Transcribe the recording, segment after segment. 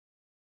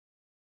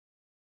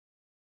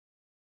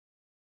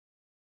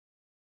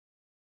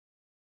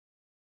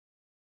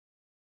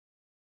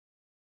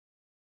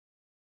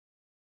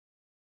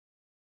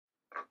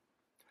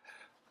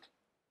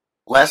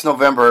last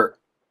November,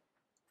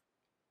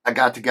 I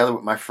got together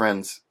with my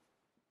friends,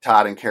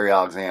 Todd and Carrie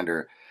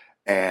Alexander,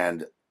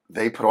 and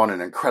they put on an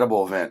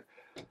incredible event,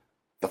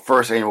 the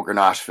first annual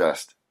Grenache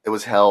Fest. It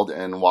was held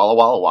in Walla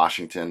Walla,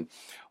 Washington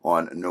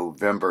on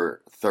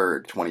November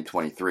 3rd,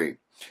 2023.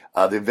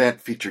 The event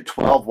featured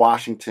 12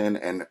 Washington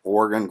and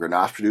Oregon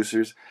Grenache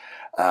producers,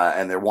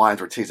 and their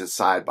wines were tasted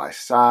side by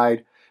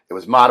side. It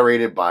was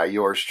moderated by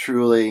yours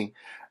truly,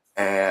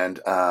 and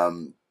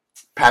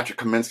Patrick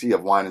Kaminsky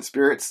of Wine and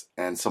Spirits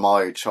and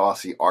sommelier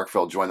Chauncey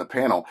Arkfeld joined the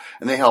panel,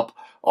 and they helped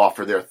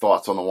offer their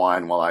thoughts on the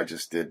wine while I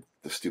just did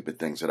the stupid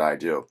things that I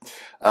do.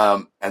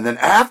 And then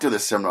after the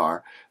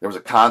seminar, there was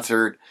a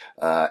concert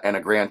and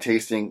a grand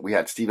tasting. We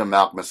had Stephen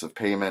Malcolmus of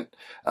Payment,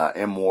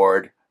 M.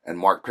 Ward, and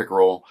Mark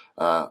Pickerel.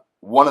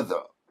 One of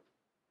the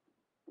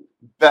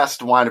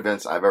best wine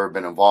events I've ever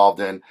been involved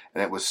in,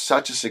 and it was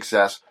such a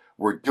success.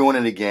 We're doing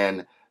it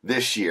again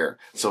this year.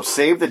 So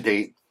save the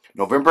date,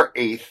 November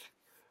 8th,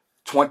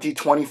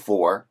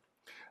 2024.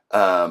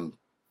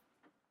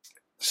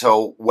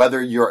 So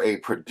whether you're a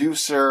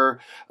producer,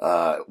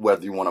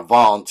 whether you want to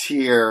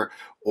volunteer,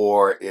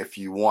 or if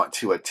you want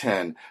to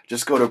attend,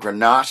 just go to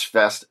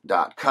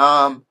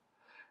GrenacheFest.com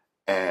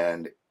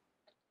and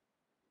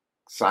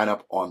sign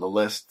up on the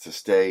list to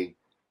stay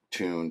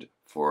tuned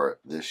for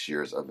this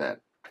year's event.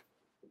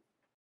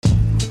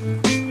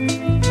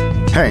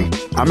 Hey,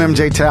 I'm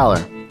MJ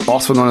Taylor,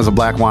 also known as a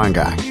Black Wine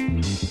Guy.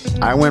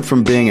 I went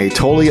from being a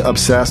totally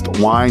obsessed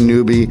wine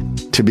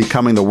newbie to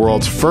becoming the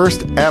world's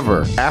first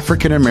ever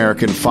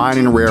African-American fine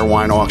and rare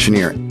wine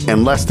auctioneer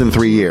in less than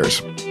 3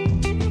 years.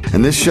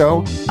 In this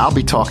show, I'll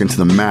be talking to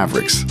the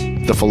mavericks,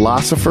 the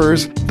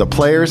philosophers, the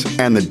players,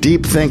 and the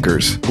deep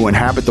thinkers who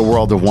inhabit the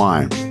world of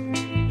wine.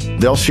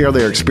 They'll share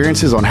their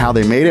experiences on how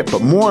they made it,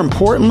 but more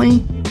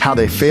importantly, how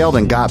they failed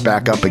and got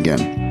back up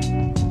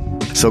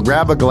again. So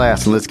grab a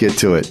glass and let's get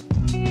to it.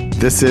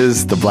 This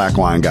is the Black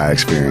Wine Guy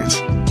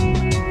Experience.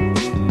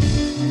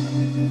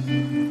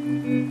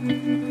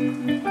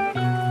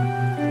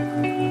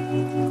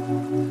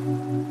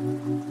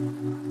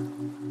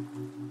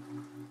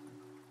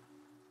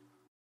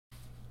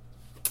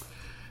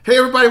 Hey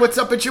everybody, what's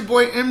up? It's your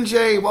boy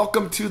MJ.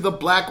 Welcome to the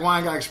Black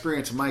Wine Guy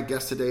Experience. My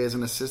guest today is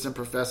an assistant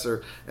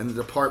professor in the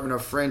Department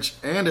of French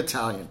and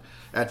Italian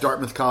at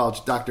Dartmouth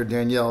College, Dr.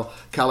 Danielle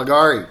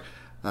Callegari.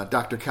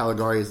 Dr.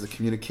 Callegari is the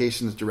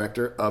communications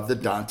director of the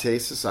Dante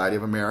Society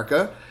of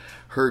America.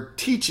 Her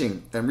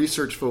teaching and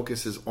research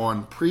focuses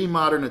on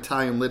pre-modern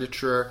Italian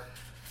literature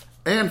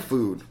and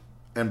food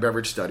and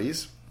beverage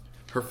studies.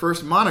 Her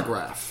first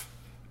monograph,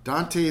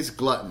 Dante's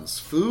Gluttons,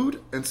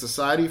 Food and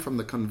Society from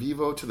the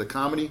Convivo to the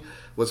Comedy,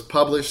 was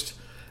published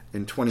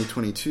in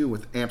 2022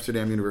 with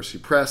Amsterdam University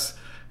Press,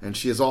 and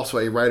she is also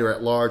a writer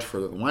at large for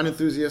the Wine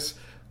Enthusiast,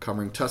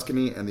 covering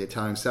Tuscany and the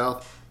Italian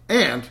South,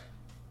 and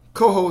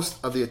co-host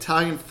of the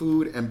Italian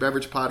food and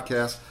beverage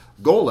podcast,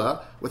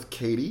 Gola, with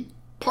Katie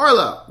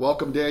Parla.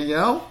 Welcome,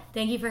 Danielle.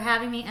 Thank you for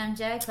having me,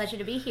 MJ. Pleasure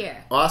to be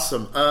here.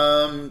 Awesome.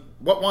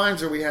 What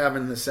wines are we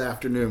having this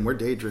afternoon? We're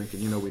day drinking.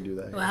 You know we do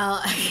that here.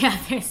 Well, yeah,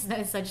 there's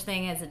no such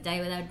thing as a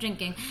day without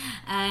drinking.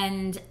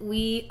 And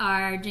we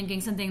are drinking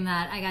something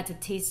that I got to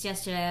taste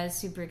yesterday. I was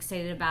super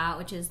excited about,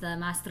 which is the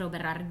Mastro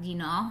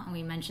Berardino.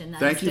 We mentioned that.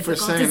 Thank you for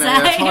saying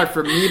that. That's hard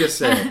for me to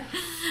say.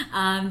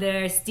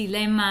 Their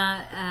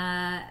Stilema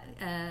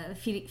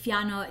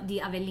Fiano di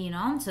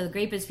Avellino. So the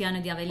grape is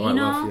Fiano di Avellino. Oh, I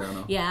love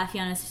Fiano. Yeah,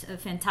 Fiano is a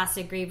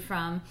fantastic grape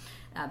from...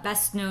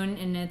 best known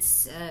in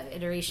its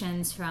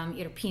iterations from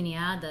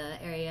Irpinia,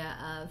 the area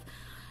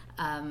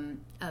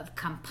of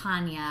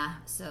Campania.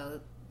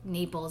 So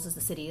Naples is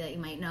the city that you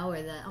might know,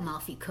 or the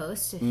Amalfi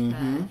Coast, if you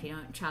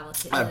don't travel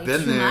to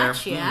Italy too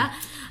much. Yeah.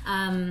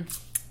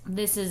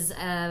 This is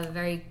a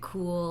very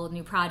cool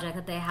new project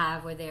that they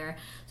have where they're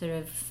sort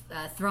of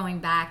throwing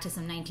back to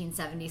some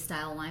 1970s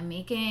style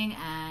winemaking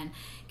and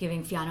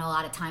giving Fiano a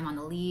lot of time on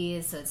the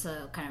lees, so it's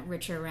a kind of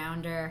richer,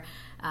 rounder.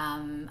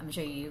 I'm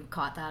sure you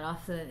caught that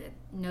off the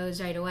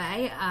nose right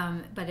away,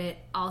 but it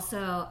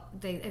also,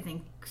 I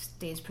think,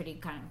 stays pretty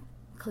kind of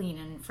clean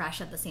and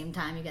fresh at the same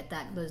time. You get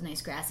those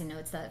nice grassy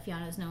notes that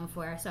Fiano is known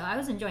for. So I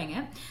was enjoying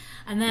it.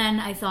 And then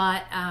I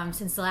thought,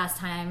 since the last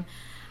time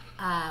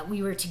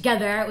we were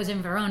together, it was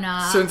in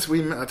Verona. Since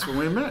we met, that's when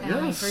we met, yes.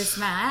 When we first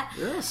met.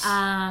 Yes.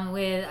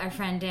 With our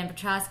friend Dan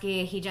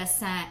Petrosky. He just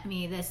sent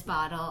me this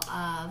bottle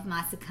of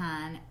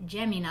Masacan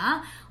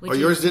Gemina. Which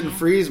yours didn't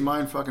freeze,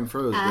 mine fucking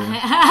froze.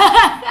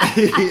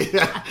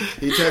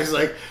 He texts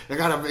like,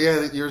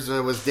 yours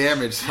was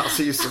damaged. I'll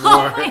see you some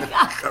more. Oh my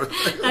God.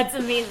 That's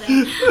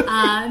amazing.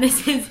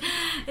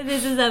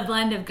 This is a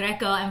blend of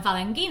Greco and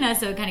Falanghina,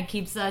 so it kind of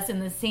keeps us in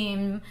the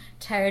same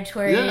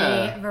territory,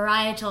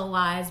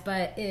 varietal-wise,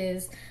 but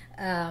is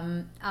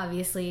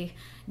obviously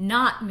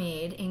not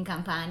made in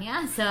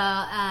Campania. So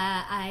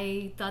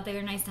I thought they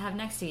were nice to have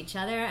next to each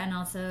other, and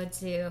also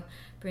to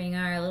bring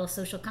our little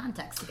social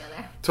context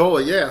together.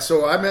 Totally, yeah.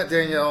 So I met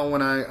Danielle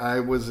when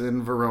I was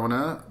in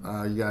Verona.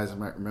 You guys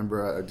might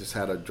remember I just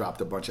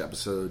dropped a bunch of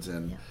episodes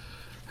and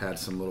had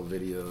some little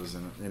videos,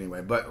 and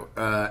anyway, but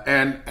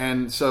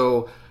and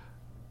so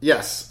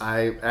Yes,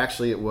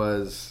 it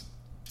was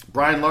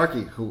Brian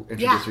Larkey who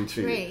introduced me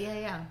to you. Great.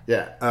 Yeah.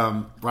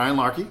 Yeah, Brian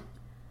Larkey.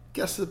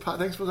 Guest of the pod.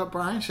 Thanks, what's up,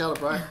 Brian? Shout out,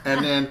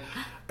 Brian.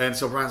 And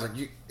so Brian's like,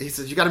 he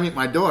says, you got to meet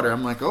my daughter.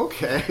 I'm like,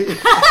 okay.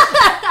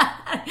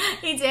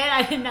 He did?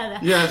 I didn't know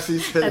that. Yes, he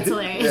said. That's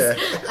hilarious.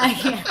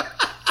 Yeah.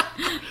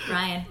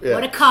 Ryan,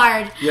 what a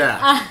card.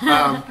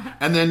 Yeah.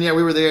 And then,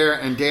 we were there,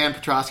 and Dan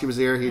Petrosky was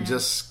there. He had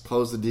just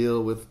closed the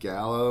deal with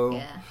Gallo.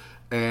 Yeah.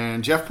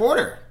 And Jeff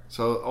Porter.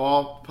 So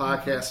all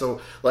podcasts. So,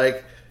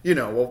 Brian,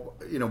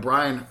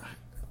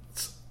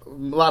 a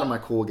lot of my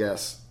cool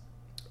guests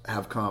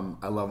have come.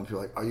 I love when people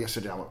are like, oh, you got to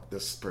sit down with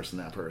this person,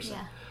 that person.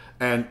 Yeah.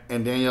 And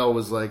Danielle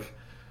was like,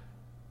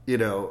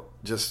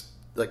 just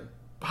like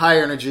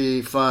high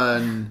energy,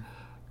 fun,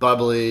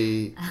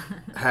 bubbly,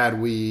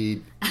 had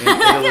weed in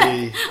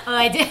Italy. Oh,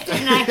 I did,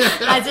 didn't I?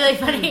 That's really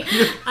funny.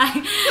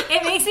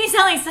 It makes me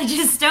sound like such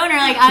a stoner.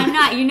 Like, I'm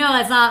not,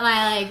 that's not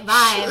my,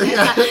 vibe.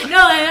 Yeah.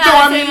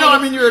 I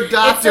mean, you're a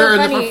doctor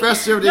and a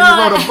professor, and you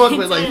wrote a book,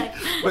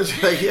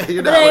 but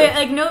you're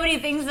not. Nobody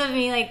thinks of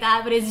me like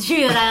that, but it's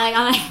true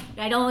that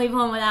I don't leave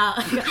home without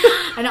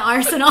an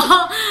arsenal.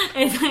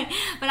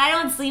 But I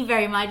don't sleep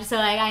very much, so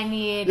I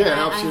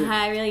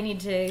really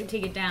need to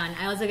take it down.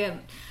 I also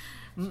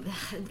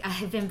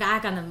I've been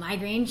back on the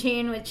migraine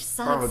chain, which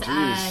sucks. Oh,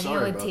 geez.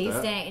 Sorry about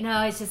tasting.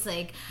 No, it's just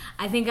I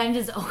think I'm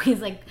just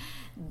always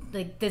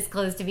this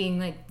close to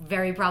being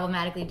very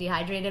problematically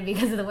dehydrated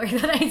because of the work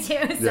that I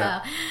do.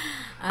 So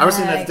I was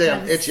saying that today,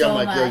 I'm itchy. I'm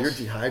like, much. Yo, you're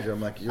dehydrated. I'm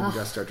like, you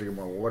gotta start drinking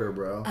more water,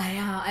 bro. I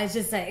know. It's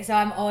just so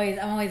I'm always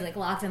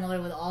locked and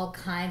loaded with all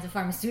kinds of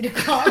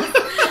pharmaceuticals.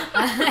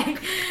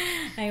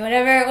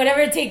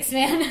 Whatever it takes,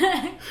 man.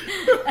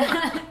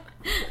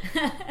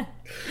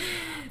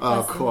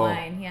 Oh, cool.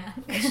 Wine, yeah.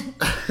 It's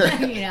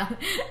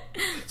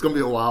gonna be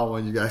a while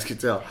when you guys can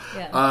tell.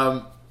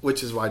 Yeah.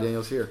 Which is why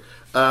Daniel's here.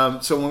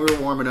 So when we were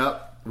warming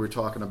up, we were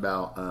talking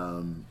about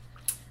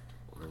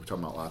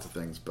lots of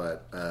things,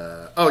 but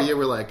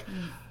we're like,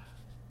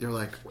 you're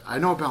like, I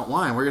know about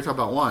wine. We're gonna talk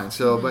about wine.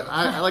 So, but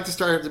I like to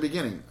start at the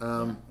beginning.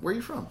 Where are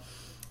you from?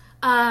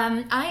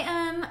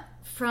 I'm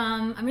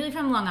really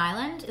from Long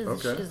Island.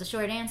 Is the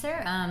short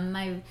answer.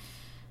 My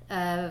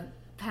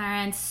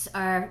parents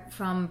are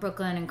from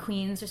Brooklyn and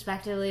Queens,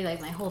 respectively.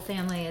 My whole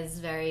family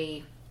is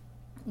very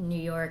New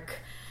York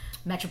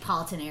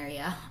metropolitan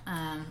area.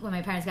 When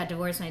my parents got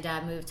divorced, my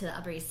dad moved to the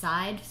Upper East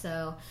Side,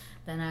 so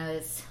then I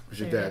was... Was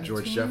your dad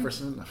George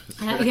Jefferson?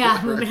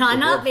 Yeah, moving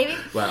on up, baby.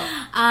 Wow.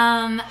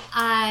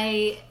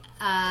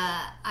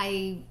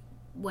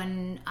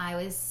 When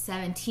I was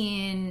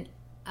 17,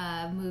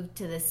 moved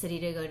to the city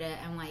to go to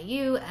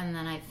NYU, and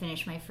then I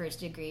finished my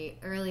first degree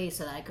early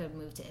so that I could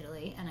move to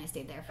Italy, and I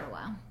stayed there for a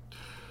while.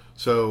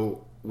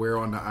 So we're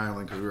on the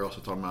island because we were also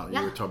talking about, you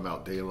were talking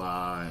about De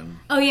La and...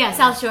 Oh, yeah,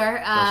 South Shore.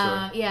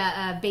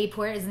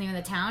 Bayport is the name of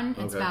the town.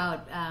 It's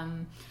about...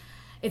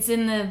 it's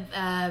in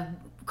the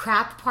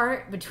crap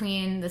part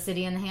between the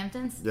city and the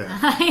Hamptons. Yeah.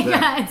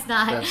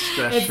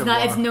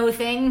 It's no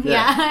thing.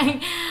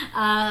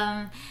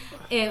 Yeah.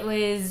 It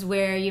was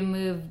where you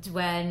moved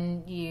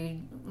when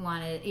you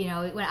wanted...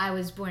 when I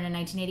was born in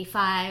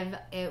 1985,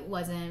 it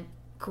wasn't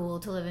cool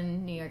to live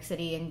in New York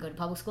City and go to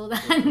public school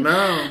then. No.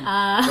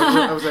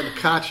 I was at the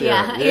Koch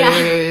era. Yeah.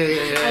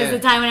 It was the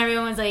time when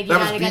everyone was like, you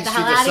gotta get the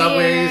hell out of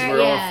here. Subways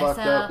were all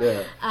fucked up.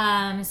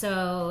 Yeah.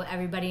 So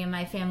everybody in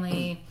my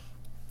family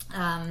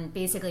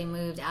basically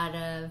moved out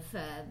of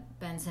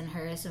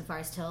Bensonhurst and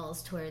Forest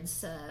Hills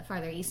towards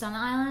farther east on the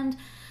island.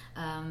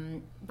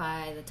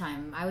 By the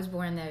time I was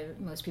born,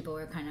 most people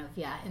were kind of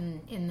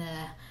in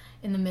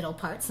the middle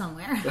part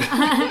somewhere.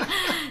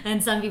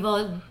 And some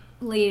people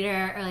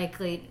later, or late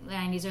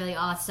 90s, early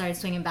aughts, started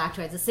swinging back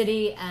towards the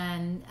city,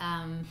 and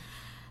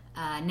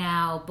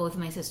now both of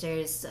my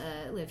sisters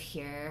live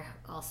here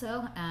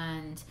also,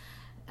 and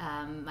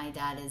my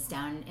dad is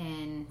down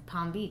in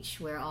Palm Beach,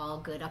 where all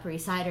good Upper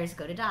East Siders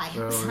go to die.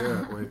 Oh,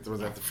 yeah. Wait, was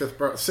that the sixth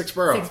borough? Sixth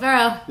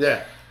borough.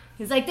 Yeah.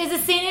 He's like, there's a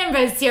St.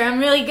 Ambrose here. I'm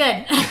really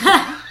good.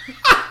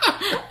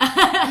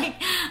 I'm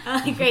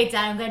like, great,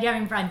 Dad. I'm glad you're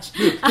having brunch.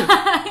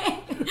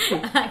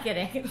 I'm not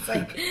kidding. It's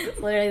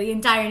literally the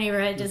entire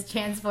neighborhood just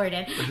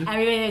transported.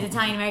 Everybody there's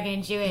Italian, American,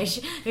 and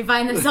Jewish. They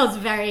find themselves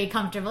very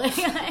comfortably.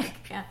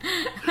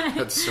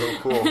 That's so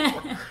cool.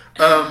 You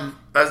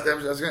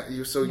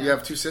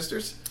have two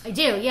sisters? I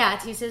do, yeah.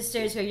 Two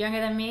sisters who are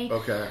younger than me.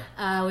 Okay.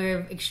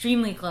 We're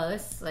extremely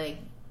close,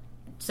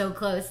 so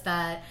close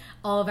that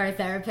all of our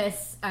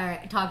therapists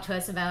talk to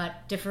us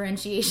about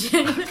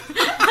differentiation.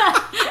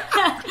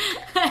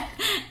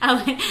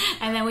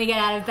 And then we get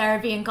out of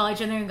therapy in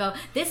college and they go,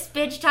 this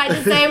bitch tried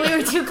to say we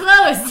were too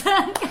close.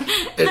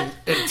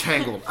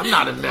 Entangled. I'm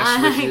not in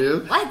mess with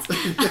you. What?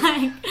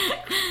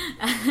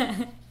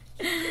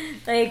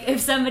 If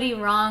somebody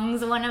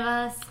wrongs one of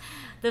us,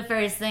 the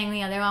first thing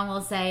the other one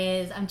will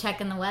say is, I'm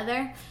checking the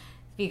weather,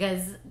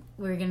 because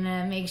we're going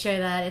to make sure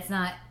that it's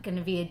not going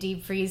to be a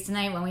deep freeze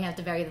tonight when we have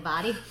to bury the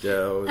body.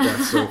 Yo,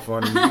 that's so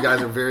funny. You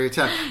guys are very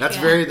Italian. That's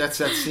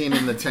that scene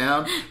in The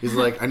Town. He's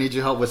like, I need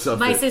your help with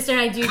something. My sister and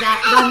I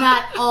run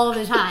that all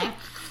the time.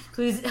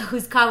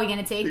 whose car are we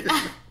gonna take?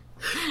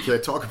 Can I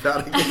talk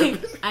about it again?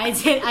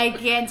 I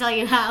can't tell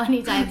you how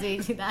many times we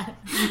do that.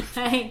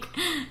 Like,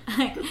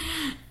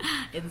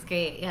 it's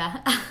great. Yeah.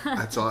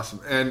 That's awesome.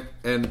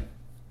 And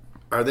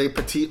are they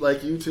petite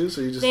like you too?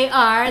 So you just they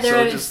are.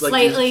 They're just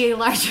slightly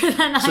larger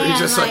than I am. So you're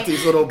just like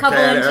these little couple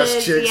badass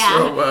inches, chicks. Yeah.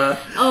 So,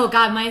 oh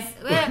God, my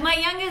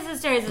youngest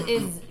sister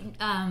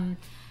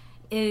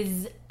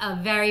is a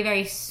very,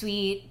 very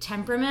sweet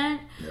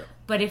temperament. Yeah.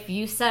 But if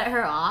you set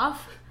her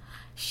off,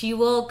 she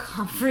will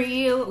comfort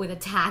you with a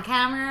tack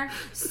hammer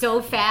so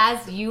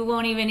fast you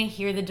won't even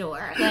hear the door.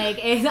 Like,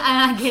 I'm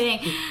not kidding.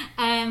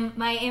 And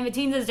my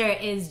in-between sister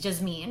is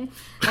just mean.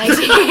 Like,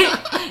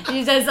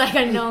 she's just like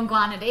a known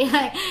quantity.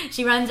 Like,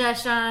 she runs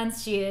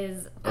restaurants. She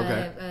is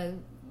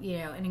an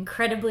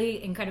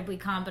incredibly, incredibly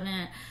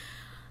competent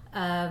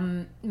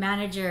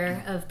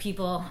manager of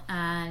people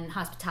and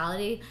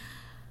hospitality.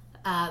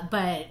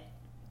 But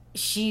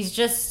she's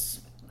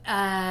just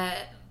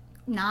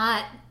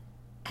not,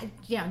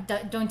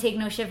 don't take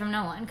no shit from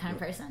no one kind of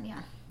person.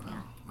 Yeah.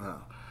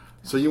 Wow.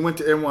 So you went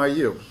to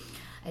NYU.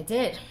 I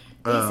did.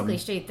 Basically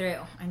straight through.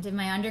 I did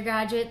my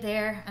undergraduate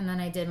there, and then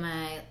I did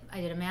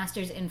a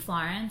master's in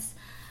Florence,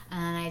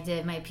 and I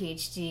did my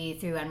PhD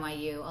through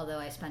NYU, although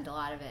I spent a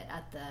lot of it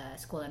at the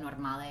Scuola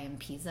Normale in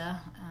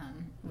Pisa,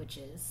 which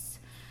is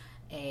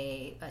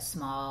a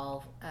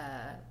small,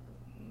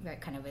 very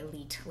kind of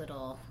elite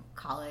little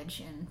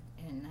college in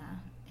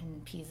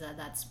Pisa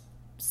that's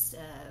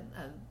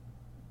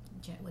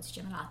what's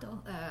Gemerato,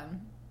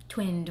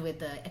 twinned with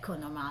the École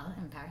Normale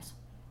in Paris.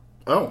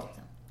 Oh.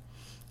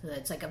 So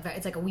it's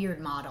like a weird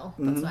model.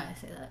 That's why I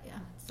say that. Yeah,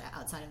 it's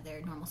outside of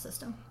their normal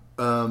system.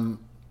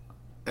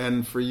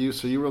 And for you,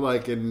 so you were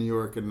like in New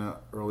York in the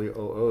early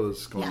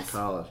 00s going to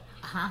college.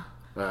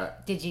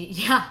 Did you?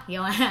 Yeah,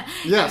 you wanna?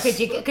 Yes.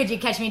 Could you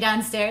catch me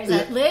downstairs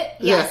at Lit?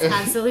 Yes,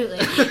 absolutely.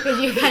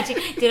 Could you catch?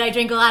 Did I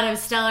drink a lot of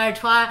Stella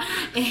Artois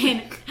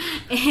in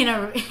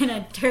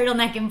a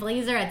turtleneck and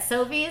blazer at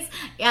Sophie's?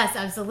 Yes,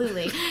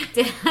 absolutely.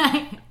 Did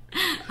I?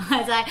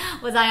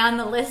 Was I on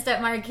the list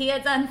at Marquee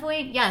at some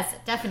point? Yes,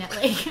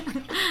 definitely.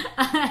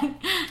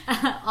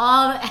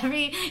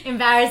 Every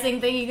embarrassing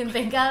thing you can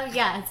think of.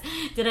 Yes.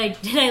 Did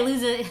I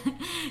lose it?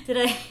 Did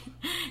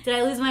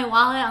I lose my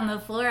wallet on the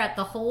floor at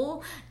the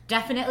Hole?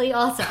 Definitely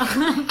also.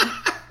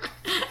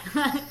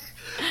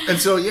 And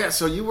so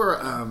you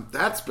were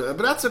that's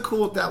a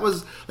cool. That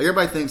was like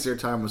everybody thinks their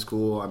time was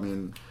cool. I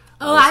mean.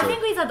 I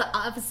think we thought the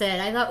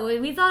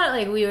opposite. We thought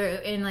like we were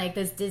in like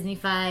this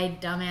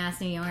Disney-fied dumbass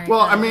New York.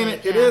 Well, I mean,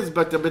 it is,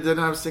 but then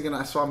I was thinking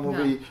I saw a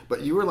movie, but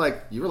you were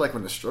like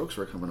when the Strokes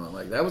were coming on.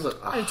 Like that was a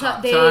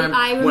hot time.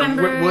 I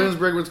remember when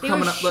Williamsburg was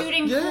coming up. They were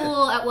shooting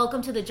pool at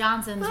Welcome to the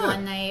Johnsons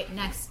one night.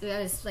 I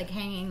was like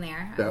hanging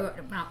there,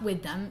 not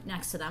with them,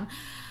 next to them.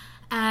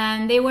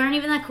 And they weren't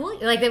even that cool.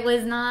 Like it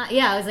was not.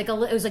 Yeah, it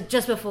was like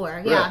just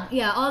before. Yeah,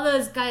 yeah. All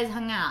those guys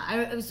hung out.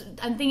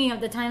 I'm thinking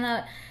of the time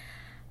that.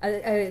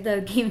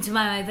 That came to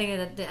mind. I think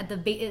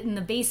in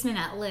the basement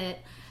at Lit,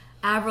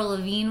 Avril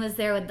Lavigne was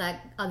there with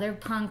that other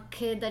punk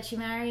kid that she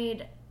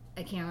married.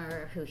 I can't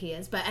remember who he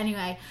is, but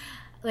anyway,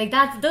 like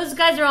those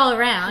guys are all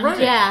around. Right.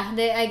 Yeah,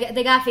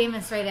 they got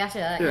famous right after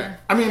that. Yeah,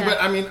 I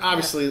mean,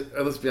 obviously,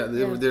 let's be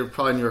honest. They're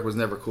probably New York was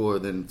never cooler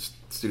than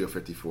Studio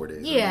 54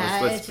 days.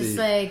 Yeah, it's just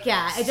like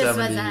it just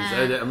wasn't.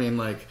 I mean,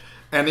 like.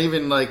 And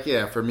even like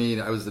for me,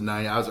 I was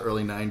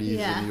early '90s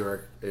in New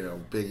York,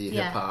 Biggie,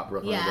 hip hop,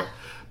 Brooklyn. Yeah.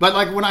 But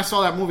like when I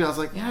saw that movie, I was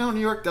like, New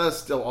York does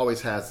still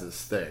always has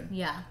this thing.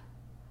 Yeah.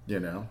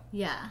 Yeah.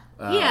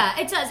 Yeah,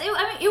 it does.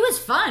 It was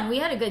fun. We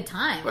had a good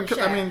time. For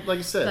sure. I mean, like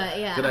you said,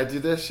 did I do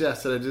this?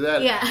 Yes. Did I do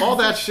that? Yeah. All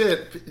that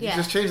shit. You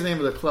just changed the name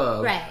of the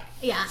club. Right.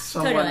 Yeah.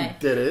 Someone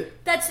did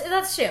it.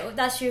 That's true.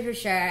 That's true for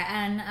sure.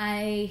 And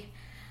I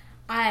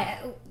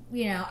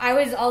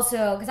was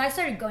also, because I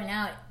started going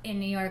out in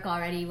New York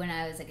already when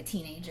I was like a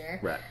teenager.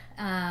 Right.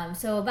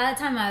 So by the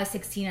time I was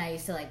 16, I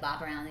used to like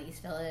bop around the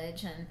East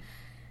Village and,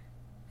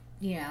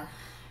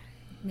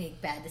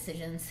 make bad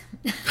decisions.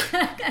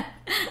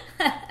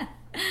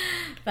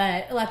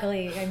 But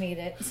luckily I made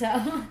it, so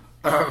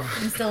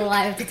I'm still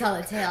alive to tell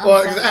the tale.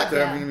 Well, exactly.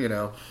 Yeah. I mean,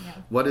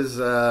 what is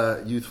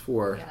youth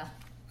for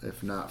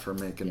if not for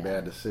making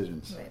bad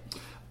decisions?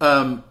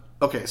 Right.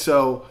 Okay,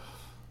 so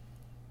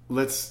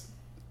let's...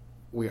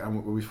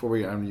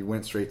 you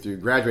went straight through,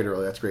 graduated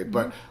early, that's great.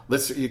 But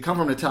you come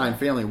from an Italian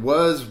family.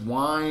 Was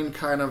wine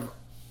kind of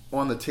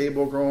on the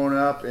table growing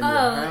up in your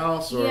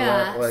house? Or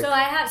So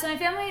my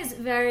family is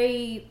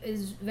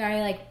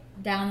very like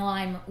down the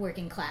line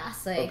working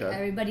class. Like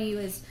everybody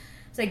it's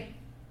like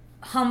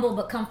humble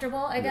but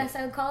comfortable, I guess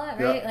I would call it,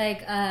 right?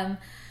 Like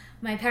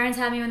my parents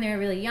had me when they were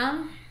really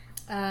young.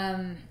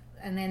 And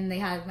then they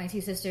had my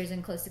two sisters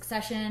in close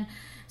succession.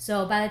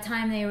 So by the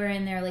time they were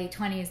in their late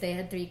 20s, they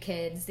had 3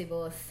 kids. They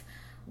both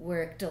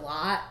worked a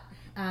lot,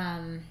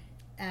 and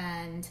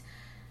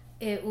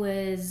it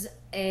was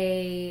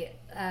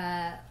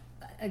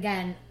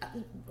again,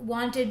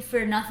 wanted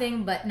for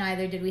nothing, but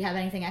neither did we have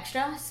anything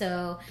extra.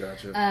 So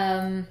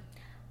gotcha.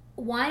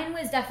 Wine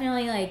was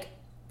definitely like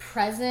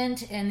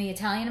present in the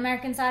Italian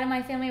American side of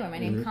my family, where my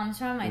name comes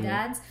from, my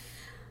dad's.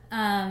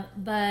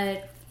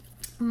 But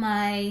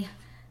my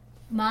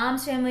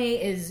mom's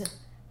family is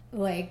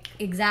like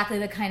exactly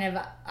the kind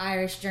of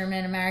Irish,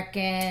 German,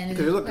 American.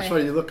 Because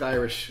you look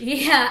Irish.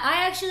 Yeah,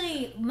 I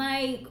actually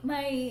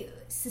my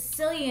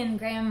Sicilian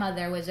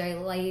grandmother was very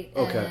light,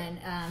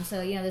 and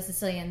so the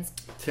Sicilians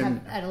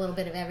had a little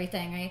bit of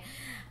everything, right?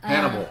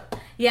 Hannibal.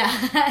 Yeah,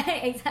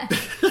 exactly.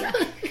 Yeah.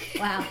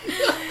 Wow,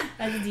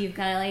 that's deep.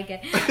 Kind of like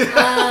it.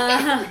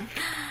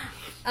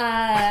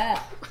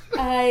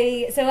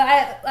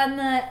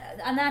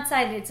 On that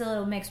side it's a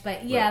little mixed,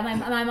 but yeah,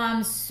 my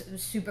mom's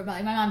super.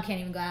 My mom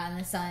can't even go out in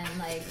the sun,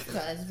 like,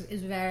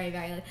 is very,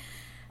 very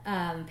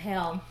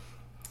pale.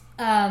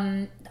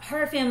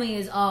 Her family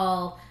is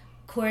all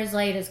Coors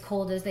Light as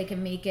cold as they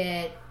can make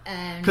it,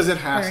 and because it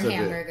has burn to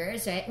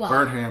hamburgers, right? Well,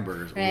 burn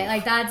hamburgers, right? Ooh.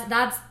 Like that's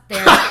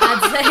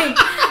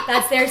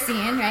their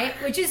scene, right?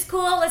 Which is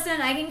cool.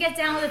 Listen, I can get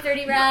down with a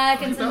 30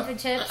 rack and some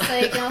chips,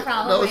 like no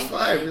problem. No, it's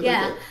fine. Really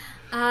yeah. good.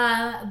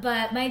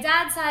 But my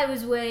dad's side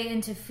was way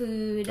into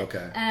food,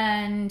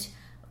 and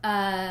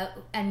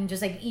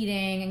just like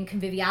eating and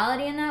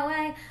conviviality in that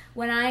way.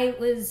 When I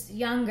was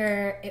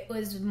younger, it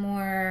was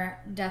more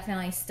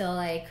definitely still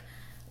like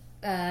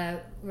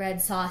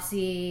red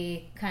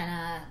saucy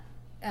kind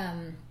of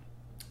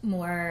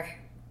more,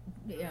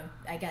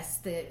 I guess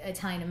the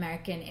Italian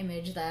American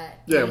image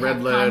that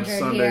red lead,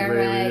 Sunday here,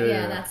 gravy, right?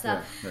 yeah, that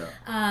stuff.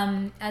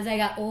 Yeah. As I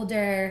got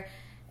older,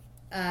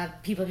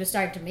 people just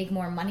started to make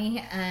more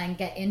money and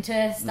get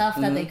into stuff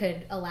that they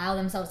could allow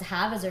themselves to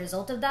have as a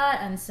result of that,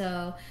 and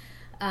so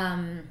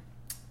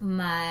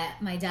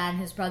my dad and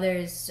his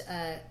brothers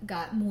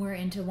got more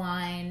into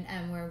wine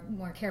and were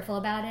more careful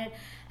about it.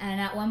 And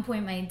at one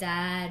point, my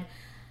dad,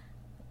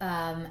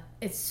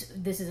 this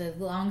is a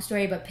long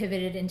story, but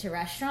pivoted into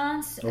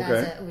restaurants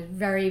as a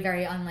very,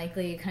 very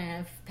unlikely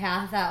kind of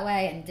path that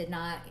way, and did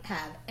not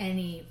have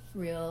any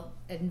real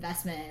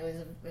investment.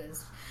 It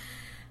was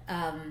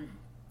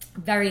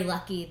very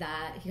lucky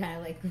that he kind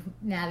of like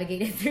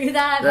navigated through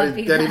that. That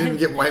he didn't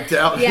get wiped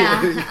out.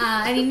 Yeah,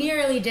 and he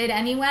nearly did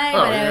anyway,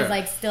 but it was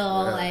like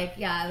still it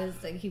was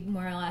like he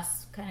more or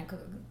less kind of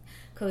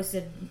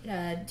coasted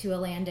to a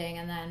landing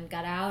and then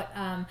got out.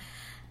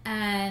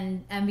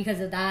 And because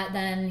of that,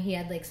 then he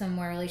had like some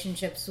more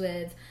relationships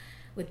with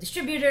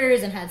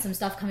distributors and had some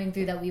stuff coming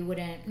through that we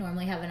wouldn't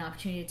normally have an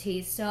opportunity to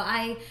taste. So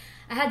I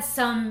had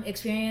some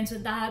experience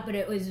with that, but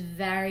it was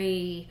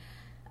very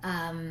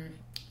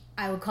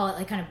I would call it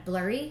like kind of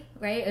blurry,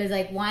 right? It was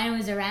like wine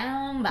was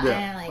around, but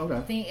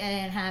I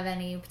didn't have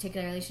any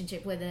particular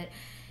relationship with it.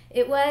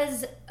 It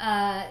was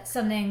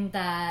something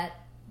that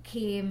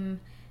came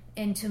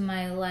into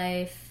my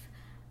life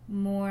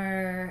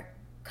more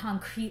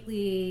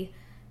concretely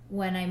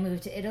when I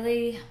moved to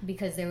Italy,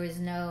 because there was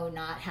no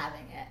not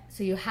having it.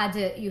 So you had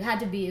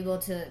to be able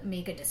to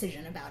make a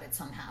decision about it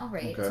somehow,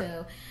 right? Okay.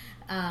 So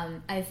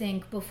I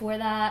think before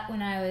that,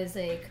 when I was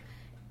like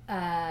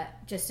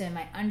just in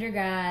my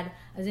undergrad,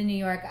 I was in New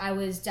York. I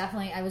was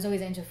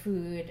always into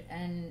food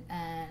and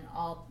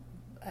all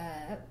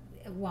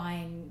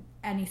wine,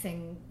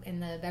 anything in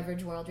the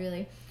beverage world,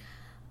 really.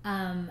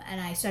 And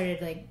I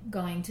started like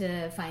going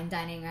to fine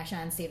dining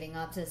restaurants, saving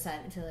up to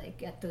like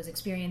get those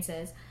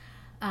experiences.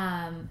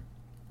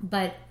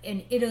 But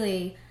in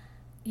Italy,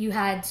 you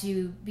had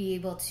to be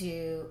able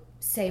to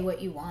say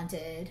what you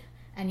wanted,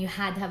 and you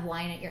had to have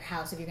wine at your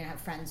house if you're gonna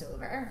have friends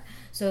over.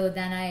 So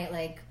then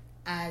I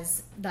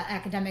as the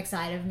academic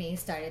side of me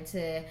started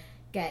to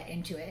get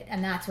into it,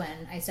 and that's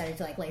when I started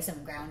to like lay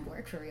some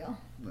groundwork for real.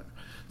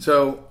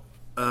 So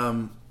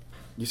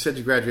you said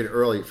you graduated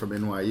early from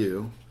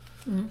NYU.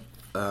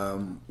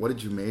 Mm-hmm. What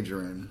did you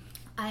major in?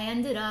 I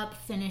ended up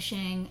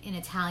finishing in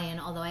Italian,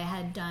 although I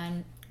had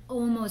done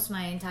almost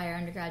my entire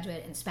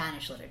undergraduate in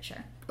Spanish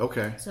literature.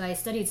 Okay. So I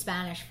studied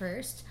Spanish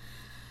first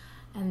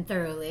and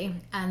thoroughly,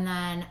 and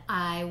then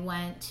I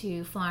went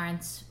to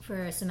Florence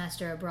for a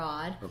semester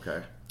abroad.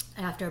 Okay.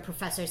 After a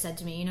professor said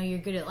to me, you're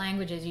good at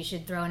languages, you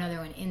should throw another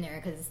one in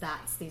there, because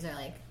these are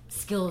like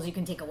skills you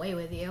can take away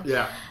with you.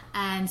 Yeah.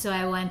 And so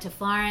I went to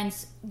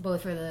Florence,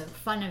 both for the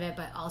fun of it,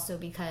 but also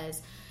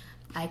because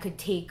I could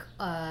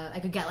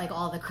get like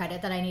all the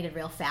credit that I needed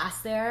real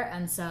fast there.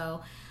 And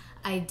so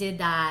I did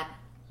that,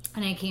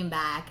 and I came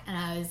back, and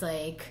I was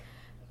like,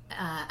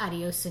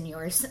 adios,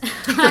 senors. I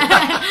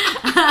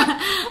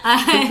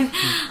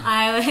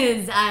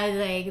was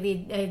like,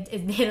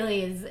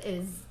 Italy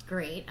is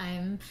great.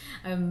 I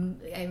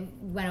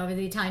went over to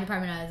the Italian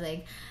department. I was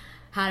like,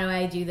 how do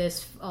I do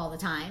this all the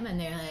time? And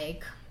they're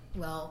like,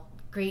 well,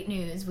 great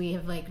news. We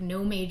have like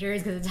no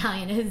majors, because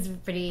Italian is a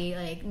pretty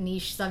like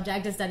niche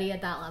subject to study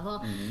at that level.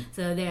 Mm-hmm.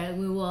 So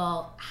we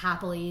will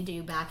happily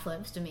do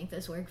backflips to make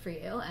this work for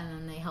you. And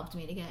then they helped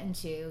me to get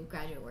into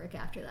graduate work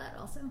after that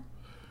also.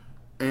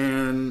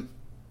 And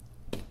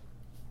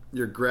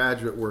your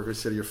graduate work, I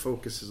said your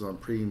focus is on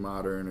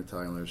pre-modern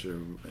Italian literature.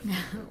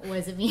 What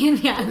does it mean?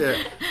 Yeah.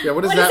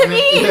 What does that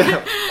mean?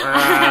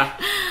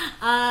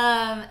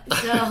 Yeah.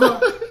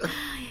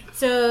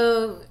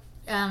 So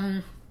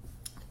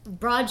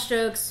broad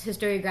strokes,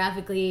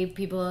 historiographically,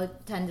 people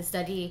tend to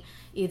study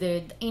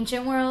either the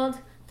ancient world,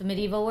 the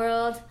medieval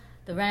world,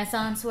 the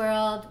Renaissance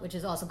world, which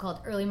is also called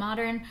early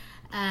modern,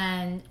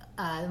 and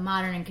the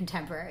modern and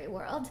contemporary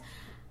world.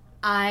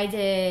 I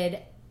did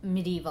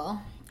medieval,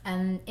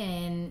 and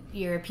in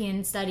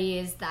European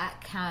studies,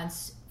 that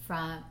counts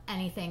from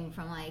anything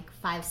from like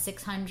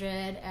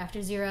 600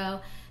 after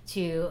zero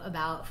to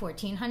about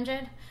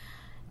 1400.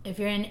 If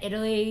you're in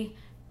Italy,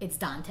 it's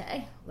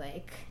Dante.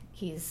 Like,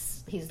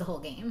 he's the whole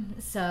game.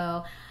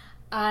 So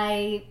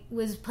I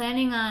was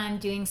planning on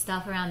doing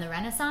stuff around the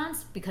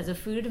Renaissance because of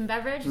food and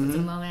beverage. It's a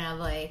moment of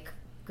like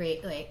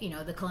great, like,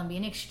 the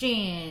Columbian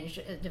exchange,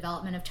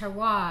 development of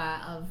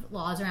terroir, of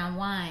laws around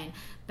wine,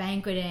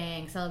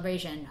 banqueting,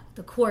 celebration,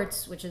 the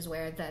courts, which is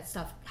where that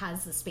stuff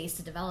has the space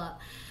to develop.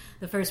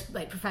 The first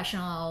like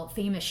professional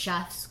famous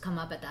chefs come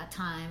up at that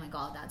time, like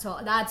all of that. So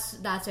that's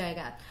where I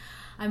got.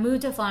 I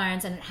moved to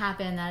Florence, and it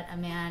happened that a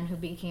man who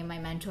became my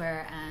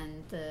mentor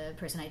and the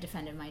person I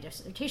defended my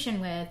dissertation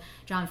with,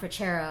 John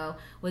Fricero,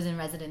 was in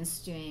residence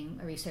doing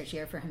a research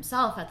year for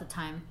himself at the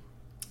time.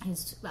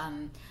 He's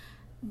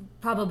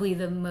probably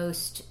the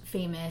most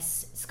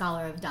famous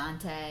scholar of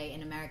Dante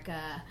in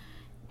America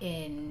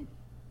in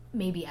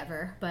maybe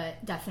ever,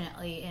 but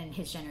definitely in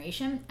his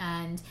generation.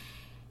 And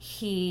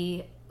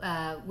he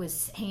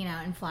was hanging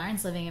out in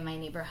Florence, living in my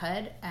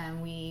neighborhood,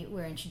 and we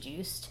were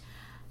introduced.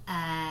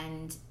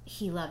 And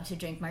he loved to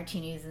drink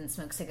martinis and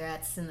smoke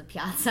cigarettes in the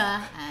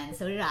piazza, and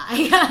so did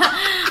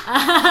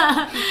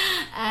I.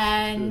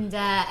 And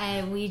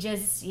we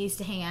just used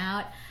to hang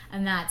out,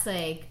 and that's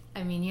like,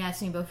 I mean, you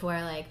asked me before,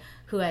 like,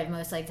 who I'd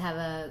most like to have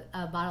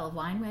a bottle of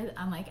wine with.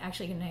 I'm like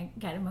actually gonna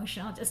get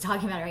emotional just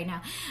talking about it right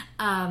now.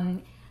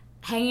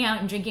 Hanging out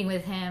and drinking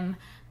with him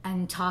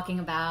and talking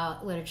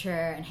about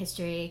literature and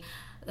history,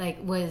 like,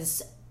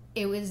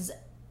 it was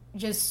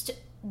just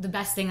the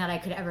best thing that I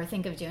could ever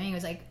think of doing. It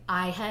was like,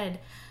 I had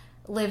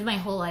lived my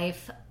whole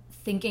life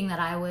thinking that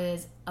I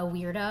was a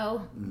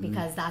weirdo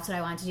because that's what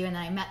I wanted to do. And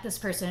then I met this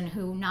person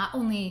who not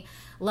only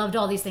loved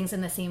all these things in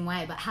the same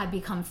way, but had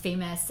become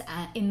famous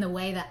in the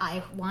way that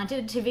I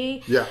wanted to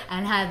be,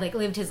 and had like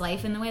lived his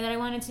life in the way that I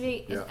wanted to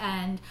be.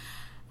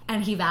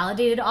 And he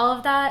validated all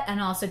of that,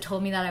 and also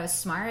told me that I was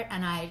smart.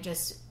 And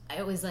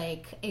it was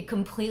like, it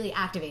completely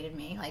activated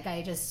me. Like,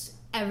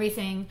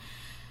 everything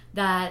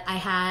that I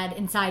had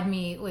inside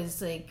me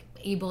was like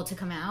able to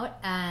come out,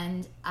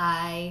 and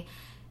I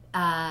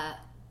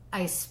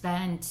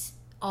spent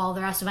all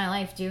the rest of my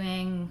life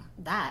doing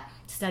that,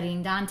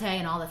 studying Dante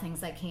and all the things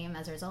that came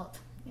as a result.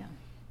 Yeah.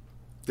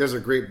 There's a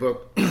great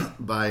book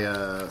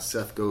by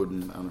Seth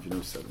Godin. I don't know if you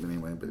know Seth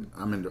anyway, but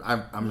I'm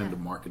into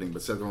marketing.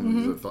 But Seth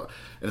Godin is and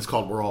it's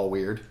called "We're All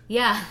Weird."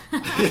 Yeah,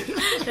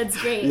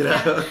 that's great.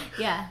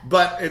 Yeah.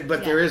 But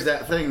there is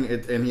that thing,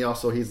 and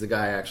he's the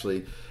guy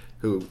actually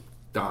who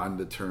coined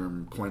the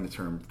term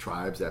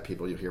tribes. That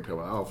you hear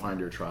people, find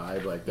your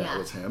tribe, like that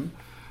was him.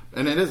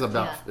 And it is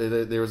about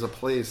there's a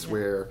place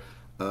where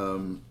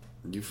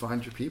you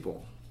find your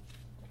people.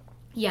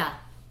 Yeah.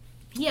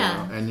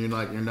 And you're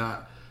not, and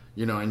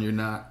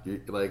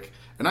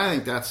I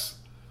think that's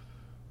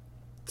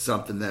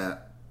something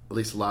that at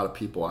least a lot of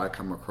people I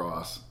come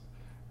across,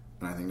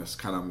 and I think that's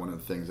kind of one of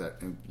the things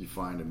that you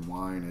find in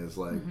wine is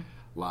like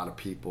a lot of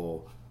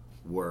people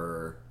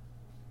were,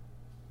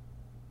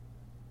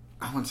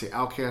 I wouldn't say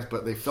outcasts,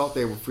 but they felt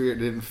they were free,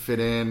 didn't fit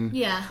in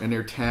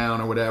their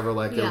town or whatever.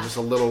 Like they were just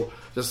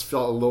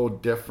felt a little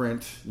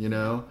different,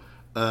 At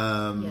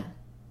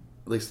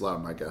least a lot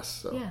of my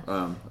guests. So,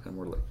 and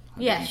we're like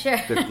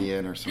 50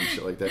 in or some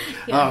shit like that.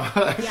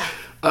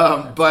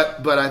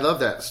 But I love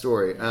that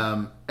story.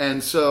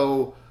 And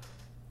so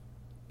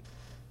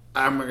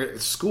I'm gonna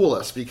school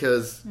us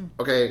because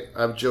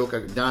I joke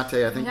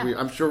Dante. I think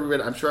I'm sure I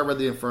read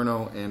the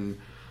Inferno in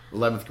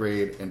 11th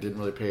grade and didn't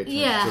really pay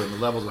attention to the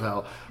levels of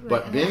hell.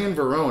 But being in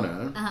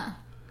Verona,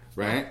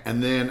 right?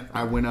 And then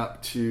I went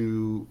up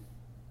to,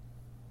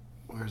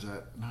 where's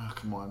that? No,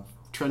 come on,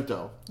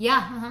 Trento.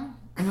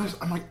 And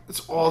I'm like,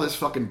 it's all this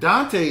fucking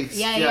Dante.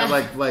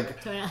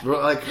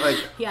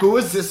 Who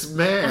is this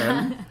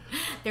man?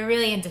 They're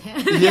really into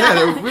him.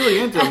 They're really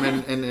into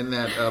him in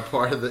that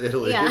part of the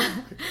Italy.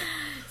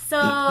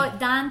 So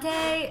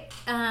Dante,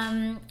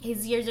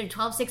 his years are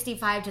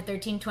 1265 to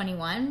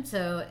 1321.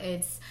 So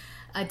it's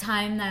a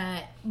time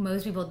that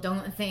most people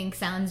don't think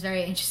sounds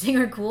very interesting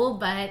or cool,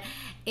 but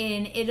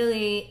in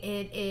Italy,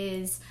 it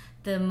is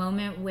the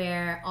moment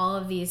where all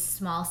of these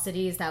small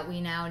cities that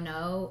we now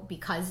know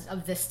because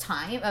of this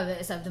time,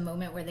 of the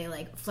moment where they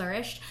like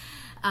flourished,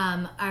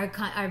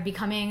 are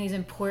becoming these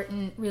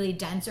important, really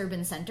dense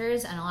urban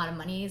centers, and a lot of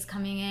money is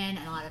coming in,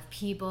 and a lot of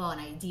people and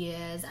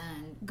ideas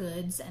and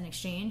goods and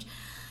exchange.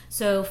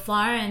 So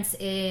Florence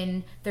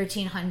in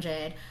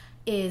 1300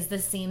 is the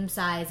same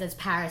size as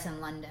Paris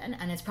and London,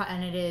 and it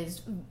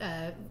is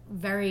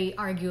very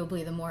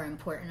arguably the more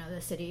important of the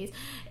cities.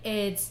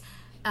 It's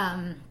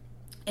a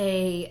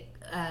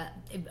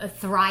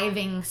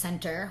thriving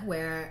center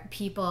where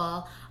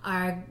people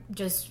are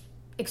just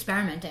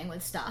experimenting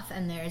with stuff,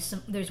 and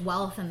there's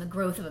wealth and the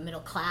growth of a middle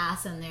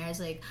class, and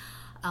there's like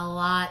a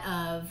lot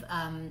of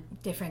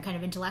different kind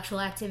of intellectual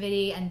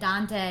activity. And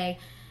Dante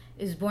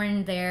is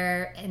born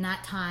there in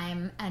that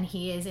time, and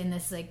he is in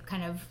this like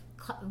kind of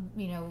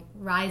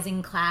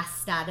rising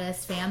class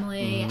status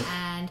family,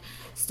 and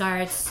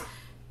starts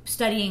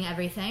studying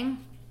everything,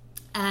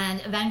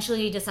 and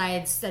eventually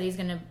decides that he's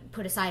going to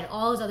put aside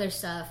all his other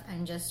stuff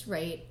and just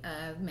write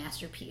a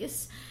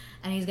masterpiece.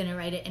 And he's going to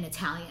write it in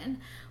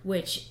Italian,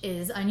 which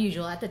is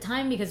unusual at the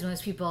time because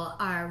most people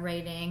are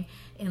writing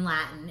in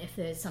Latin if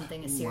there's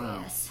something as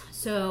serious. Wow.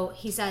 So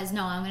he says,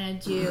 no, I'm going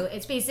to do,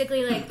 it's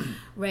basically like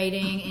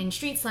writing in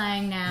street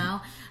slang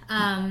now.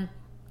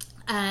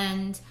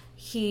 And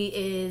he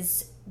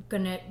is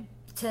going to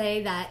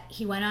say that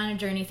he went on a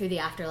journey through the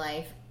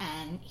afterlife,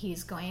 and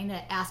he's going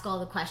to ask all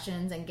the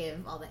questions and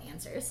give all the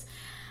answers.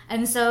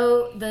 And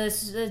so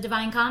the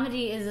Divine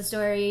Comedy is a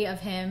story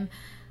of him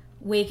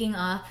waking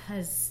up,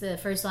 as the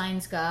first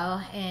lines go,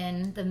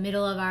 in the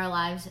middle of our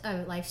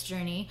life's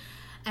journey,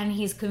 and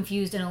he's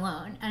confused and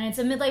alone. And it's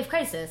a midlife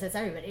crisis. It's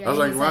everybody. Right? I was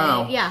like,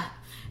 wow. Yeah.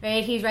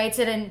 Right. He writes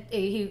it, and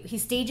he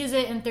stages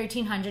it in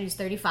 1300. He's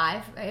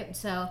 35. Right.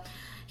 So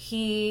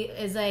he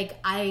is like,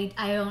 I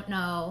don't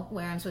know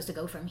where I'm supposed to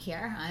go from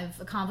here.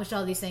 I've accomplished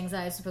all these things that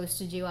I was supposed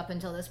to do up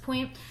until this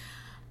point.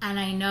 And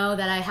I know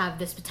that I have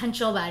this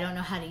potential, but I don't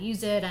know how to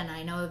use it. And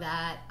I know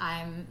that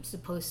I'm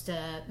supposed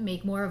to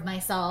make more of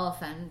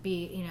myself and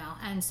be,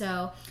 and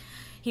so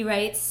he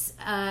writes,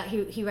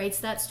 he writes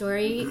that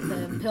story.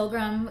 The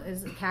pilgrim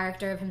is the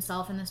character of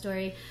himself in the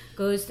story,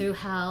 goes through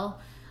hell,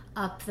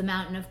 up the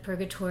mountain of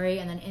purgatory,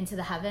 and then into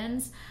the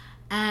heavens.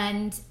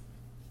 And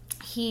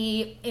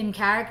he, in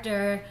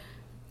character,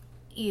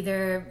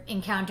 either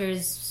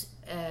encounters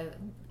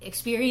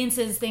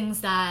experiences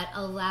things that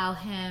allow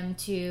him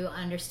to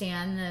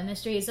understand the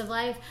mysteries of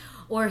life,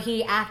 or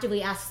he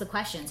actively asks the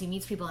questions. He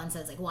meets people and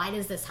says, like, why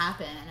does this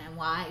happen, and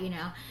why,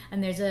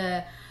 and there's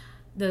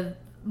the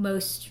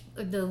most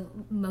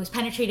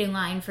penetrating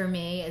line for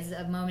me is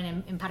a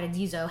moment in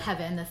Paradiso,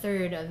 heaven, the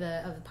third of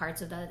the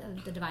parts of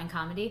the Divine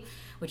Comedy,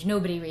 which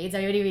nobody reads.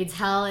 Everybody reads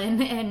Hell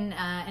in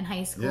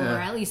high school, or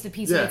at least a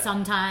piece of it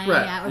sometime,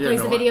 or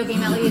plays the video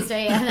game at least,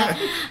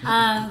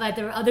 right? But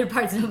there are other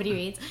parts nobody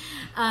reads.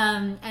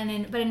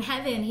 But in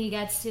heaven, he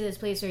gets to this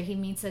place where he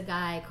meets a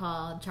guy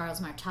called Charles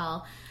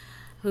Martel,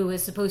 who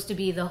was supposed to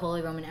be the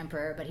Holy Roman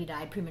Emperor, but he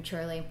died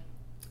prematurely,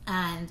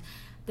 and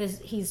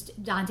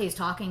Dante's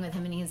talking with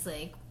him, and he's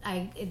like,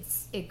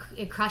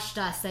 it crushed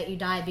us that you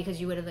died, because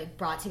you would have like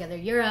brought together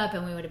Europe,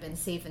 and we would have been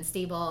safe and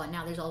stable, and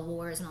now there's all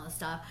wars and all this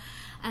stuff.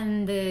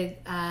 And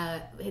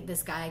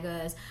this guy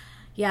goes,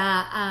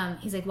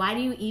 he's like, why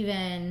do you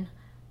even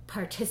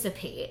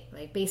participate?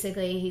 Like,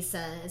 basically he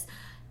says,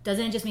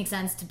 doesn't it just make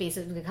sense to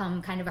basically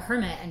become kind of a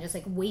hermit and just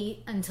like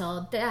wait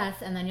until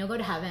death, and then you'll go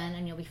to heaven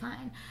and you'll be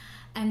fine?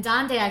 And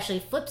Dante actually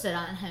flips it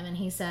on him, and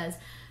he says,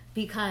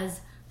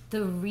 because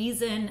the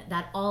reason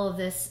that all of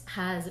this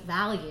has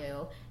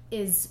value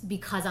is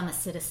because I'm a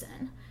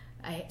citizen.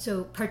 Right?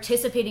 So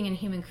participating in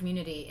human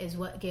community is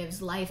what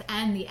gives life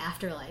and the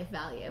afterlife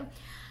value.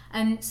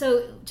 And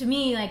so to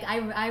me, like,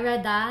 I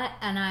read that,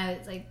 and I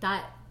was like,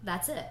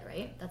 that's it,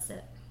 right? That's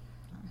it.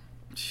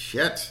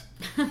 Shit.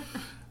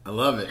 I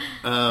love it.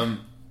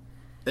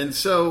 And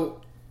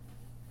so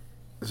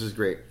this is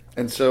great.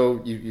 And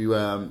so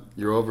you're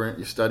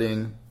you're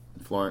studying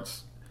in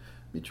Florence,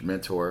 meet your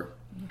mentor.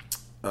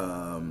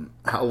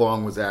 How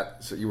long was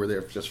that? So you were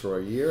there just for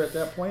a year at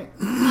that point?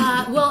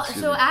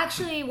 So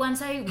actually,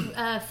 once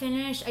I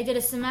finished, I did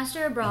a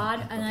semester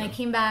abroad, and then I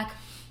came back.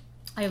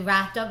 I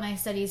wrapped up my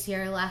studies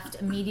here, left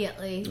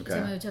immediately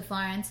to move to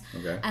Florence,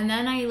 and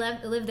then I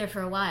lived there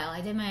for a while.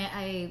 I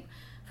did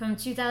from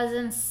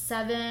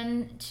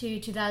 2007 to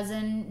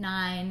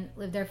 2009,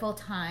 lived there full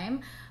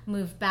time,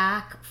 moved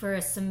back for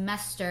a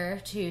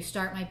semester to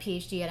start my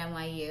PhD at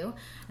NYU.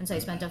 And so I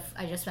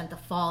just spent the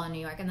fall in New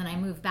York, and then I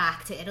moved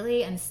back to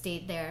Italy and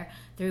stayed there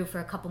for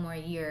a couple more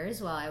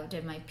years while I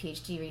did my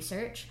PhD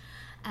research.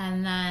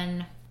 And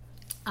then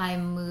I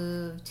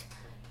moved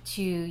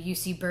to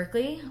UC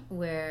Berkeley,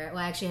 where,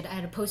 I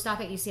had a postdoc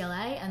at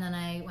UCLA, and then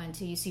I went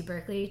to UC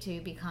Berkeley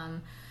to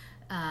become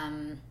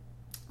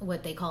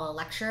what they call a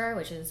lecturer,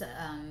 which is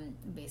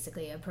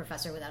basically a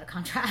professor without a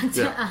contract.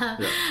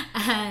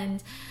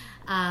 And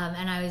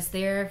I was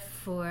there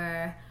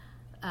for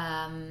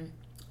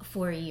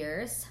 4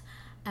 years,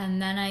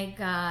 and then I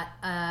got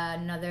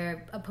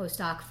a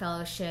postdoc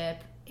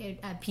fellowship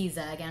at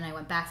Pisa. Again, I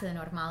went back to the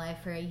Normale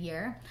for a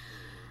year,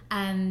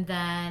 and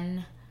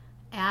then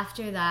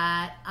after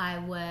that, I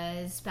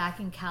was back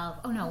in I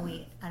don't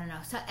know.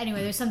 So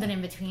anyway, there's something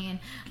in between.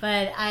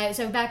 But I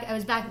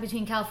was back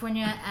between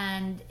California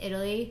and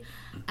Italy,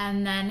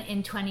 and then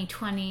in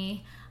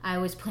 2020, I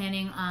was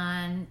planning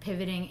on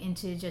pivoting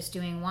into just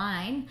doing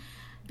wine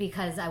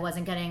because I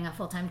wasn't getting a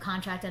full-time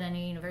contract at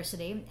any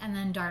university. And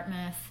then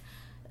Dartmouth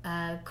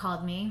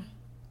called me,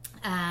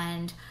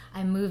 and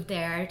I moved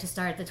there to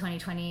start the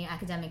 2020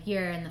 academic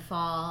year in the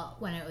fall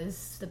when it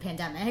was the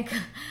pandemic.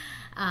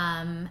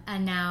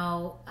 And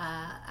now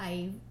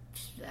I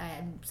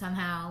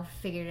somehow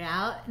figured it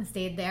out and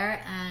stayed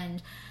there,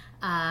 and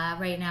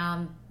Right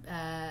now,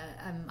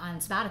 I'm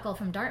on sabbatical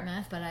from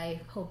Dartmouth, but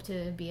I hope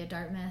to be at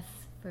Dartmouth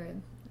for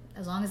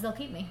as long as they'll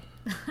keep me.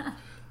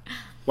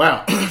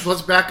 Wow. So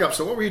let's back up.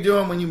 So what were you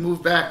doing when you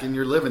moved back and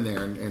you're living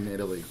there in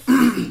Italy?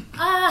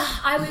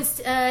 I was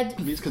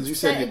Because you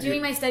said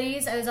doing my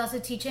studies. I was also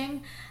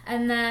teaching,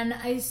 and then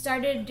I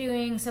started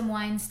doing some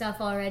wine stuff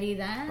already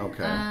then.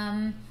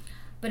 Okay.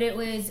 But it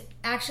was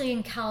actually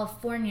in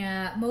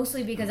California,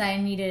 mostly because I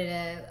needed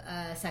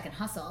a second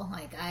hustle.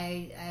 Like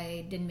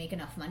I didn't make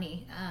enough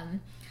money.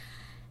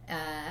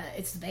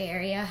 It's the Bay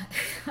Area.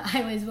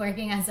 I was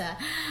working as a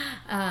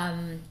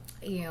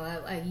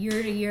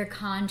year-to-year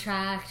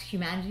contract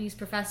humanities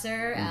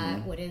professor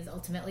at what is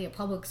ultimately a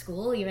public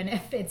school, even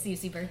if it's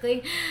UC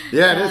Berkeley.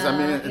 Yeah, it is. I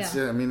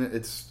mean,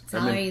 it's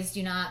salaries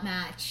do not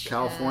match.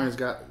 California's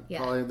got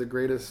probably the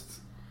greatest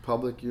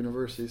public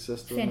university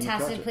system.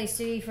 Fantastic place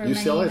to be for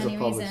UCLA many is a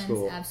public reasons.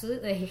 School.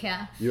 Absolutely,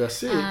 yeah.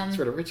 USC, that's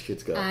where the rich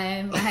kids go.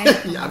 I'm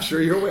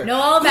sure you're aware. Know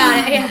all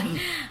about it.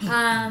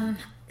 Yeah.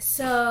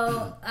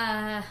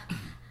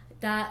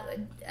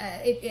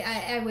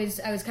 I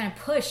was kind of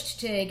pushed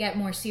to get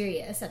more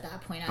serious at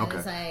that point. I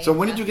was like, so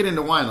when did you get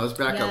into wine? Let's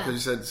back up,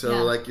 because you said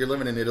like you're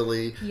living in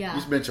Italy. Yeah.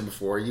 You mentioned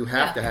before you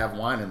have to have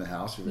wine in the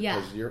house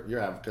because you're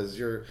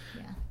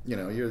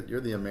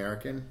the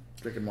American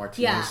drinking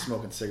martinis,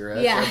 smoking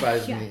cigarettes. Yeah.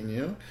 Everybody's meeting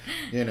you.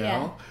 You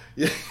know.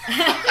 Yeah.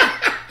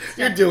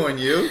 You're doing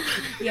you.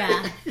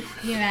 Yeah. Can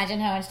you imagine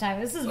how much time?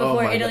 This is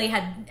before Italy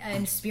had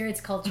spirits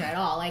culture at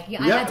all. Like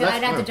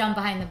I'd have to jump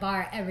behind the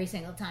bar every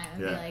single time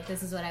and be like,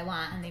 "This is what I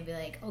want," and they'd be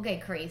like, "Okay,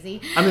 crazy."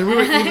 I mean,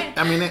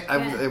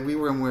 we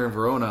were in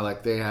Verona.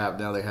 Like they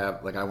have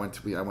like I went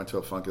to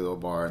a funky little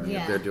bar and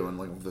they're doing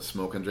like the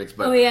smoking drinks.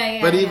 But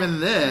even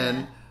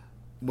then.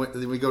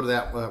 When we go to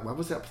that, what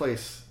was that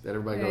place that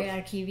everybody goes?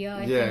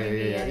 Archivio.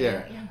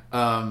 Yeah.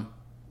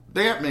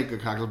 They make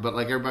good cocktails, but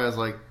like everybody's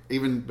like,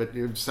 but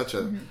you're such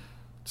a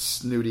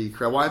snooty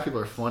crowd. Why people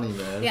are funny,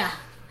 man? Yeah.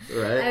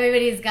 Right.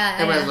 Everybody's got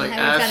a little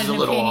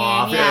opinion.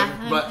 off.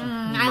 Yeah. But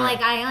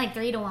I like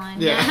 3 to 1.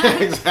 Yeah.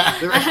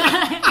 Exactly.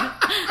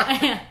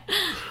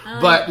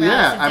 But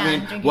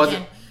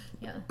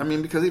I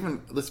mean, because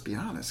even let's be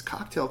honest,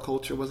 cocktail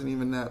culture wasn't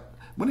even that.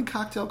 When did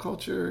cocktail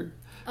culture?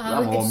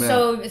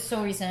 It's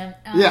so recent.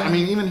 I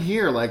mean, even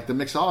here, like the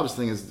mixologist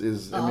thing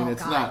is I mean,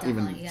 it's not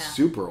even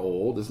super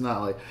old. It's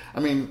not like, I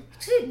mean,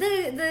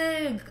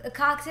 the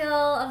cocktail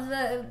of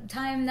the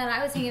time that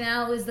I was hanging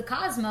out was the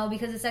Cosmo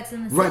because of Sex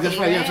and the City. Right, that's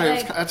right.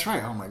 Right? That's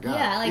right. Oh my god.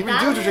 Yeah, like even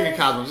dudes are drinking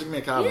Cosmo. Just give me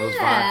a Cosmo. Yeah,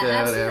 vodka,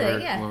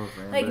 absolutely. whatever.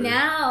 Like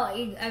now,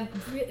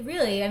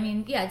 really, I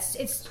mean,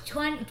 it's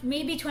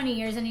 20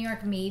 years in New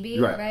York, maybe.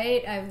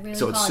 Right. I really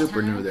so it's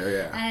super time. New there.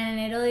 Yeah. And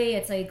in Italy,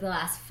 it's like the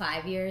last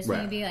 5 years,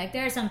 maybe. Like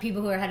there are some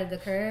people who are ahead of the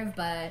curve,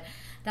 but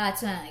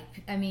that's not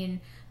like, I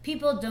mean,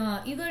 people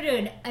don't, you go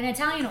to an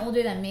Italian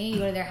older than me, you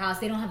go to their house,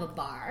 they don't have a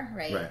bar,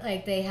 right?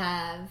 Like they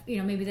have,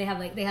 maybe they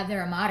have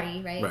their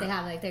amari, right? They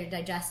have like their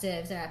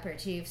digestives, their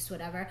aperitifs,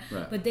 whatever,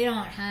 but they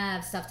don't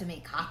have stuff to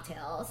make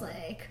cocktails,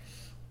 like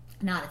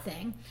not a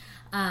thing.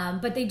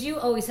 But they do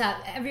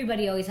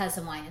everybody always has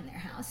some wine in their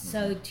house.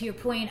 So to your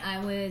point,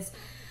 I was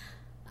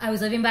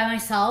living by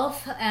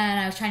myself and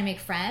I was trying to make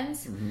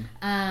friends.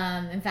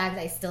 In fact,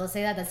 I still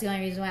say that. That's the only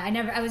reason why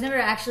I was never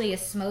actually a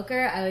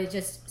smoker. I was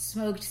just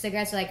smoked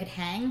cigarettes so I could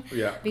hang.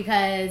 Yeah.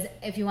 Because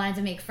if you wanted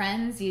to make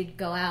friends, you'd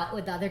go out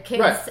with the other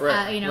kids,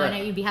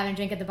 and you'd be having a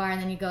drink at the bar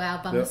and then you'd go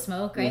out, bum the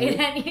smoke, right?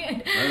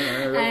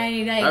 And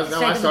you'd like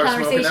start the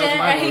conversation. That was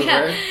my move,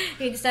 right?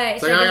 You'd start.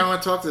 It's like, I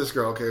want to talk to this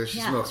girl. Okay,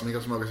 she smokes. Let me go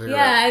smoke a cigarette.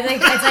 Yeah,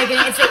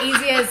 it's the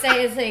easiest.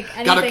 It's like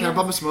anything. Can I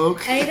bum a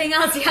smoke? Anything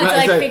else you have to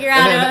like figure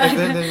out.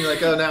 And then you're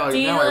like, oh, now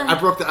I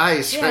broke the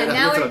ice. Yeah,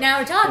 right? now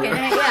we're talking.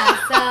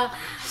 Yeah,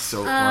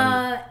 so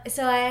funny.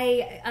 So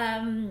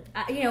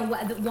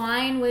the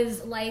wine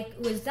was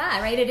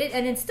that, right?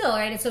 And it's still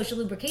right. It's social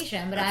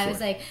lubrication. But absolutely. I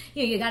was like,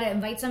 you got to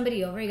invite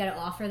somebody over. You got to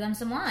offer them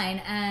some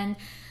wine, and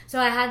so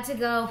I had to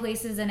go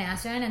places in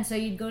Aspen, and so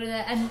you'd go to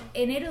and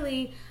in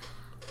Italy.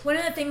 One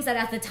of the things that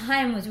at the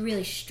time was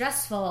really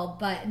stressful,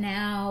 but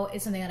now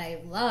is something that I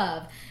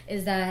love,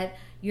 is that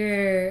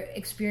your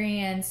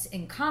experience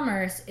in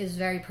commerce is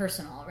very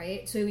personal,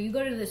 right? So you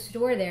go to the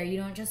store there, you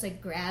don't just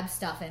like grab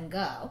stuff and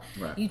go.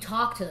 Right. You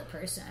talk to the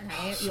person,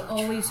 right? You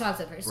always talk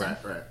to the person.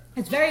 Right.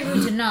 It's very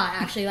rude to not,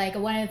 actually. Like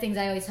one of the things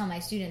I always tell my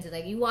students is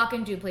like, you walk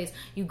into a place,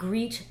 you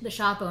greet the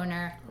shop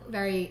owner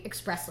very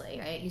expressly,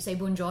 right? You say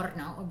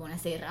buongiorno or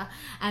buonasera,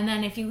 and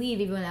then if you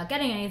leave, even without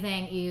getting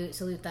anything, you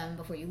salute them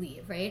before you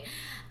leave, right?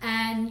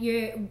 And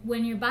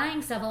when you're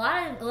buying stuff, a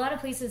lot of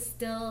places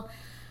still,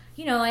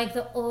 like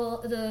the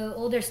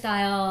older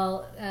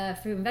style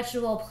fruit and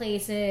vegetable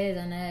places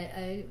and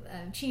a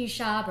cheese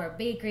shop or a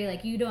bakery,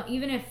 like you don't,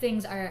 even if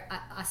things are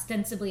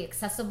ostensibly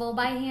accessible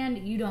by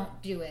hand, you don't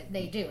do it,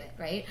 they do it,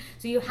 right?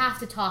 So you have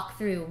to talk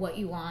through what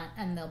you want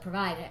and they'll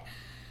provide it.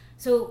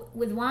 So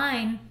with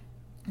wine,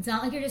 it's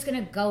not like you're just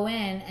going to go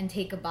in and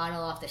take a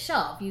bottle off the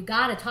shelf. You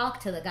got to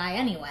talk to the guy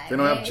anyway. They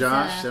don't right? have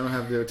Josh. They don't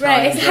have the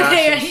Italian right, Josh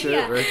and shit,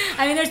 yeah. right?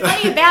 I mean, there's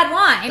plenty of bad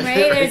wine,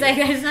 right?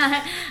 There's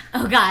not.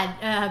 Oh God.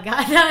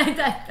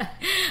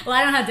 Well,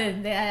 I don't have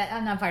to.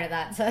 I'm not part of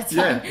that, so that's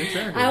fine.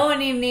 Exactly. I won't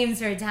name names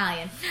for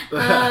Italian.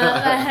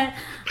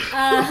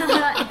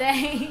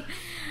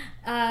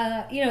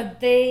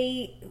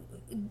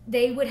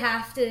 They would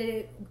have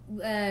to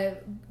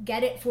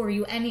get it for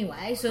you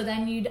anyway. So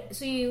then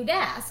you'd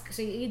ask.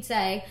 So you'd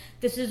say,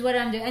 "This is what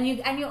I'm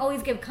doing," and you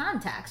always give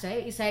context,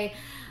 right? You say,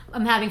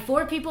 "I'm having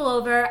 4 people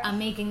over. I'm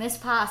making this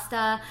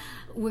pasta.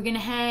 We're gonna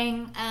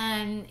hang,"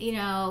 and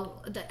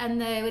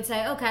and they would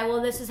say, "Okay,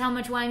 well, this is how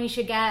much wine you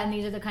should get, and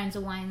these are the kinds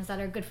of wines that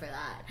are good for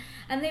that."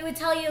 And they would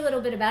tell you a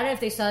little bit about it if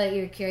they saw that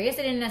you were curious.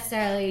 They didn't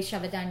necessarily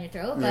shove it down your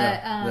throat,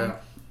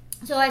 but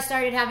so I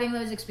started having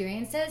those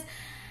experiences.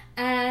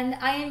 And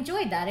I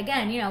enjoyed that.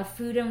 Again,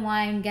 food and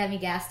wine get me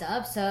gassed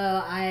up.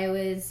 So I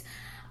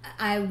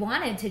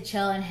wanted to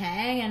chill and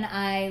hang. And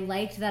I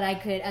liked that I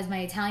could, as my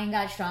Italian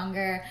got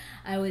stronger,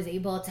 I was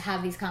able to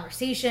have these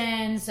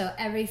conversations. So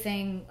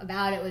everything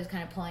about it was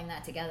kind of pulling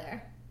that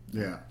together.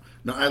 Yeah.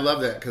 No, I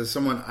love that because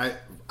I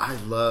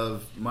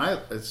love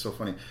it's so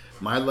funny.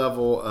 My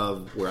level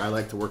of where I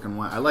like to work in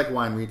wine, I like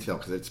wine retail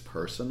because it's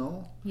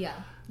personal. Yeah.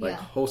 Like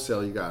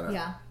wholesale, you gotta.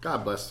 Yeah.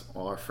 God bless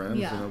all our friends,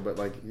 Yeah. but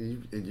like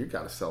you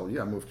gotta sell. You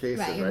gotta move cases,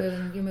 right? You're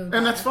moving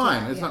and that's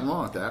fine. Yeah, There's nothing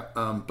wrong with that.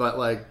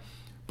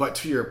 But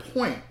to your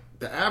point,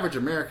 the average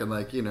American,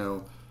 I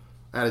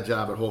had a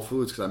job at Whole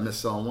Foods because I miss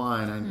selling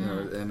wine,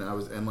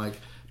 and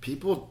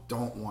people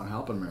don't want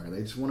help in America.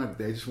 They just want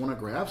to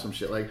grab some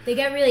shit. Like they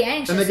get really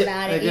anxious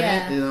about it.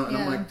 And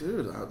I'm like,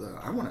 dude,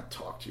 I want to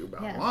talk to you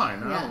about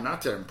wine,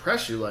 not to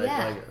impress you.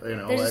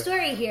 There's a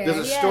story here.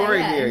 There's a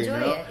story here.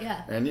 Enjoy it.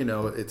 And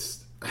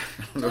it's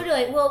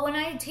totally. Well, when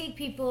I take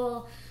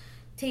people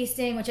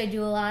tasting, which I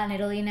do a lot in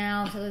Italy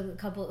now, so I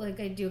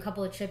do a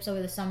couple of trips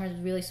over the summer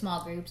with really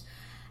small groups.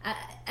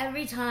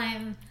 Every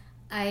time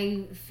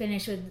I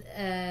finish with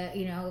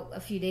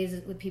a few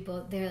days with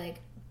people, they're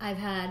like, I've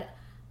had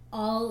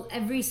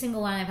every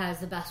single wine I've had is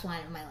the best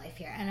wine of my life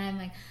here, and I'm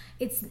like,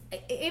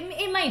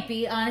 it might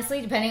be,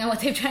 honestly, depending on what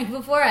they've drank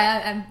before.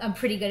 I'm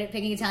pretty good at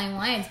picking Italian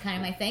wine. It's kind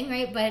of my thing,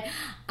 right? But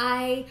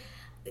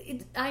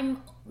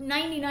I'm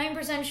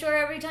 99% sure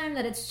every time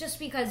that it's just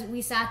because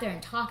we sat there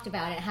and talked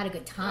about it and had a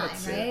good time,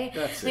 That's right?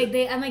 That's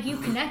I'm like, you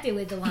connected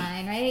with the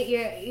wine, right?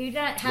 You're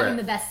not having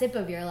the best sip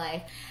of your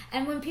life.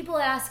 And when people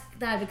ask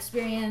that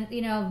experience,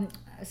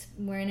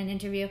 we're in an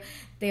interview,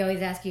 they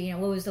always ask you,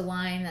 what was the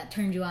wine that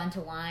turned you on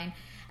to wine?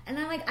 And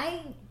I'm like,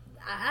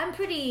 I'm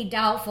pretty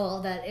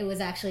doubtful that it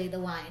was actually the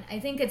wine. I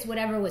think it's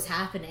whatever was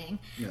happening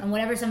and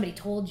whatever somebody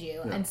told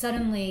you, and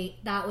suddenly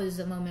that was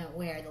the moment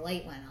where the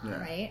light went on,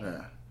 right?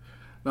 Yeah.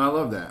 No, I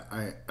love that.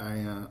 I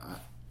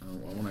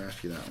want to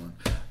ask you that one.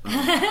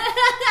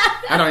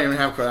 I don't even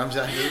have questions.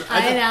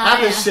 I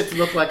have this shit to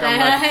look like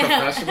I'm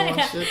professional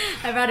and shit.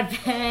 I brought a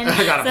pen.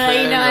 I got a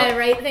pen. I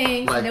write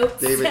things, like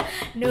notes, David,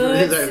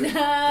 notes.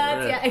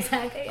 Yeah,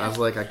 exactly. I was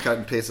like, I cut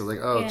and paste. I was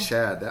like,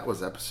 Chad, that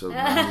was episode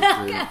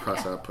 93.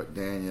 Cross out, put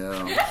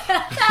Danielle.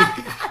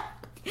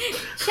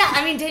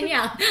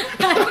 Danielle.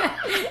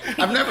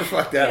 I've never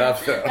fucked that up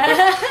though,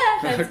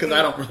 because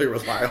I don't really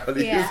rely on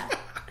these. Yeah.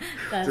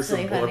 That's just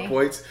really some bullet funny.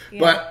 points. Yeah.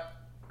 But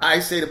I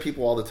say to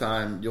people all the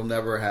time, you'll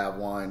never have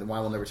wine. The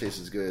wine will never taste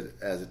as good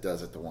as it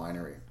does at the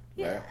winery.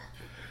 Yeah.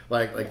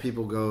 Right? Like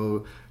people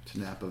go to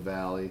Napa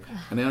Valley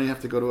and they only have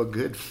to go to a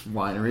good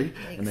winery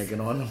and they get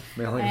on the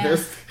mailing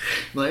list.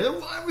 Like, the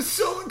wine was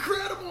so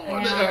incredible.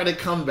 Or they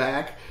come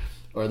back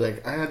or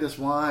I had this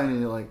wine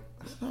and you're like,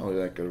 it's not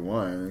really that good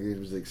wine. It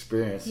was the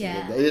experience.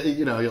 Yeah.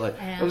 You're like,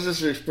 it was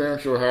just an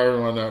experience you were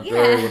having on that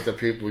day with the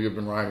people you've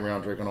been riding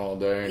around drinking all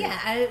day.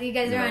 And, you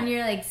guys are on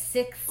your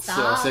sixth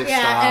stop. Sixth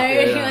stop.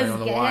 Everybody was on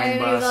the wine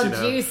bus, all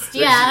juiced.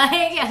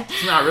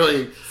 It's not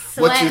really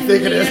what you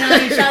think it is.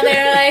 On each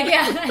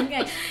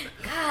other,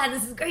 God,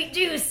 this is great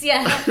juice.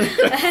 Yeah.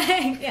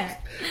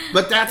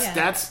 But that's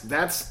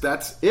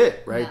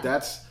it, right? Yeah.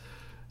 That's.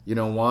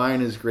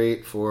 Wine is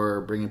great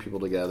for bringing people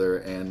together,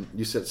 and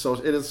you said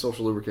it is a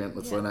social lubricant.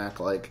 Let's not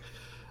act like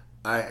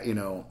I don't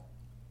know.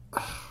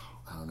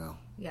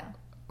 Yeah.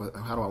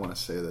 How do I want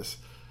to say this?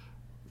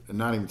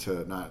 Not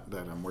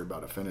that I'm worried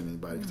about offending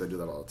anybody because I do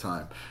that all the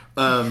time.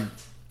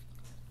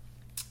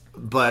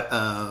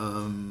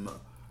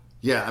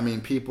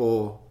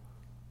 People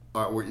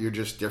you're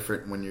just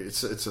different when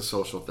it's a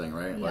social thing,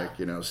 right? Yeah.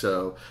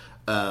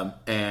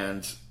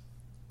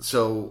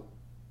 So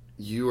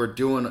you are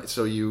doing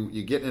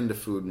you get into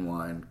food and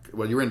wine.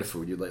 Well, you're into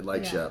food. You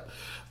light you up,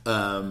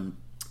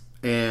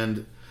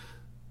 and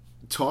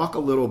talk a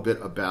little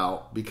bit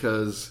about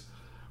because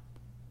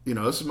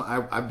this is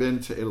I've been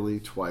to Italy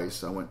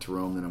twice. I went to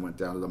Rome, then I went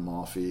down to the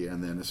Amalfi,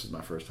 and then this is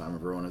my first time in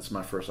Verona. It's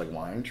my first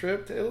wine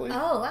trip to Italy.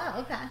 Oh wow,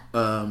 okay.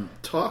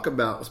 Talk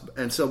about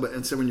so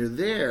when you're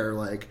there,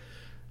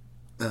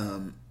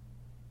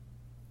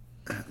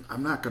 I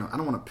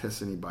don't want to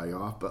piss anybody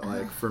off, but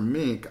like for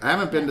me, I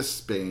haven't been to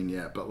Spain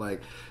yet, but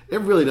like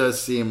it really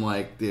does seem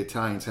like the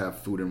Italians have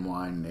food and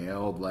wine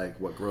nailed. Like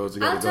what grows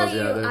together I'll tell goes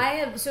you,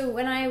 together. so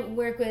when I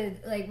work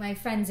with like my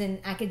friends in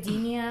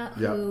academia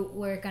Yeah. who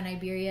work on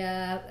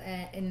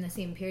Iberia in the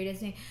same period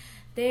as me,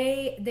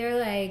 they're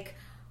like,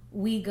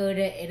 we go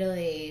to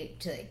Italy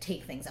to like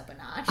take things up a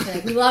notch.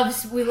 Like we love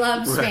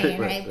Spain,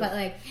 right? But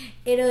like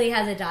Italy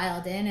has it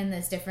dialed in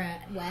this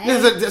different way. Yeah,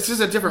 it's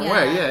just a different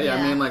way. Yeah.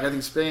 I mean, like I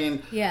think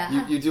Spain.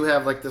 Yeah. You do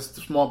have like the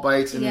small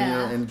bites in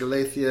in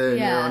Galicia and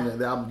Yeah. on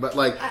the Alps, but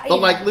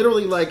like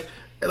literally like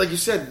you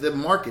said, the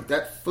market,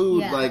 that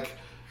food, like.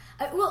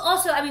 Well,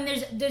 also, I mean,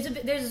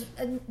 there's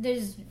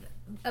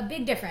a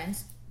big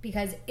difference.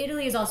 Because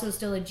Italy is also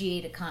still a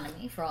G8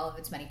 economy for all of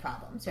its many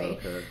problems, right?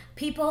 Okay.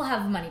 People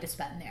have money to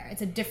spend there.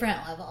 It's a different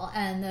level.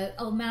 And the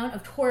amount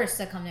of tourists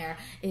that come there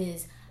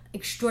is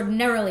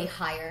extraordinarily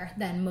higher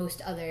than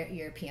most other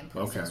European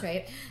places,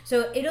 right?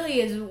 So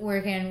Italy is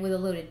working with a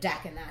loaded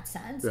deck in that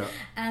sense. Yeah.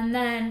 And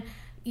then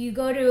you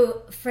go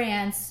to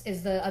France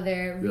is the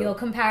other real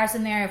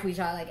comparison there if we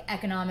talk like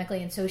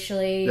economically and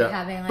socially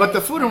having like, but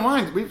the food and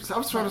wine I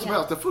was talking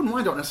about the food and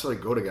wine don't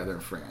necessarily go together in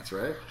France,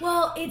 right?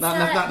 Well, it's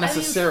not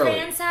necessarily.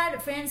 I mean,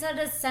 France had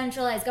a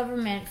centralized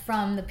government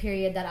from the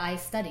period that I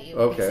studied,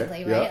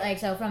 basically, right? Yeah. Like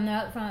so from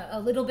a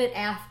little bit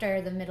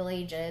after the Middle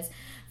Ages,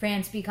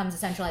 France becomes a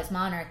centralized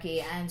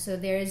monarchy, and so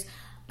there's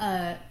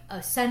a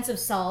sense of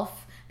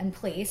self and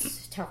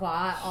place,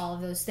 terroir, all of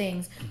those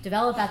things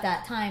develop at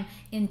that time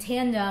in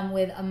tandem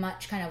with a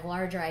much kind of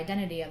larger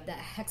identity of the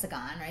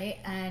hexagon, right?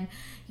 And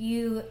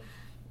you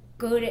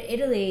go to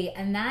Italy,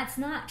 and that's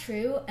not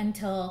true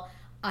until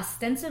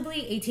ostensibly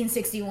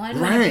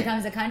 1861 when it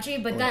becomes a country.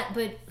 But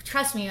but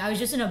trust me, I was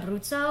just in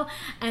Abruzzo,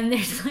 and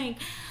there's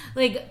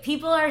like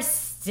people are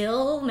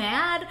still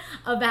mad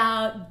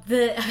about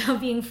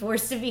being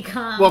forced to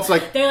become. Well, it's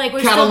like they're like we're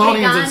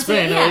Catalonians in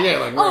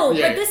Spain.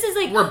 But this is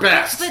like we're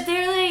best. But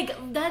they're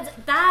like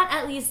that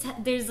at least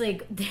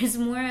there's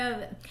more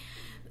of.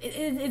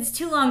 It's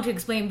too long to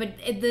explain, but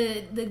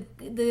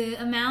the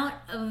amount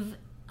of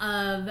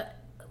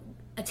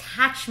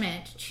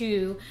attachment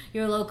to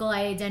your local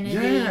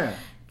identity.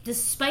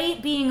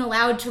 Despite being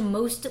allowed to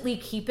mostly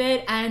keep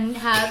it and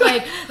have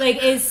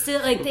is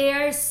still like they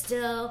are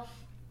still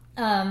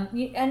and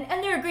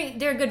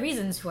there are good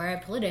reasons for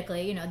it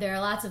politically. You know, there are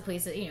lots of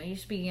places. You know, you're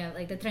speaking of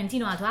like the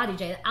Trentino Alto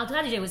Adige. Alto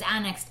Adige was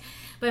annexed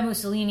by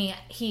Mussolini.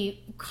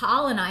 He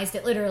colonized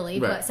it literally,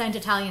 but sent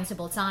Italians to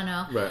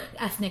Bolzano,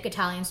 ethnic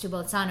Italians to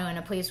Bolzano, in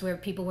a place where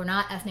people were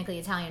not ethnically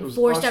Italian,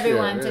 forced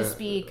everyone to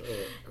speak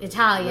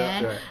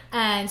Italian,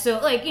 and so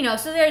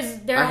so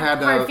there are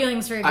hard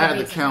feelings for. I had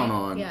to count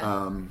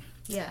on.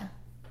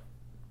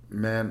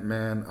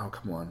 Man, oh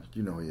come on,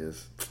 you know he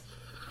is.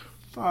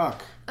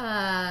 Fuck.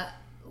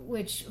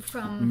 Which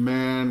from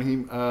man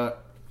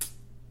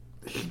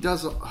he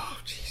does. Oh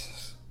Jesus.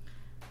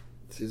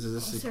 This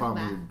is the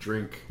problem when you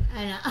drink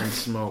and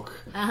smoke.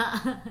 Is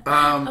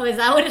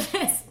that what it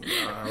is?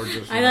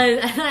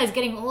 I thought I was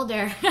getting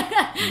older.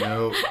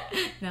 No.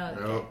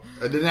 No.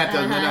 And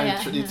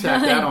then you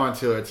tack that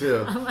onto it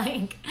too. I'm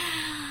like,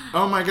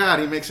 oh my God,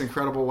 he makes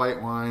incredible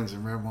white wines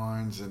and red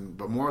wines,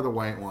 but more of the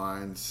white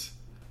wines.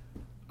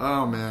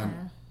 Oh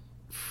man.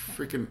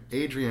 Freaking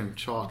Adrian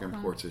Chalk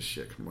imports his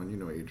shit. Come on, you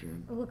know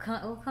Adrian. We'll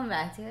come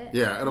back to it.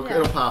 Yeah, it'll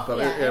pop up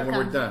when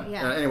we're done.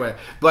 Yeah. Anyway,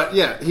 but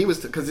yeah, he was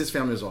because his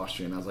family was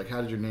Austrian. I was like,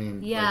 how did your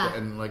name? Yeah,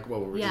 and like,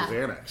 well, it was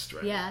annexed,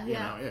 right?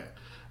 Yeah,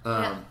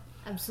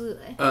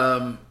 absolutely.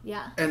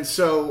 And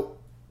so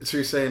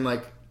you're saying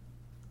like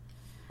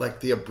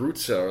the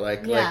Abruzzo, or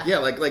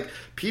like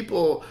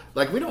people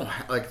like we don't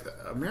like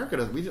America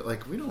does we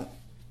don't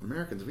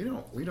Americans we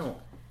don't.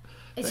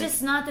 It's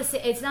just not the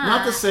same. It's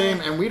not the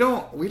same, and we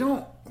don't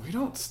know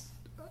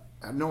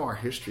our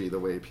history the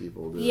way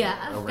people do. Yeah,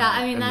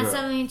 I mean that's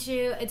something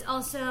too. It's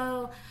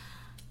also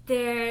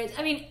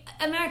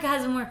America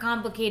has a more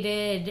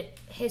complicated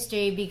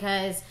history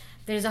because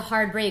there's a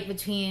hard break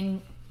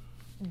between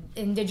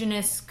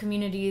indigenous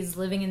communities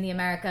living in the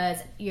Americas,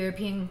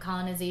 European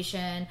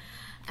colonization,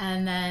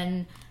 and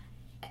then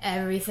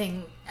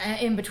everything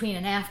in between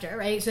and after,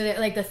 right? So that,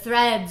 like, the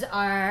threads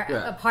are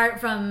apart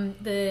from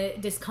the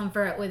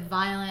discomfort with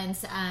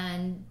violence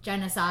and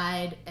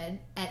genocide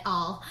at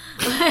all.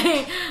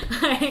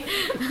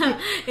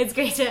 It's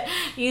great to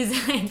use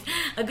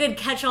a good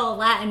catch-all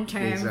Latin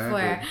term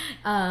for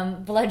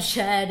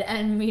bloodshed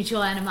and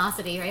mutual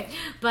animosity, right?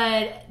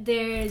 But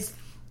there's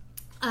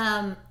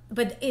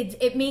but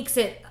it makes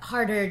it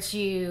harder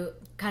to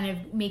kind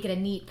of make it a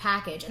neat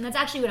package. And that's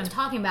actually what I'm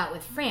talking about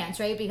with France,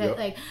 right? Because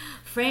like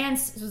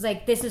France was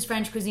like, this is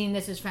French cuisine,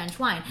 this is French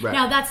wine. Right.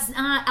 Now that's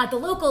not at the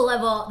local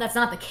level, that's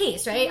not the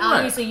case, right?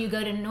 Obviously you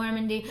go to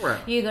Normandy,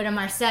 you go to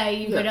Marseille,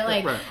 you go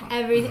to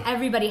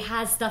everybody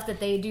has stuff that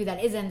they do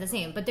that isn't the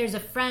same. But there's a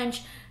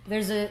French,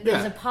 there's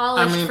a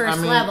polished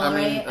level,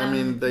 right? I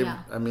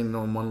mean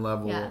on one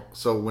level. Yeah.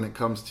 So when it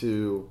comes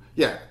to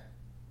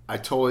I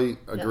totally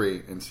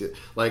agree and see it.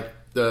 Like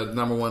the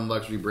number one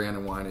luxury brand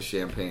in wine is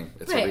Champagne.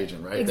 It's a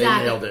region, right?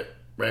 Exactly. They nailed it.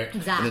 Right,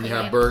 Exactly. and then you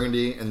have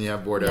Burgundy, and you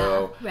have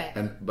Bordeaux,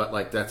 right. But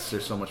like there's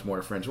so much more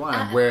to French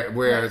wine.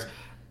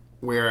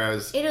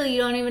 Whereas Italy, you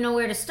don't even know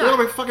where to start.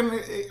 What do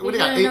you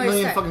got? 8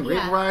 million fucking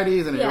grape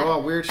varieties, and they're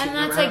all weird shit. And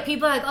that's like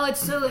people are like, oh,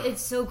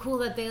 it's so cool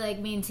that they like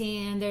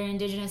maintain their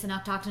indigenous and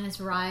autochthonous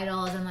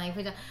varietals, and like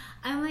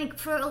I'm like,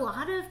 for a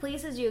lot of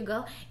places you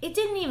go, it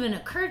didn't even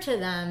occur to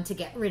them to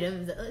get rid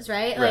of those,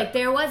 right? Like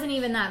there wasn't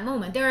even that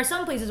moment. There are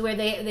some places where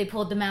they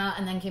pulled them out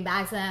and then came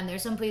back to them.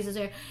 There's some places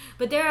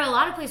but there are a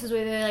lot of places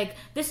where they're like,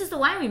 this is the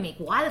wine we make.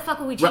 Why the fuck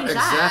would we change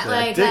that?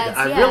 Like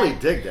I really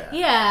dig that.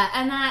 Yeah,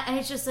 and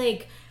it's just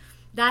like.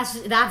 That's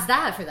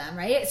that for them,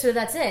 right? So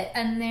that's it,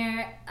 and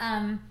there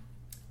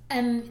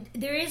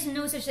is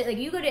no such thing. Like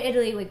you go to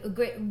Italy, like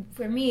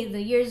for me,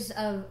 the years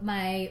of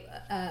my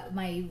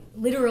my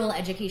literal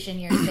education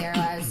years there,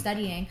 I was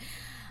studying.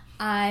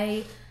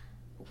 I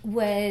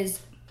was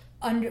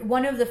under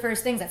one of the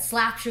first things that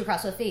slaps you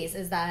across the face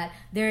is that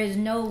there is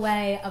no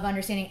way of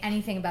understanding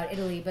anything about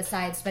Italy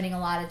besides spending a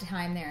lot of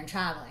time there and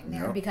traveling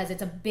there because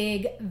it's a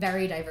big,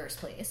 very diverse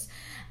place,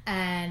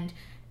 and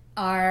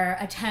our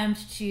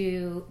attempt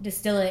to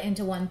distill it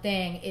into one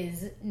thing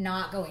is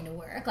not going to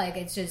work. Like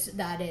it's just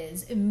that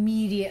is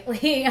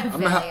immediately a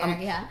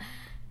failure.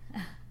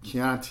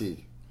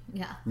 Chianti.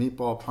 Yeah.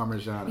 Meatball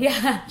parmigiana.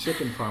 Yeah.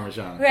 Chicken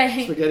parmigiana.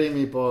 Right. Spaghetti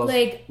meatballs.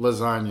 Like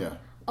lasagna.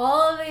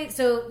 All of it.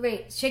 So,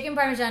 chicken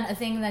parmesan, a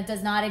thing that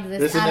does not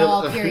exist at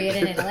all, period,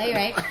 in Italy,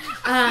 right?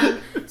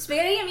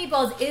 Spaghetti and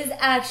meatballs is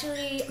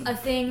actually a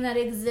thing that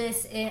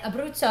exists in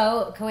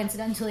Abruzzo,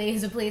 coincidentally,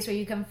 is a place where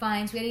you can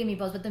find spaghetti and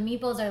meatballs, but the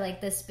meatballs are like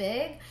this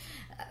big.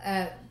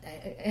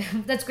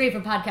 That's great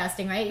for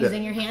podcasting, right? Yeah.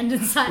 Using your hand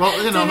inside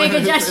to make a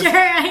gesture.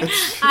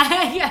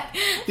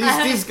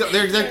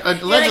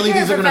 Allegedly,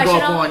 these are going to go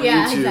up on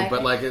YouTube, exactly.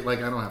 But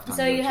I don't have time.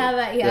 So you have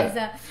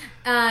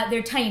so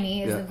they're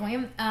tiny is the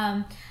point.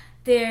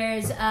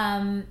 There's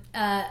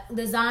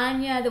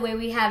lasagna. The way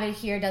we have it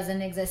here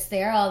doesn't exist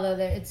there, although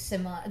it's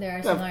similar. There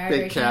are similar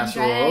big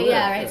casserole, right?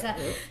 Yeah, right.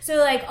 So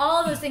like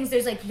all those things,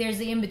 there's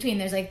the in between.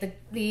 There's like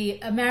the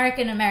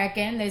American,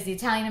 there's the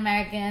Italian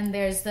American,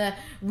 there's the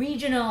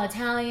regional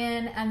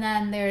Italian, and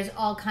then there's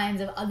all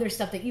kinds of other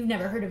stuff that you've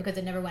never heard of because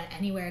it never went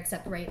anywhere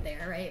except right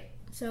there, right?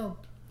 So,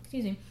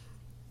 excuse me.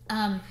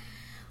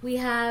 We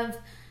have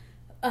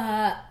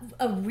a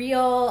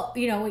real,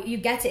 you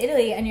get to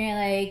Italy and you're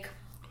like,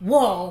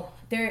 whoa,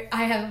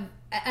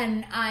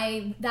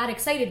 that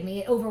excited me.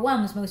 It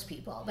overwhelms most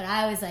people, but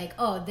I was like,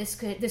 oh, this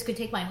could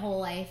take my whole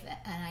life,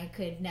 and I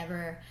could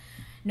never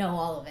know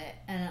all of it,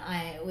 and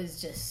I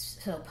was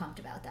just so pumped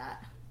about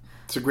that.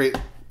 It's a great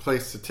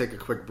place to take a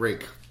quick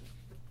break.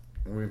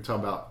 We're going to talk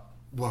about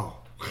whoa. All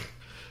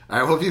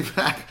right, we'll be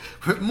back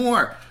with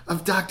more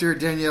of Dr.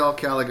 Danielle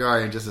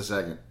Callegari in just a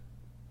second.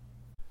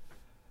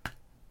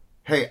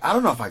 Hey, I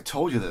don't know if I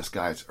told you this,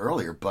 guys,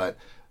 earlier, but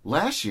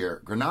last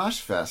year,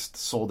 Grenache Fest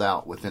sold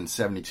out within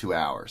 72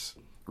 hours,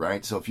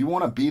 right? So if you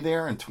want to be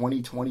there in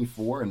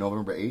 2024 on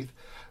November 8th,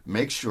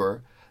 make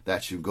sure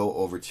that you go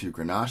over to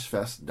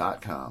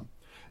grenachefest.com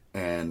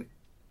and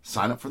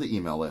sign up for the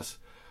email list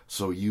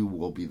so you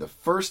will be the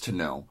first to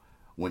know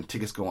when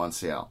tickets go on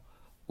sale.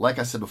 Like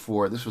I said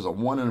before, this was a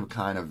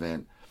one-of-a-kind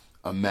event.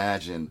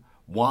 Imagine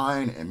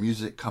wine and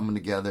music coming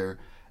together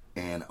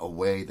in a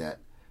way that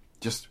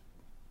just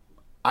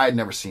I had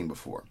never seen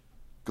before.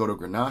 Go to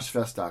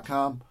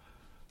grenachefest.com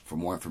for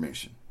more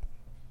information.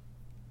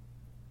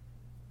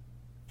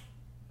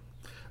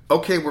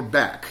 Okay, we're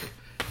back.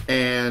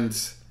 And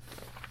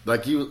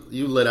like you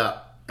lit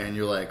up and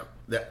you're like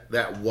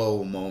that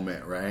whoa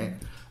moment, right?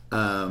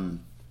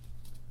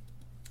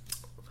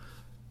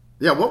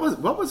 Yeah,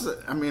 what was it?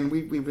 I mean,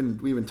 we've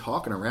been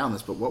talking around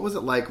this, but what was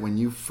it like when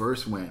you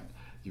first went?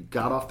 You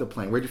got off the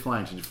plane. Where'd you fly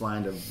into? Did you fly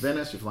into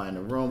Venice? Did you fly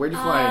into Rome? Where'd you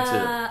fly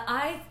into?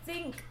 I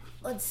think,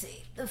 let's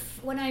see.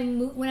 When I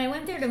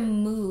went there to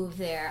move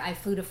there, I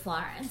flew to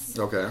Florence.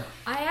 Okay.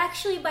 I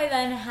actually by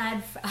then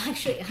had I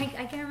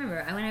can't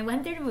remember when I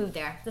went there to move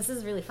there. This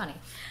is really funny.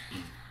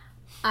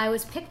 I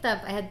was picked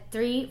up. I had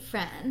 3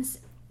 friends,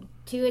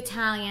 2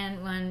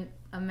 Italian, 1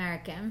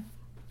 American.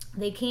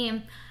 They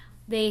came.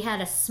 They had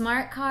a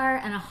smart car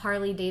and a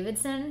Harley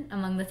Davidson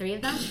among the 3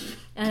 of them.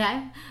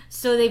 Okay,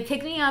 so they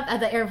picked me up at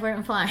the airport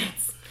in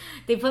Florence.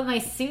 They put my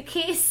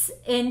suitcase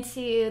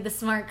into the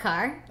smart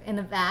car in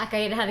the back.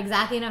 I had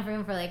exactly enough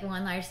room for like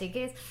 1 large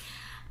suitcase,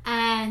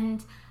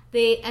 and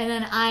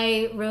then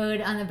I rode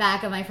on the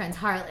back of my friend's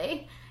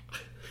Harley.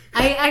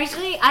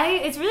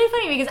 It's really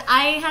funny because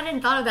I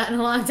hadn't thought of that in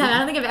a long time. I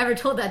don't think I've ever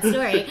told that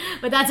story,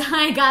 but that's how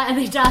I got, and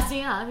they tossed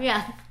me off.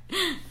 Yeah.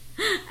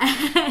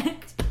 And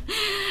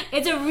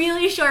it's a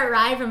really short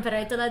ride from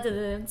Peretola to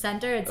the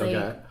center. It's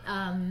like,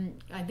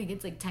 I think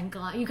it's like 10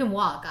 kilometers. You can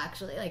walk,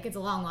 actually. Like, it's a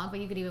long walk, but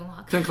you could even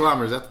walk. 10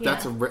 kilometers,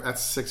 that's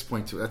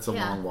 6.2. That's a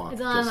long walk.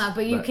 It's a long walk,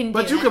 but you can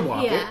But you can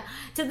walk it.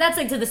 So that's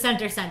like to the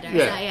center.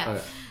 Yeah. So,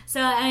 okay.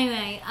 So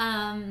anyway,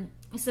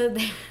 so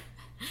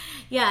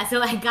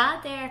I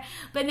got there.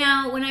 But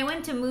now, when I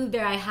went to move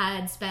there, I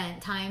had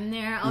spent time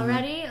there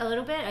already a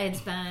little bit. I had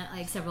spent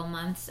like several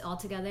months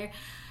altogether.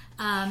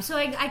 So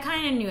I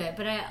kind of knew it,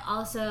 but I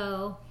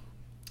also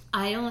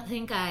I don't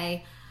think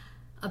I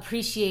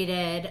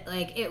appreciated,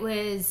 like, it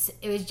was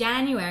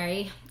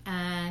January,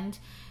 and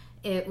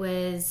it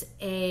was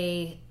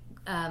a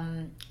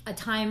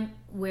time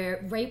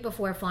where right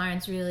before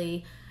Florence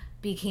really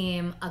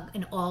became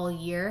an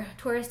all-year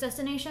tourist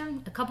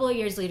destination. A couple of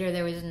years later,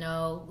 there was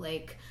no,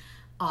 like,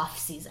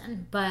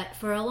 off-season. But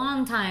for a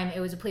long time,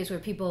 it was a place where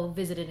people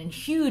visited in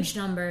huge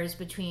numbers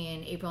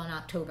between April and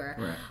October.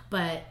 Right.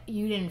 But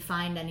you didn't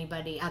find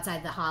anybody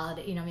outside the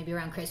holiday, maybe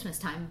around Christmas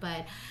time.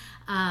 But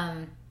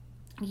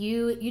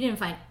you didn't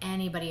find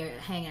anybody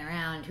hanging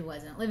around who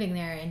wasn't living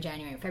there in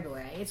January and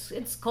February.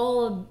 It's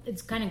cold.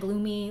 It's kind of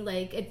gloomy.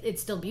 Like,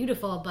 it's still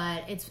beautiful,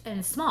 but it's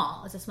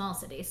small. It's a small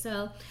city.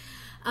 So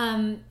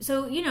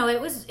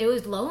it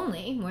was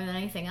lonely more than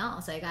anything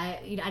else. Like, I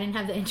didn't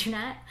have the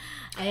internet.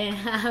 I didn't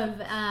have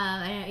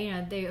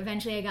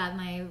eventually I got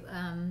my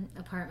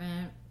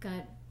apartment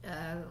got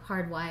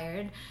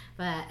hardwired,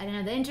 but I didn't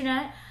have the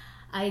internet.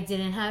 I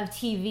didn't have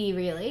TV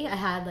really. I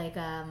had like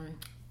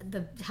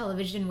the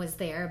television was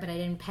there, but I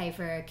didn't pay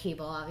for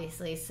cable,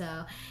 obviously.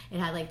 So it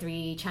had like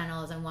 3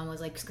 channels, and one was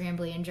like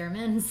scrambly in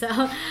German. So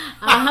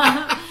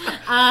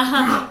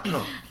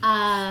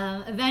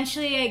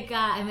eventually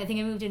I think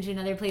I moved into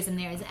another place, and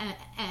there's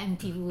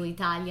MTV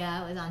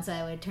Italia was on, so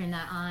I would turn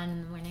that on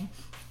in the morning.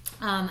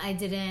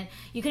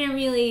 You couldn't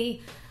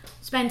really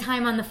spend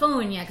time on the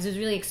phone yet because it was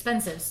really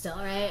expensive still,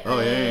 right?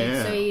 Oh,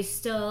 yeah. So you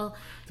still...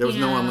 There was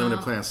no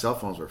unlimited plan. Cell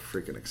phones were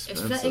freaking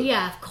expensive.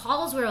 Yeah,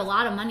 calls were a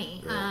lot of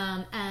money.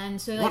 Yeah.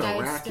 And so what like a I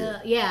would racket. still...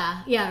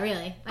 Yeah,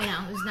 really. I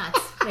know, it was nuts.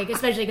 Like,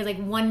 especially because like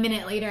 1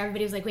 minute later,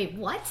 everybody was like, wait,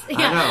 what?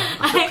 Yeah.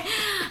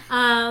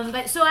 I know.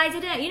 But so I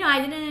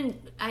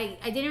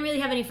didn't really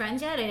have any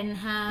friends yet. I didn't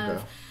have...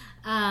 Okay.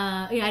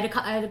 I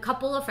had a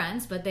couple of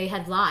friends, but they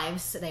had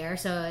lives there,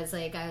 so it's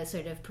like I was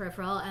sort of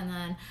peripheral. And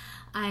then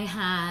I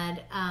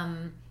had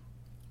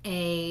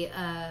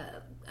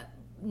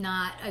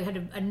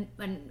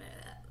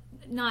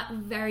not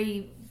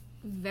very,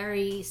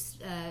 very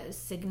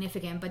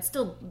significant, but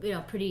still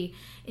pretty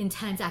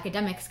intense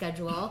academic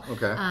schedule.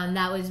 Okay.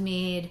 That was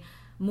made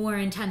more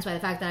intense by the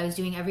fact that I was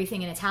doing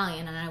everything in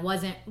Italian, and I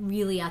wasn't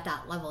really at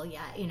that level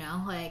yet.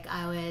 Like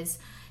I was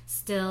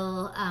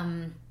still.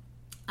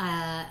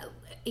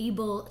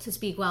 Able to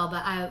speak well,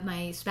 but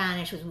my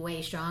Spanish was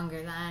way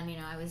stronger then.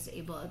 I was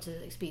able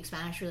to speak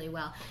Spanish really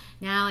well.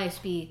 Now I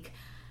speak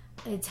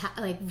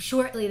like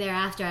shortly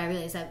thereafter I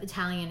realized that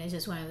Italian is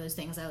just one of those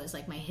things that was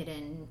like my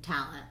hidden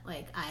talent.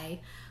 Like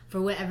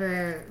for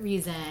whatever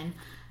reason,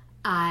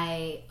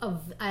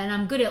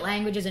 I'm good at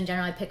languages in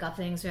general. I pick up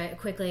things very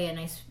quickly, and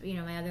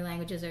my other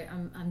languages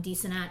I'm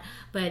decent at.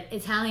 But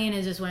Italian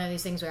is just one of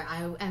these things where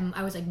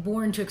I was like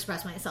born to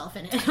express myself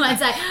in it.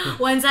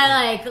 once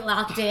I like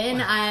locked in,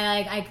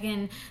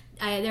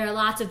 there are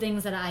lots of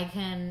things that I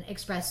can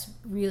express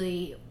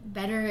really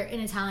better in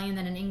Italian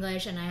than in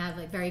English, and I have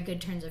like very good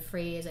turns of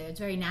phrase. It's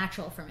very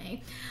natural for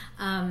me,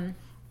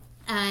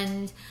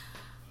 and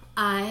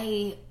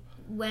I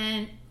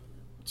went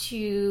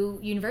to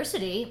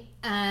university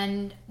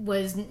and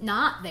was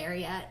not there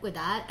yet with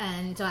that,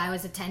 and so I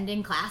was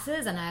attending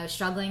classes and I was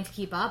struggling to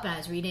keep up, and I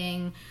was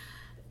reading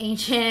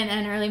ancient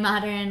and early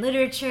modern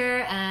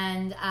literature,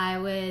 and I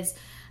was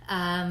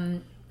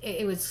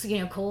it was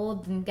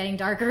cold and getting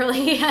dark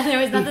early and there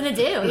was nothing to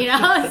do, so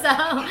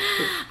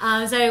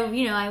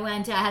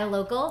I had a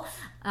local.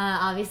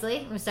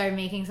 Obviously, we started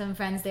making some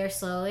friends there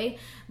slowly.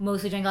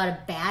 Mostly drank a lot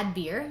of bad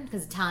beer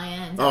because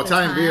Italians.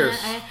 Italian beers.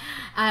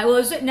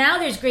 Now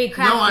there's great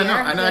craft beer.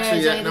 I know.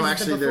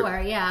 Actually,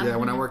 before, yeah.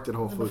 When I worked at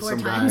Whole Foods,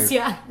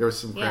 there was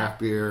some craft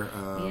beer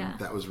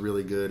that was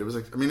really good. It was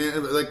like,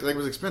 it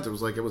was expensive.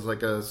 It was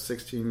like a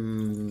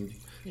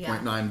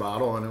 16.9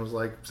 bottle, and it was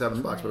like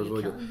 $7, but it was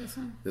really good.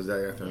 Is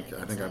that?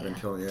 I think I've been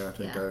killing. Yeah, I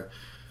think.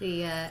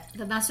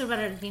 The Master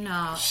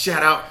Barrino.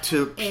 Shout out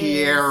to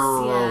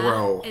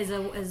Piero.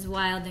 Is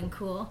wild and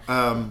cool.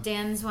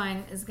 Dan's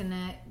wine is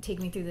gonna take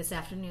me through this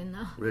afternoon,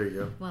 though. There you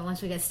go. Well,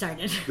 once we get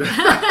started.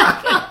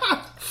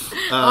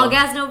 All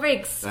gas, no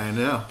brakes. I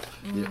know.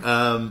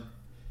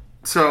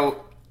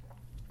 So,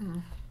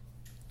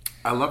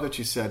 I love that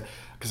you said,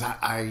 because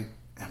I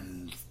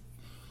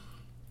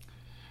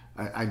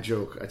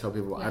joke. I tell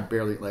people I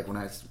barely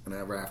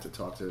whenever I have to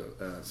talk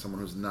to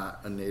someone who's not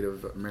a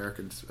native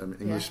American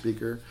English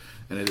speaker,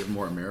 and it is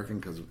more American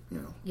because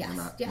we're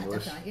not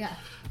English. Definitely, yeah.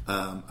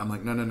 I'm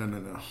like no.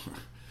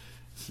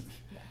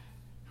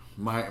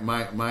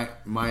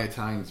 My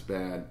Italian's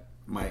bad.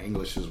 My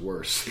English is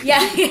worse. Yeah.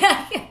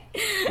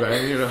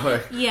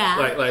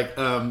 Right.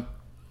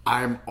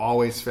 I'm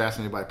always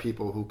fascinated by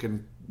people who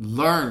can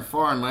learn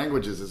foreign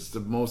languages. It's the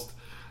most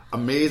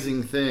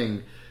amazing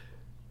thing.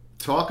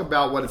 Talk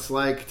about what it's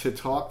like to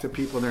talk to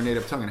people in their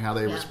native tongue and how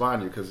they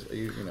respond to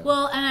you, because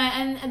Well,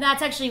 and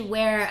that's actually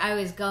where I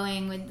was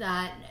going with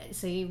that.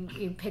 So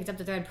you picked up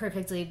the thread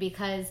perfectly,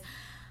 because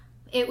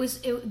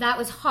that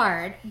was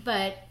hard,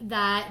 but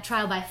that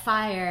trial by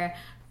fire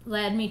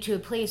led me to a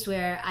place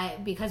where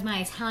because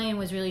my Italian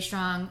was really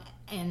strong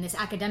in this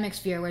academic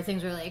sphere where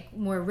things were like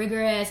more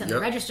rigorous and the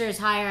register is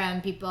higher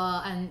and people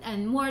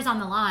and more is on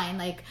the line,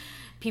 like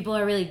people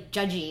are really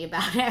judgy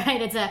about it,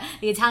 right?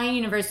 The Italian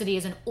university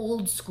is an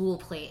old school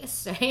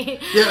place,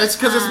 right? Yeah, it's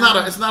because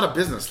it's not a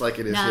business like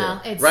it is here,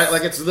 right?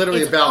 Like it's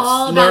literally it's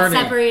all learning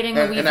about separating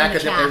the wheat from the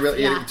chaff.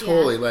 Really,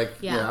 totally.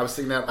 I was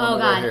thinking that. Oh on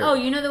the God! way here. Oh,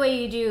 you know the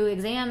way you do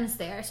exams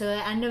there. So at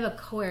the end of a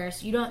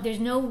course, there's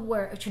no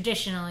work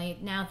traditionally.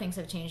 Now things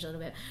have changed a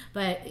little bit,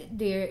 but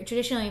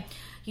traditionally.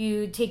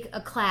 You take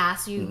a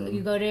class. You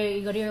go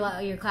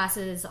to your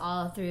classes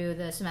all through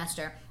the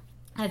semester.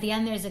 At the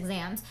end, there's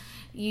exams.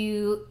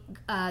 There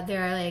are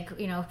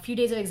a few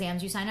days of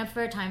exams. You sign up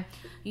for a time.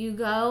 You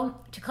go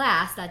to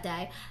class that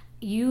day.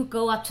 You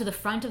go up to the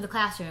front of the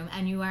classroom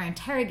and you are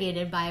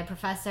interrogated by a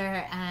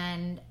professor,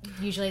 and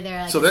usually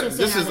they're like. So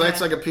this is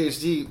like a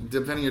PhD,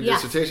 depending on your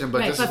dissertation,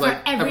 but this is for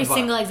like every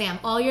single exam.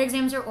 All your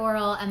exams are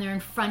oral, and they're in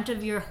front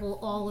of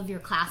all of your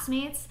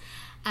classmates.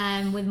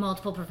 And with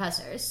multiple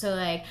professors. So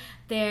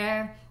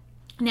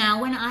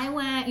now when I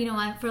went,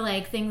 for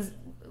things,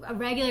 a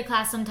regular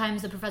class,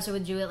 sometimes the professor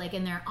would do it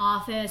in their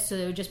office. So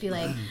it would just be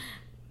the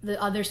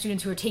other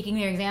students who were taking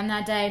their exam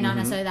that day, not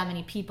necessarily that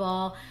many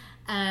people.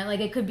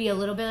 It could be a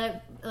little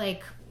bit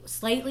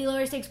slightly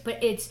lower stakes,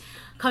 but it's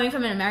coming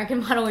from an American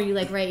model where you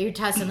write your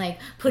test and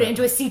put it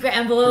into a secret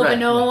envelope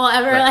and no one will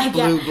ever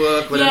blue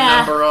book with a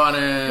number on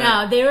it.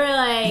 No, they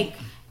were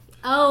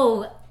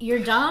oh, you're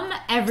dumb,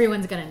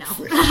 everyone's gonna know.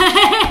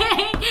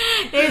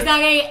 There's not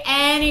gonna be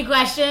any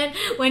question.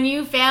 When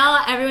you fail,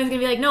 everyone's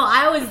gonna be no,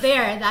 I was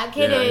there. That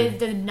kid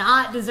did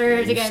not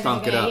deserve to get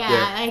stunk it up.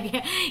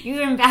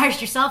 You embarrassed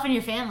yourself and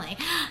your family.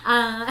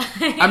 I've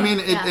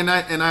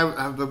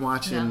been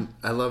watching.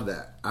 I love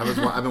that.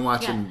 I've been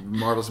watching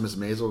Marvelous Miss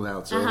Maisel now.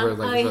 It's over.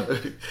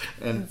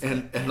 And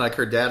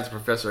her dad's a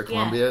professor at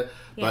Columbia,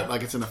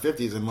 but it's in the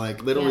 50s, and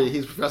literally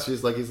he's a professor.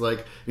 He's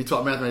like he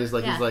taught mathematics.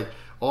 He's like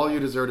all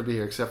you deserve to be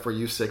here except for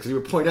you six. He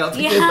would point out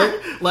to kids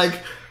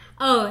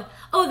so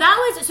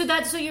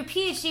your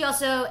PhD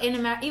also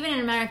even in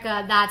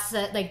America, that's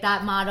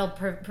that model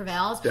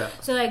prevails. Yeah.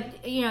 So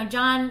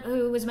John,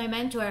 who was my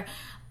mentor,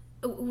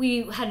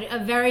 we had a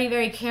very,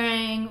 very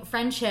caring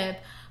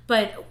friendship,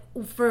 but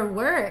for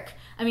work,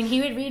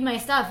 he would read my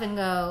stuff and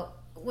go,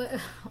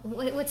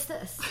 what's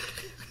this?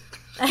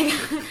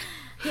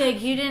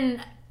 You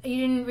didn't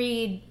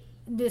read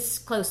this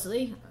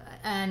closely,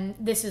 and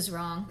this is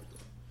wrong.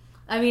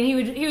 He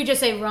would just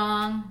say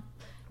wrong,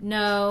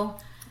 no.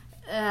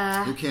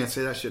 You can't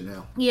say that shit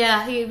now.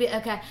 Yeah,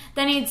 okay.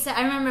 Then he'd say,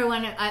 I remember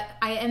when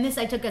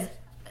I took as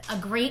a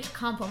great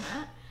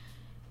compliment.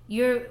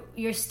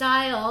 Your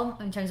style,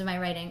 in terms of my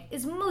writing,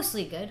 is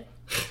mostly good.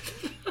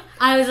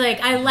 I was like,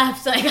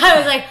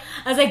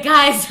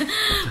 guys,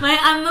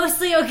 I'm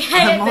mostly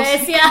okay at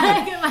this.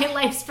 Yeah, my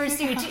life's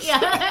pursuit.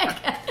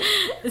 Yeah.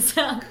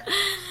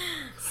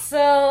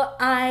 So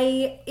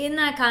in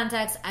that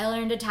context, I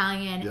learned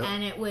Italian,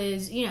 and it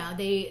was,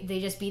 they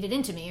just beat it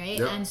into me, right?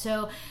 Yep. And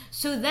so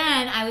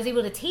then I was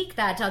able to take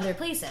that to other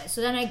places.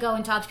 So then I go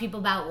and talk to people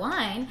about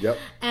wine,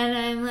 and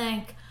I'm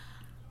like,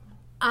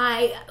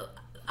 I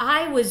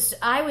was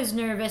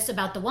nervous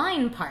about the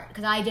wine part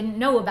because I didn't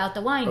know about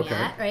the wine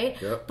yet, right?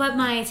 Yep. But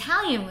my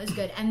Italian was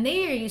good, and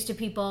they are used to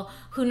people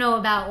who know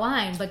about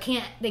wine but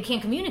can't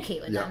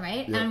communicate with them,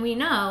 right? Yep. And we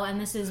know, and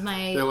this is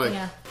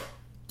my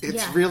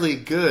it's really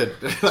good.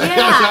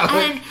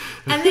 and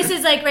this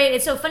is right.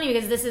 It's so funny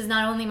because this is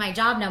not only my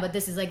job now, but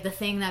this is the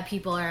thing that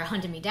people are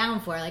hunting me down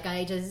for.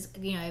 I just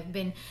I've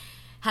been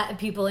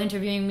people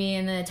interviewing me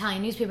in the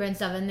Italian newspaper and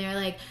stuff, and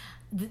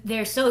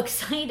they're so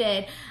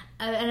excited.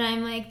 And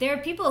I'm like, there are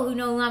people who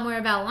know a lot more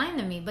about wine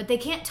than me, but they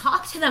can't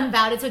talk to them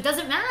about it, so it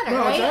doesn't matter,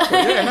 right?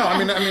 Exactly. Yeah, no.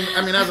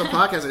 As a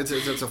podcast,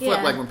 it's a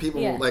flip. When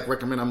people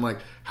recommend, I'm like,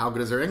 how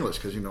good is their English?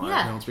 Because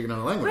I don't speak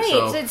another language. Right.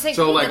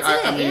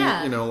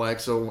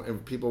 So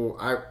people,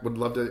 I would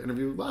love to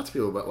interview lots of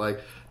people, but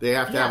they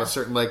have to have a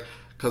certain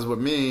because with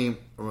me,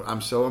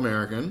 I'm so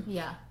American.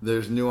 Yeah.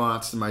 There's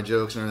nuance to my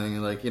jokes and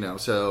everything,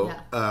 so.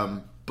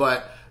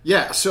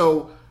 Yeah.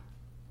 So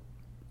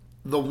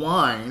the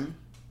wine.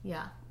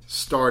 Yeah.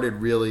 Started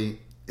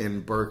really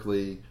in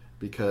Berkeley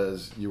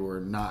because you were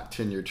not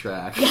tenure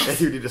track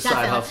and you need a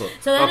side hustle.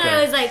 So then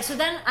I was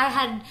then I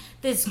had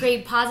this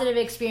great positive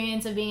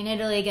experience of being in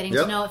Italy, getting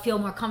to know it, feel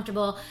more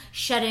comfortable,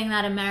 shedding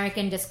that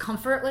American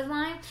discomfort with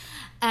wine.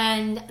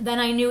 And then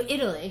I knew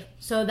Italy.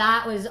 So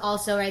that was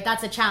also,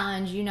 that's a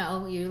challenge, you're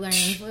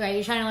learning, right?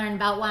 You're trying to learn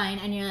about wine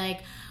and you're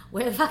like,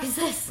 where the fuck is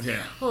this?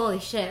 Yeah. Holy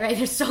shit, right?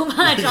 There's so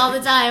much all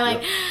the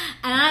time.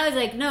 And I was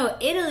like, no,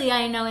 Italy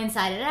I know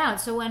inside and out.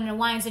 So when a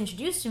wine's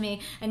introduced to me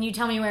and you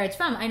tell me where it's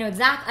from, I know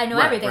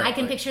everything. I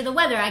can picture the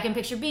weather. I can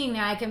picture being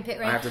there. I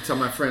have to tell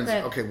my friends,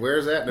 okay, where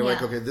is that? And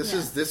they're okay, this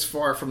is this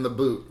far from the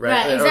boot,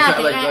 right? Right,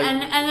 exactly.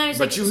 And there's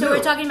so we're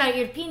talking about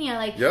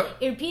Irpinia.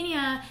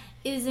 Irpinia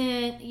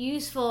isn't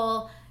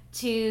useful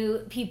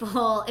to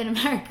people in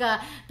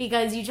America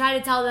because you try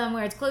to tell them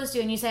where it's close to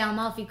and you say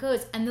Amalfi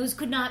Coast, and those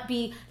could not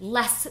be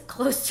less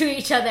close to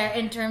each other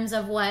in terms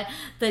of what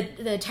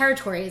the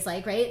territory is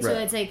like, right? So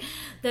it's like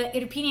the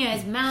Irpinia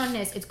is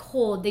mountainous, it's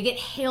cold, they get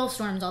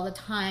hailstorms all the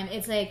time.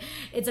 It's like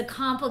it's a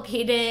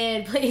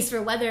complicated place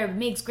for weather. It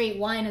makes great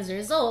wine as a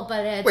result,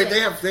 but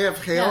it's they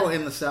have hail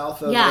in the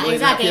south of Italy.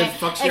 Exactly.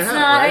 Fucks your it's head,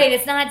 not right?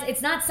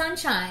 It's not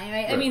sunshine,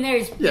 right? I mean, there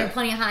are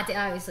plenty of hot days,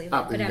 obviously,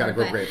 but you whatever. gotta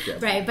go grapes, yeah.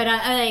 Right, but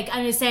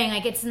I'm just saying,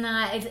 like, it's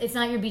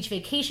not your beach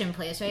vacation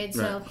place, right?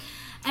 So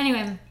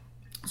anyway,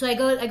 so I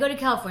go to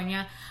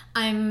California.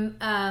 I'm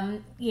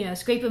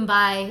scraping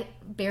by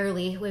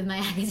barely with my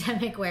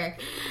academic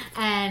work,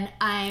 and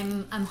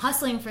I'm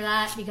hustling for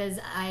that because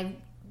I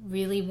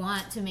really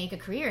want to make a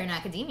career in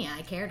academia.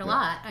 I cared a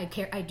lot. I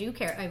do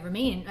care. I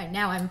remain.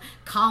 Now I'm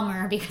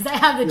calmer because I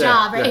have the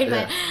job, right?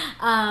 But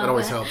that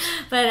always helps.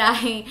 But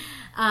I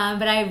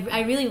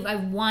really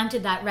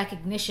wanted that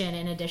recognition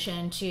in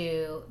addition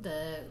to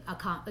the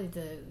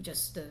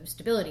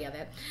stability of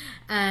it,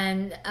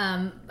 and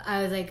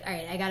I was like, all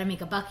right, I got to make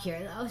a buck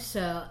here though.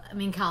 So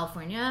I'm in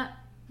California,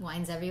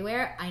 wine's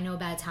everywhere. I know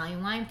about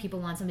Italian wine.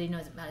 People want somebody who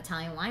knows about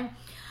Italian wine.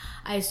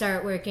 I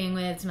start working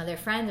with some other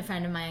friends, a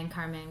friend of mine,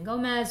 Carmen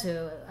Gomez,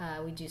 who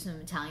we do some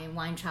Italian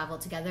wine travel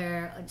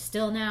together.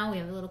 Still now, we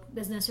have a little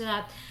business for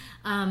that.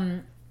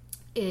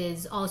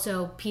 Is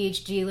also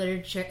PhD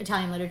literature,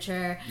 Italian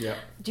literature. Yeah.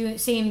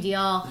 Same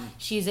deal.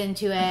 She's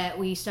into it.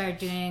 We start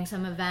doing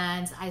some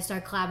events. I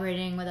start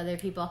collaborating with other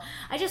people.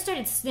 I just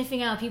started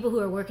sniffing out people who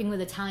are working with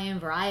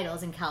Italian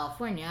varietals in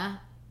California.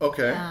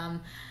 Okay.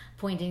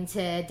 Pointing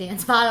to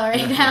Dan's bottle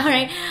right now,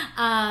 right?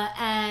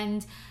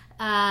 And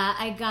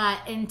I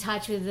got in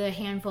touch with a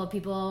handful of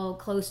people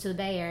close to the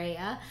Bay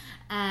Area,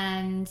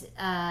 and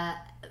I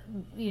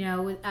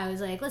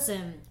was like,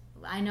 listen,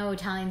 I know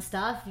Italian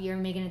stuff. You're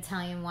making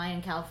Italian wine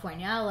in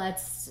California.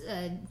 Let's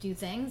do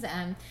things.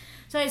 And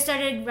so I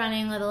started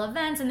running little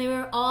events, and they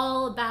were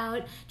all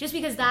about, just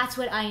because that's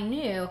what I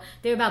knew,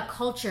 they were about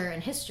culture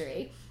and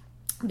history.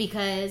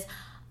 Because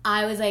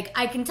I was like,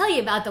 I can tell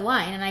you about the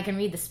wine and I can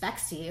read the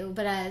specs to you,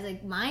 but I was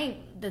like,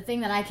 the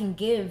thing that I can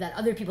give that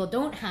other people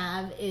don't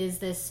have is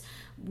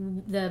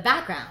the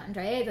background,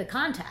 right? The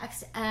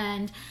context.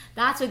 And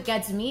that's what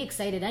gets me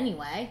excited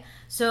anyway.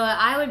 So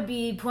I would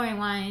be pouring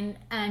wine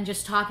and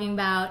just talking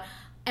about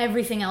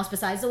everything else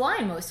besides the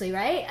wine mostly,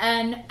 right?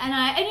 And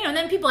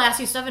then people ask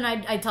you stuff and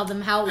I tell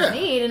them how it was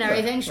made and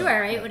everything, sure,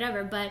 right?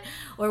 Whatever,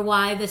 or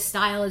why this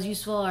style is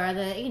useful or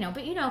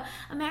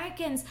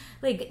Americans,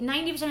 like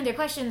 90% of their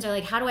questions are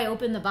like, how do I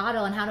open the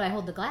bottle and how do I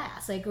hold the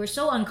glass? Like, we're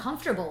so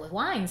uncomfortable with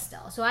wine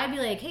still. So I'd be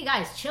like, hey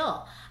guys,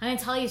 chill. I'm going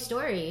to tell you a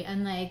story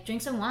and like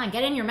drink some wine,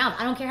 get it in your mouth.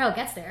 I don't care how it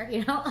gets there,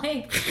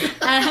 like,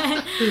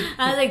 and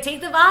I was like,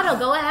 take the bottle,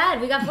 go ahead.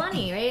 We got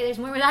plenty, right? There's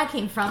more where that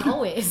came from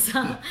always.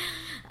 So,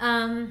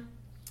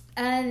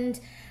 and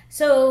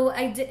so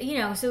I did,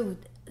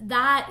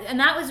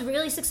 that was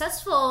really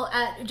successful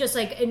at just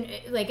like in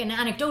an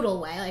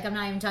anecdotal way. Like, I'm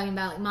not even talking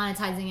about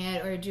monetizing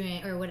it or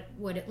doing or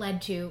what it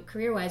led to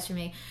career wise for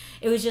me.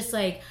 It was just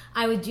like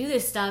I would do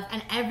this stuff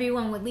and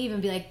everyone would leave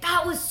and be like,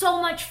 "That was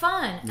so much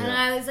fun," and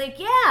I was like,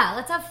 "Yeah,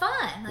 let's have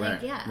fun."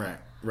 Like,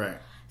 right.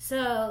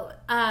 So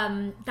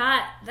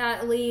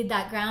that laid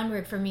that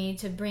groundwork for me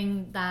to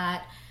bring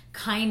that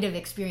kind of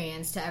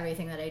experience to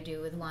everything that I do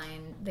with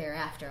wine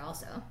thereafter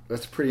also.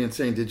 That's pretty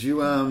insane. Did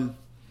you ever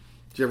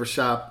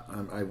shop?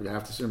 I would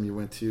have to assume you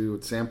went to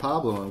San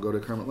Pablo and go to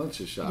Kermit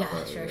Lynch's shop.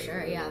 Yeah,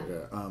 sure.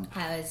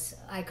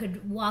 I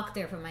could walk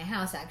there from my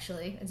house,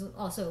 actually. It's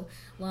also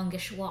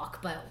longish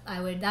walk, but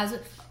I would, that's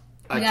what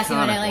you asked me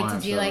what I like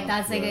to do. Like,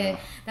 that's like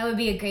that would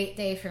be a great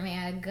day for me.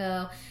 I'd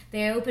go,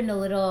 they opened a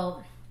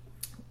little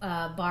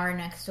bar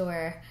next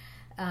door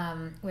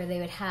where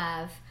they would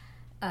have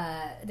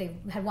they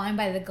had wine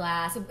by the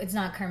glass. It's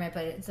not Kermit,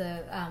 but it's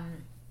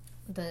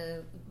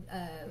the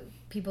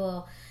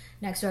people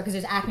next door, because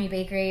there's Acme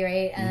Bakery,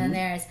 right? And then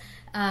there's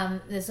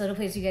this little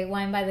place you get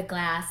wine by the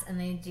glass, and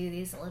they do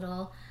these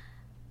little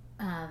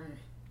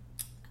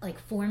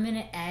like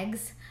 4-minute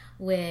eggs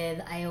with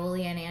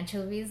aioli and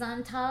anchovies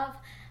on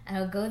top. And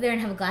I would go there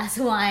and have a glass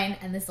of wine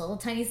and this little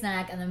tiny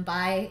snack, and then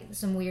buy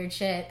some weird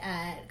shit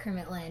at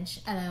Kermit Lynch,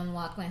 and then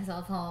walk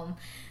myself home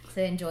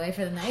to enjoy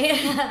for the night.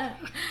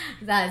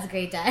 That was a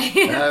great day.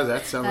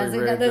 That sounds like a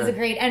great day. That was a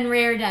great and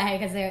rare day,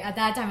 because at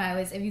that time I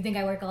was, if you think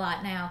I work a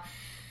lot now,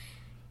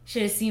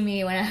 should have seen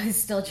me when I was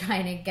still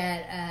trying to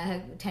get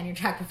a tenure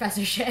track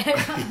professorship.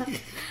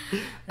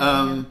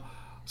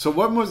 So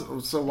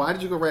why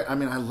did you go right? I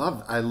mean, I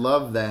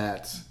love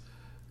that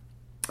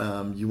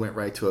you went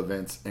right to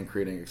events and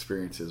creating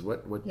experiences.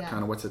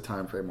 What's the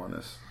time frame on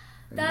this?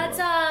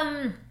 That's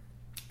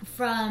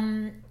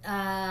from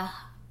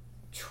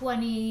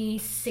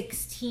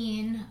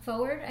 2016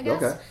 forward, I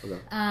guess.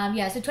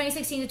 Okay. So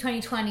 2016 to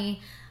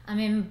 2020, I'm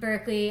in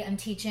Berkeley. I'm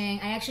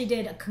teaching. I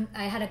actually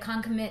I had a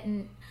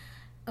concomitant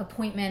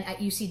appointment at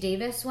UC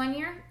Davis one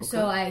year. Okay.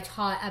 So I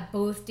taught at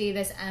both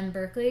Davis and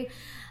Berkeley.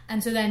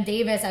 And so then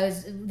Davis, I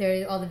was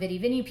there, all the Vidi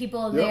Vini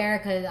people there,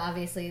 because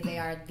obviously they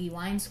are the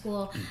wine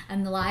school.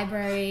 And the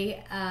library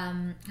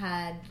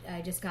I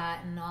just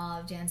gotten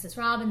all of Jancis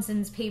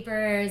Robinson's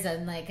papers,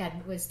 and like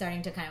was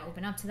starting to kind of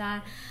open up to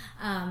that.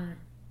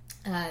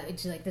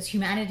 It's like this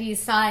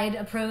humanities side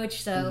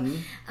approach. So,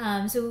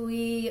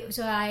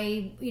 so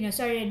I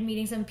started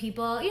meeting some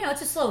people.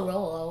 It's a slow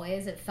roll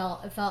always. It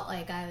felt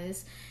like I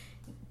was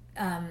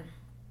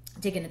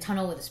digging a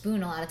tunnel with a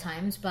spoon a lot of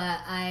times, but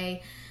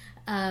I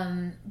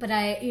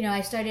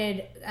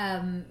started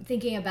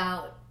thinking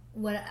about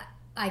what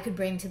I could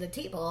bring to the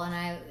table, and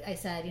I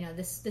said,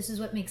 this is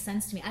what makes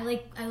sense to me. I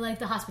like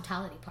the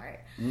hospitality part.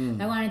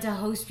 I wanted to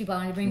host people. I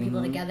wanted to bring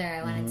people together.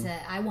 I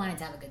wanted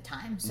to have a good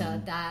time. So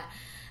that,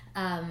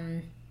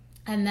 and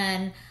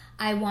then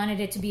I wanted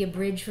it to be a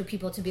bridge for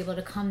people to be able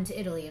to come to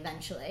Italy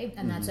eventually,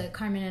 and that's what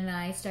Carmen and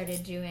I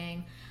started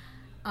doing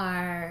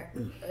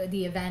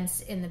the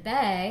events in the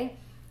Bay.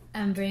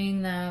 And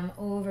bringing them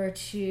over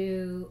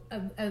to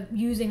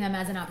using them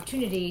as an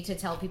opportunity to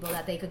tell people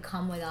that they could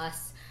come with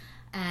us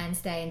and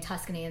stay in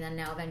Tuscany, and then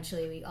now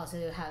eventually we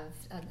also have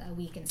a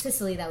week in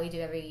Sicily that we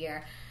do every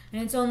year,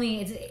 and it's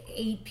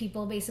 8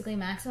 people basically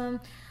maximum,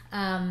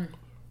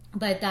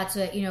 but that's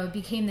what it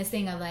became this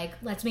thing of like,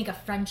 let's make a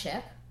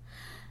friendship,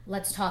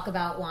 let's talk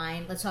about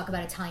wine, let's talk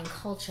about Italian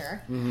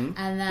culture, and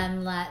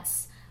then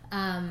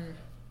and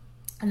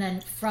then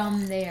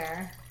from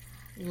there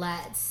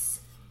let's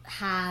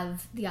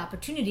have the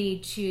opportunity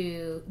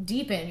to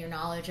deepen your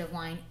knowledge of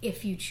wine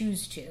if you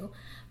choose to,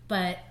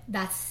 but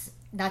that's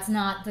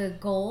not the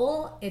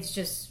goal. It's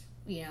just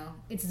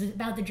it's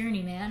about the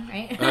journey, man,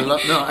 right?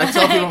 I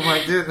tell people, I'm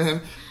like,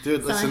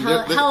 dude, listen,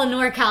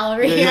 Eleanor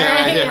calorie.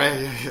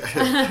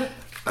 Yeah.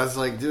 I was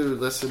like, dude,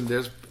 listen,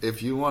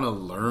 if you want to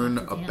learn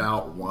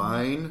about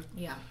wine,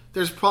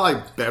 there's probably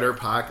better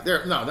podcasts.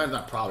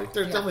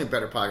 There's definitely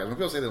better podcasts. When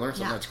people say they learn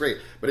something, that's great,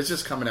 but it's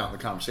just coming out in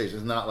the conversation.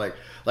 It's not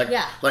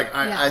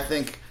I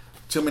think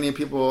too many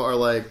people are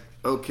like,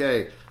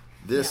 okay,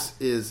 this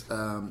is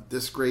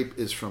this grape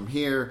is from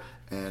here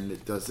and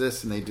it does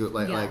this, and they do it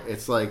like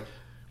it's like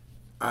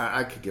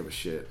I could give a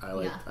shit. I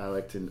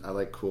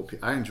like cool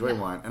people. I enjoy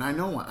wine, and I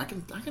know wine. I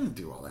can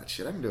do all that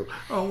shit. I can do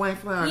wine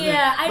flower.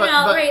 Yeah, I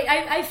know, right?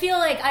 I feel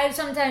like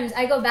sometimes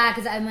I go back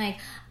because I'm like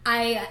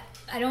I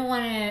don't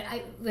want to.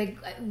 Like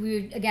we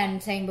were again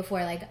saying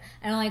before, like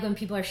I don't like when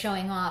people are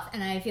showing off,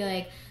 and I feel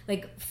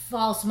like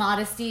false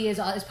modesty is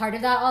part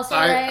of that also,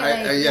 right?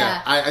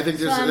 I think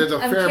there's a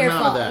fair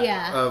amount of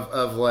that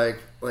of like.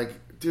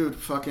 Dude,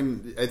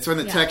 fucking, it's on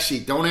the text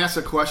sheet. Don't ask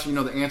a question you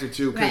know the answer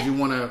to because you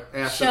want to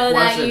ask a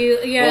question.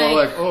 You're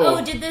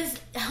like, did this?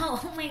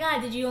 Oh my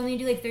God, did you only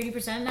do like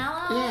 30%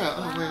 mallow?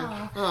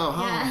 Yeah.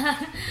 Wow.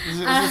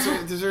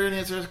 Is there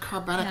any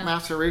carbonic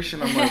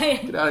maceration? I'm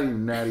like, get out of you,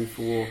 natty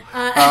fool.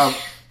 No,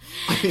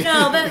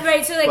 but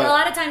right. So like a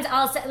lot of times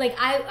I'll say like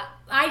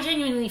I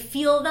genuinely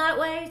feel that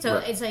way. So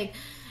it's like.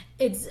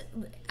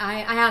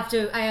 I have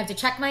to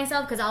check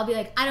myself because I'll be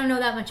like, I don't know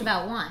that much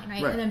about wine,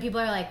 right? And then people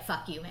are like,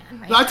 fuck you, man.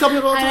 Right? No, I tell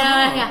people all the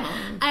time.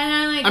 And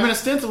I'm like,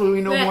 ostensibly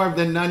we know more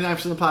than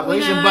 99% of the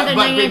population, but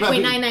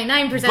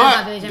 99.999% of the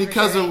population.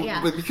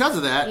 Because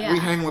of that, we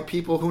hang with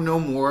people who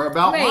know more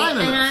about wine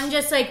than us. And I'm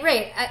just like,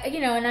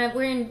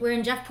 we're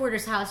in Jeff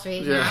Porter's house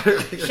right now.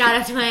 Shout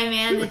out to my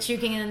man, the True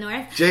King in the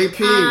North,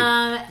 JP,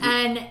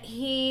 and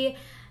he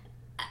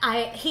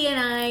and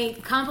I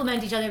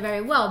complement each other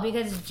very well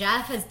because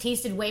Jeff has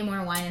tasted way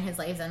more wine in his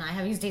life than I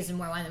have. He's tasted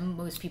more wine than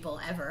most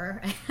people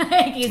ever.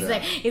 He's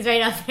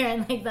right up there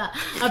in like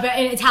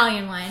in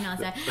Italian wine, I'll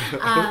say.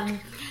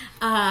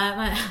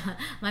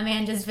 My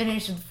man just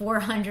finished with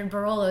 400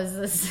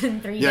 Barolos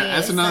in 3 days. Yeah,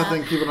 that's another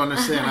thing people don't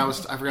understand. I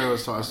forgot I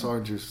was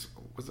talking to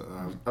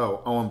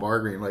Owen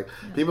Bargreen. Like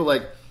people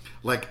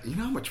like you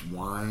know how much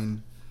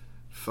wine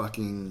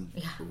fucking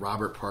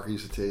Robert Parker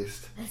used to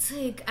taste. It's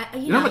like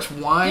you know how much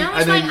wine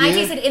I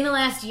tasted in the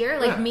last year,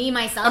 like me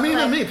myself. I mean,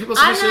 like, me. People.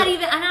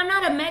 I'm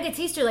not a mega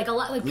taster. Like a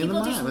lot, like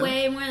people taste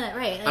way more than that,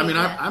 right? Like, I mean,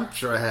 I'm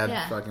sure I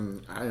had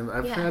fucking.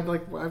 I've had I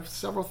have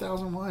several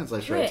thousand wines. I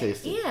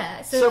tasted.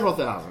 Yeah, so several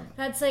thousand.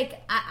 That's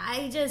like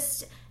I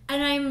just.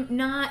 And I'm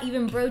not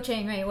even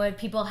broaching, right, what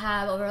people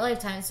have over a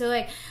lifetime. So,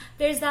 like,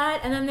 there's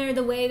that. And then there's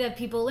the way that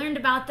people learned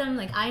about them.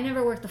 Like, I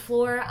never worked the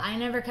floor. I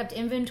never kept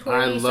inventory.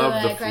 I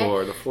love the floor.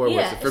 Right? The floor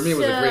was, for me,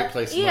 was a great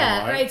place to learn.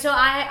 Yeah, right. So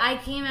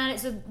I came at it.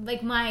 So,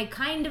 like, my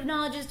kind of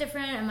knowledge is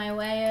different and my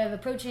way of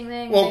approaching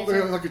things. Well,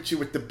 look at you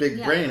with the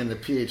big brain and the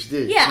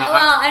PhD. Yeah,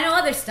 I know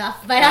other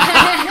stuff. But,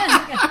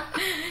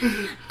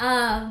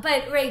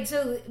 but right,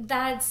 so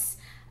that's...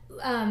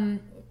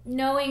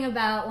 knowing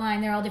about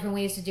wine, there are all different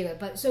ways to do it.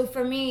 But so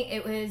for me,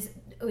 it was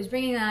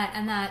bringing that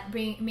and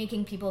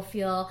making people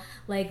feel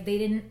like they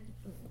didn't.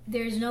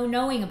 There's no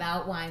knowing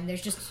about wine.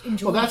 There's just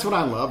enjoying. Well, that's what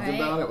I loved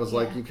about it. Was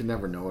like you can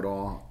never know it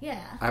all.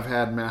 Yeah. I've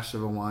had Master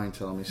of Wine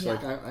tell me, she's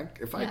like,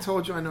 if I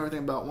told you I know everything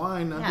about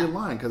wine, I'd be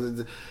lying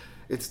because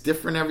it's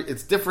different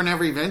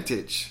every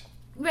vintage.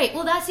 Right.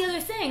 Well, that's the other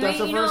thing, That's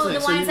right? the You know, first thing.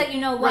 the So wines that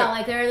you know well. right.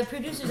 Like, there are the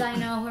producers I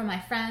know who are my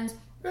friends.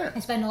 Yeah. I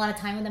spend a lot of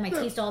time with them. I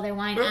taste all their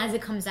wine as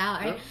it comes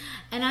out, right?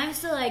 And I'm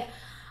still like,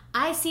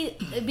 I see,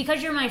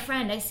 because you're my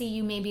friend, I see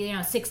you maybe,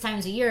 6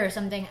 times a year or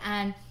something.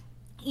 And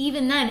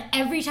even then,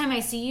 every time I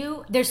see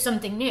you, there's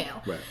something new.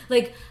 Right.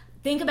 Like,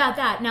 think about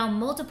that. Now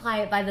multiply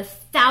it by the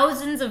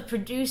thousands of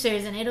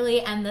producers in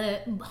Italy and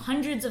the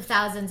hundreds of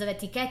thousands of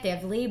etichette,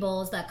 of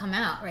labels that come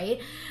out, right?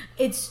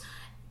 It's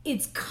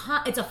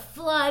a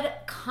flood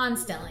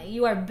constantly.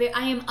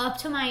 I am up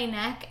to my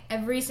neck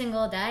every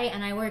single day,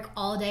 and I work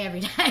all day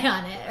every day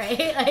on it,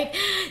 right? Like,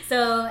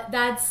 so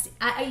that's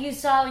you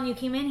saw when you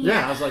came in here.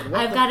 Yeah, I was like, what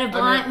I've got a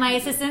blind. My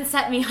assistant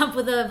set me up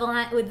with a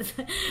blind with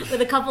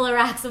a couple of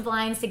racks of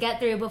blinds to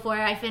get through before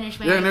I finish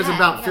my. Yeah, and there's day.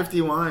 about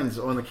 50 wines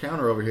on the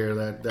counter over here.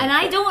 That and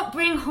I don't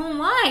bring home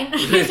wine.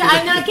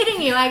 I'm not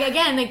kidding you.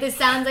 Again, like, this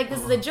sounds like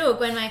this is a joke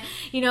when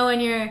when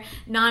your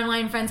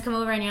non-wine friends come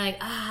over and you're like,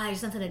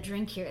 there's nothing to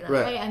drink here, though,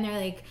 right? And they're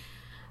like,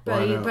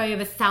 bro, you have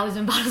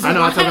 1,000 bottles of wine. I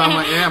know, I'm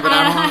like, yeah, but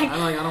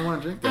I don't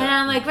want to drink that. And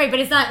I'm like, right, but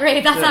it's not,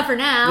 right, that's not for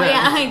now.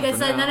 Yeah, like, that's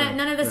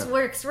none of this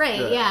works, right,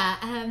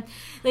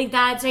 like,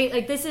 that's, right,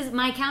 like, this is,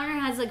 my counter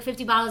has, like,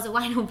 50 bottles of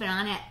wine open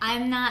on it.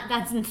 I'm not,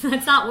 that's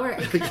not work.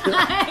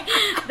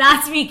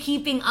 That's me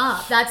keeping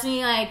up. That's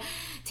me, like,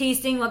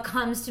 tasting what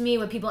comes to me,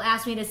 what people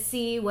ask me to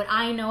see, what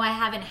I know I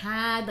haven't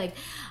had, like,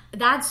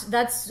 that's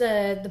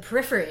the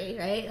periphery,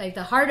 right? Like,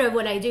 the heart of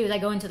what I do is I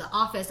go into the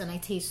office and I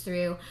taste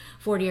through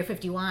 40 or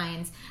 50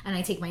 wines, and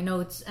I take my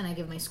notes and I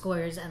give my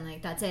scores, and,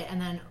 like, that's it.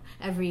 And then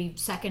every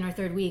second or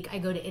third week I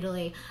go to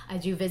Italy, I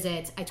do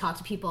visits, I talk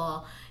to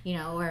people,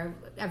 or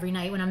every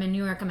night when I'm in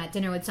New York, I'm at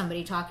dinner with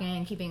somebody talking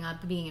and keeping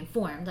up, being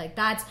informed. Like,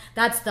 that's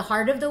the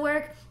heart of the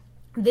work.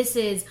 This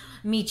is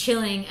me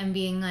chilling and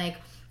being like,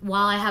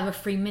 while I have a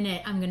free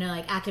minute, I'm going to,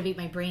 like, activate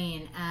my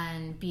brain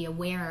and be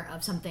aware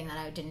of something that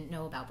I didn't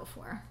know about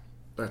before.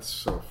 That's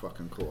so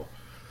fucking cool.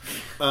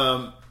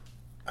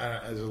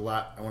 There's a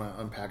lot. I want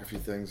to unpack a few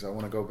things. I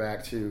want to go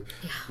back to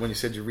when you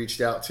said you reached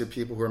out to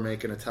people who are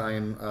making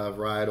Italian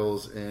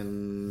varietals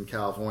in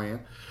California.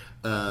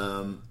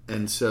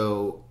 And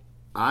so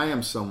I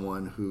am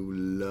someone who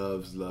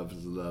loves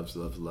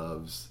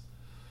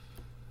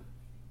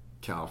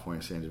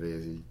California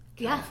Sangiovese,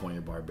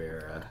 California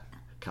Barbera,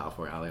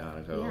 California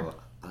Aglianico.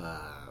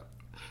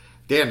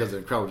 Dan does an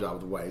incredible job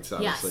with the whites,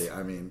 obviously. Yes.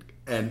 I mean,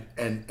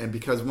 and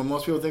because when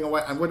most people think of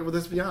white,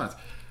 let's be honest,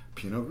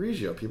 Pinot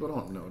Grigio, people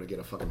don't know to get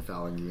a fucking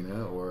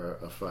Falanghina or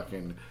a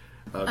fucking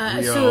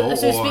Grillo.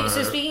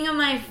 So speaking of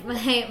my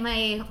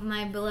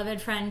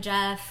beloved friend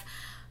Jeff,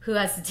 who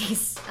has to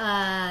taste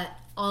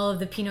all of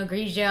the Pinot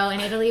Grigio in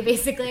Italy,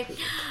 basically.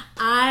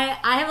 I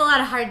have a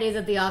lot of hard days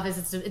at the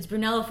office. It's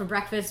Brunello for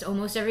breakfast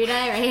almost every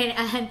day, right?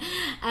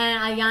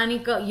 And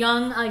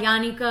young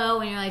Aglianico,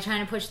 when you're, like,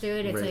 trying to push through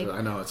it, it's like,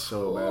 I know, it's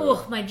so bad.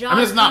 Oh, my jaw. I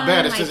mean, it's not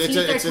bad. It's my just teeth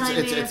are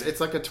climbing. it's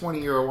like a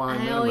 20-year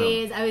wine.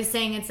 I was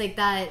saying it's like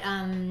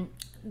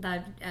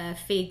that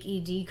fake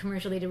ED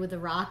commercial they did with The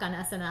Rock on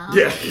SNL.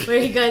 Yeah. Where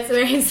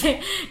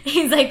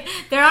he's like,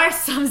 there are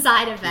some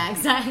side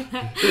effects.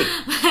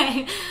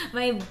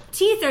 My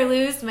teeth are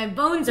loose, my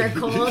bones are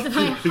cold,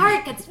 my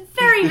heart gets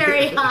very,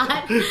 very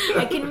hot.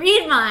 I can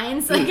read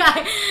minds. Like,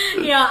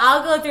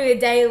 I'll go through a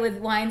day with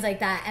wines like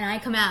that, and I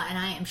come out and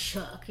I am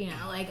shook.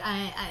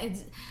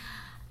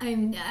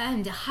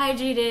 I'm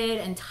dehydrated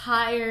and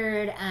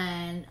tired,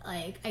 and,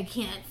 like, I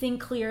can't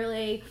think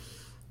clearly.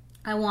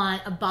 I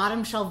want a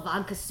bottom shelf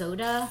vodka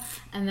soda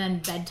and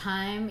then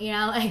bedtime,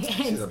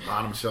 She's a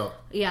bottom shelf.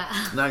 Yeah.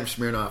 Not even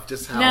Smirnoff,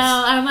 just house.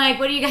 No, I'm like,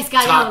 what do you guys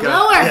got? Taka.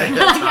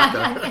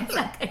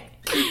 Lower.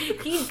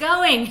 Keep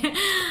going.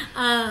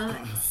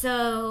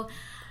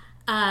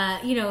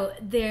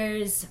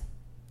 There's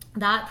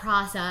that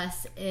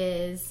process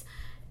is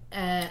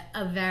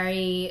a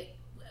very...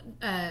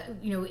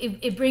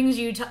 it brings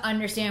you to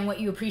understand what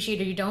you appreciate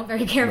or you don't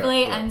very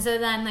carefully. Right. And so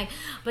then,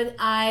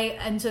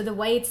 so the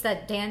whites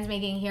that Dan's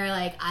making here,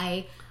 like,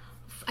 I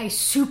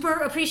super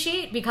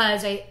appreciate,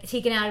 because I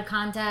take it out of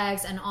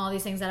context and all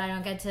these things that I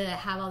don't get to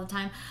have all the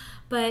time.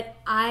 But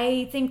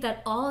I think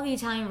that all the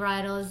Italian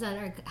varietals that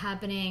are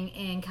happening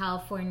in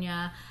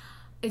California,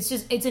 it's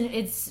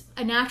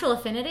a natural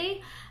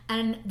affinity.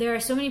 And there are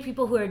so many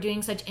people who are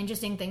doing such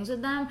interesting things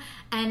with them.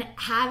 And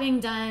having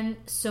done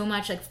so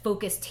much, like,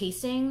 focused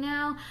tasting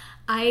now,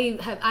 I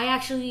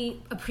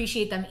actually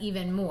appreciate them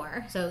even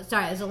more. So,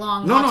 sorry, it's a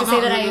long walk to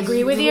say that I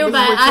agree with you,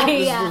 but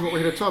this is what we're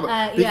here to talk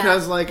about.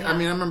 Because, I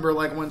mean, I remember,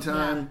 like, one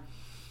time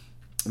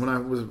when I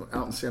was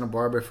out in Santa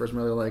Barbara, first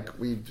met, like,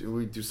 we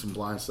do some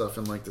blind stuff,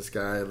 and, like, this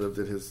guy lived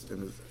at his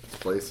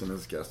place in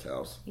his guest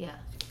house. Yeah.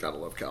 Gotta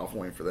love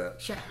California for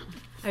that. Sure.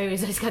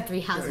 He's got 3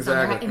 houses in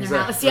their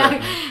house.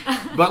 Yeah.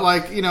 But,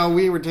 like,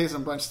 we were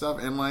tasting a bunch of stuff,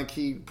 and, like,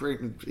 he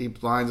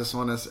blinds us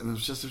on this, and it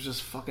was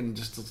just fucking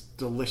just a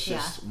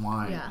delicious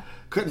wine. Yeah.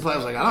 Couldn't play. I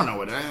was like, I don't know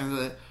what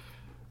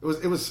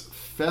it was.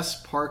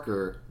 Fess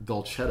Parker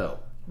Dolcetto.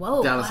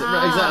 Whoa! Down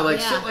exactly, like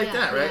shit like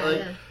that,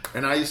 right?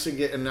 And I used to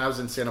get, and I was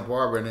in Santa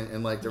Barbara,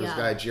 and like there was a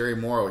Yeah. guy, Jerry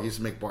Morrow, he used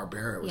to make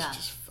Barbera. It was Yeah.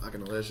 just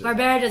fucking delicious.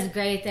 Barbera does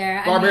great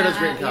there. Barbera does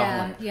great in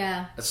California.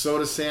 Yeah. So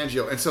does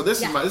Sangio. And so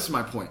this Yeah. is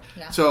my point.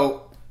 Yeah.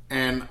 So,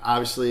 and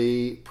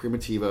obviously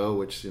Primitivo,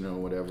 which,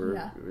 whatever,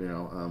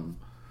 Yeah.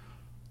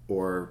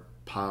 or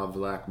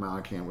Pavlak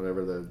Malakan,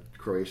 whatever the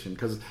Croatian,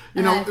 because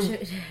yeah.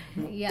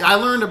 I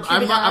learned.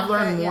 Chudinovka, I've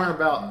learned more yeah.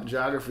 about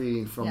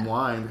geography from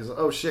wine because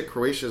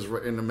Croatia's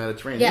in the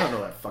Mediterranean. Yeah. You don't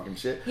know that fucking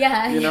shit.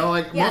 Yeah.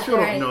 Like most people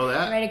don't know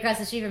that. Right across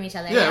the street from each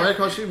other. Yeah, right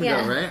across the street from each Yeah.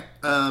 other,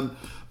 right?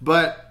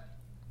 But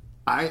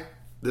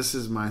this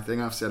is my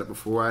thing. I've said it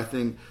before. I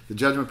think the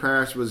Judgment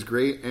Parish was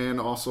great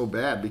and also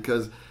bad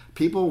because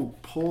people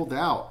pulled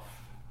out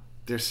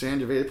their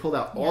Sangiovese. They pulled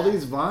out all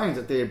these vines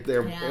that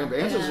their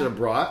ancestors had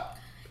brought.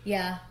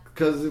 Yeah.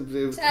 Because it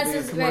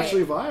was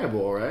commercially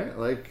viable, right?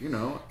 Like,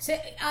 So,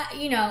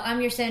 I'm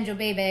your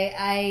Sangiovese.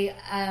 I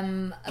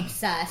am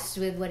obsessed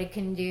with what it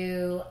can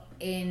do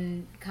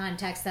in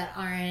contexts that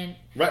aren't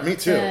right. Me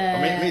too.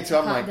 Me too.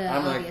 I'm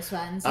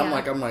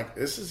like,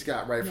 this has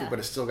got right fruit, but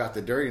it's still got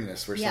the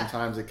dirtiness. Where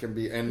sometimes it can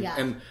be, and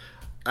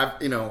I've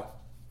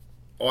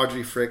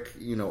Audrey Frick,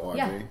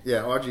 Audrey.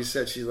 Yeah, Audrey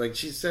said she's like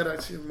she's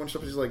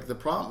like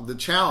the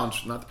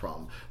challenge, not the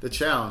problem. The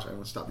challenge. I'm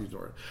gonna stop using the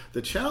word.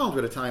 The challenge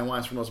with Italian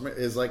wines for most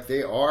is like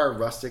they are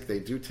rustic. They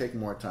do take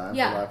more time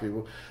for a lot of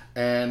people,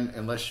 and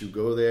unless you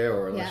go there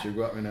or unless you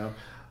go up,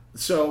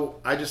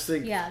 So I just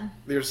think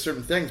there's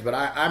certain things, but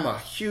I'm a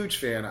huge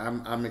fan.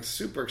 I'm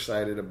super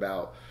excited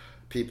about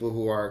people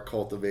who are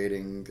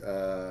cultivating,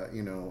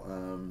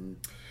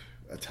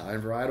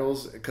 Italian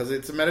varietals because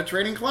it's a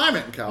Mediterranean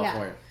climate in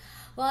California. Yeah.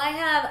 Well,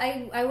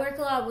 I work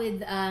a lot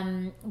with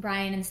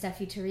Brian and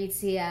Steffi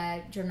Terrizzi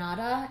at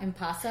Giornata in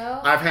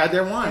Paso. I've had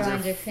their wines.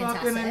 They're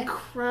fucking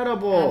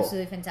incredible.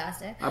 Absolutely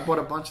fantastic. I bought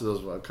a bunch of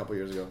those a couple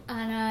years ago.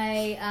 And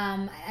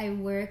I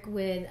work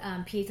with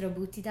Pietro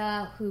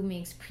Buttita, who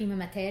makes Prima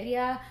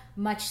Materia,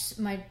 much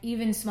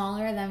even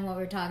smaller than what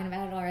we're talking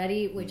about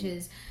already, which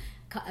is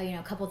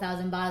a couple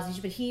thousand bottles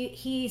each. But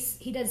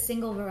he does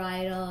single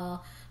varietal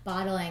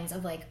bottlings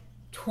of like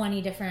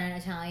 20 different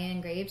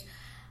Italian grapes.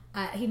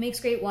 He makes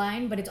great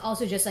wine, but it's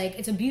also just like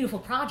it's a beautiful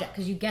project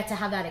because you get to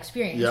have that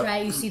experience,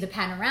 right? You see the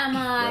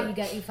panorama,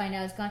 you find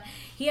out it's gone.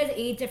 He has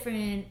 8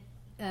 different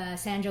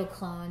Sanjo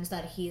clones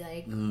that he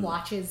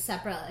watches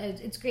separate.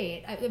 It's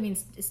great. I mean,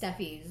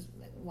 Steffi's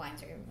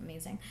wines are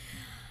amazing.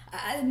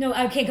 No,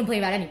 I can't complain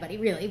about anybody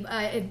really.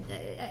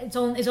 It's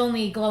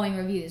only glowing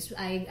reviews.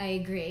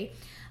 I agree.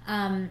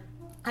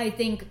 I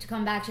think to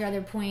come back to your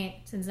other point,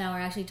 since now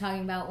we're actually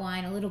talking about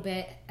wine a little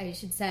bit, I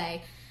should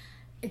say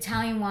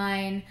Italian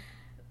wine.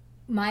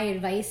 My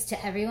advice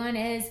to everyone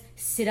is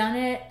sit on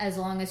it as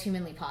long as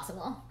humanly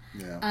possible.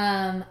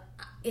 Yeah.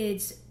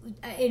 It's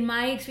in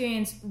my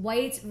experience,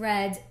 whites,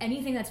 reds,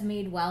 anything that's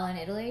made well in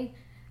Italy,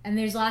 and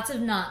there's lots of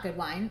not good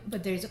wine,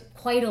 but there's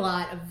quite a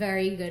lot of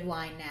very good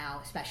wine now,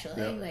 especially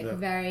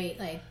very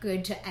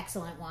good to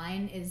excellent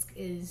wine is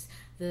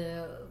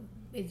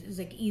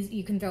like easy.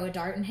 You can throw a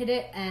dart and hit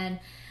it, and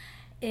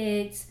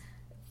it's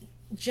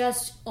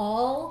just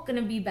all going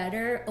to be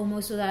better,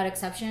 almost without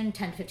exception,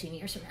 10, 15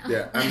 years from now.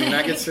 Yeah, I mean,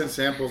 I get sent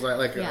samples.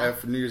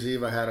 For New Year's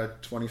Eve, I had a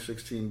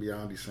 2016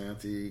 Beyond di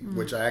Santi,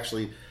 which I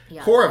actually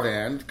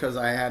Coravanned because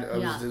I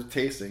was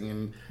tasting,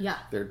 and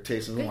they're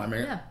tasting the wine.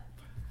 Yeah.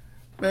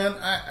 Man,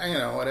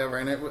 I whatever,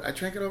 and I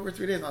drank it over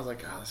 3 days, and I was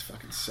like, this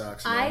fucking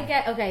sucks. Man.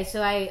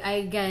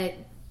 I get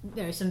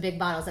there's some big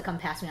bottles that come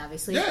past me,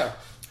 obviously. Yeah.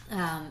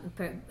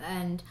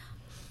 And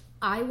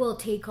I will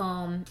take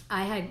home.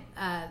 I had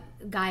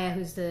Gaia,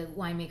 who's the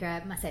winemaker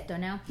at Massetto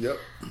now. Yep.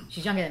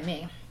 She's younger than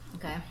me.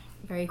 Okay,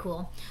 very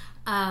cool.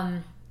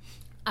 I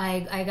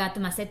got the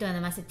Massetto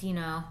and the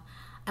Massettino.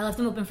 I left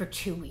them open for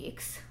 2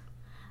 weeks.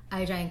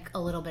 I drank a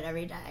little bit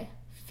every day.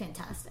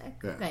 Fantastic.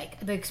 Yeah. Like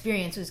the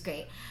experience was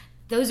great.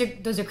 Those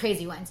are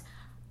crazy wines.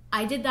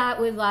 I did that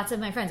with lots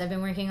of my friends. I've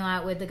been working a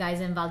lot with the guys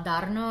in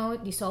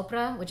Valdarno di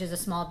Sopra, which is a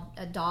small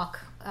dock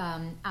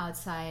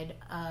outside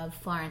of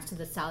Florence to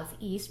the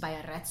southeast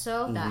by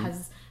Arezzo. That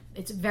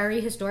it's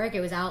very historic.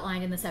 It was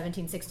outlined in the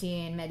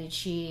 1716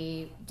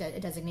 Medici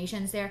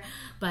designations there,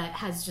 but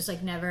has just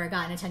never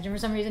gotten attention for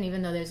some reason.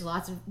 Even though there's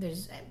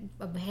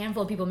a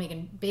handful of people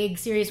making big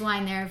serious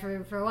wine there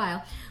for a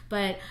while,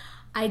 but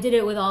I did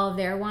it with all of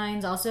their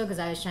wines also because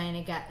I was trying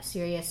to get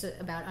serious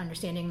about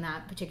understanding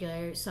that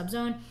particular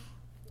subzone.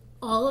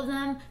 All of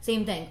them,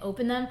 same thing.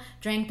 Opened them,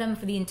 drank them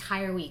for the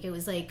entire week. It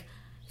was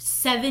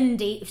 7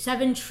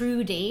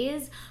 true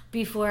days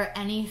before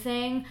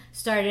anything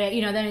started.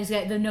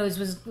 Then the nose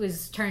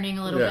was turning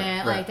a little bit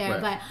there. Right.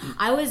 But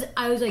I was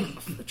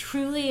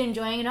truly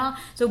enjoying it all.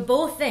 So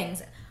both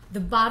things. The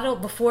bottle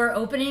before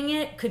opening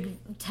it could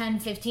 10,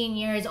 15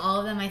 years. All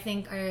of them I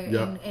think are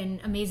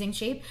in amazing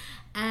shape.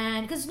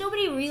 And because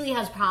nobody really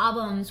has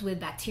problems with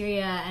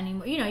bacteria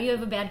anymore. You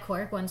have a bad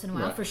cork once in a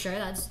while for sure.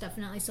 That's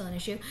definitely still an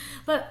issue.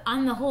 But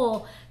on the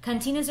whole,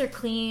 cantinas are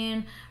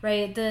clean,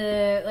 right?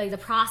 The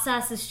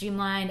process is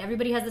streamlined.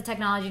 Everybody has the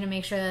technology to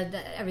make sure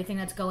that everything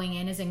that's going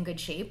in is in good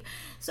shape.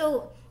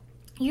 So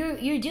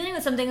you're dealing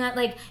with something that,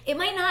 like, it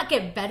might not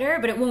get better,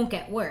 but it won't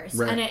get worse.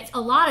 Right. And it's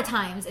a lot of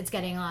times it's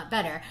getting a lot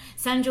better.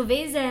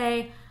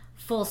 Sangiovese,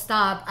 full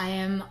stop. I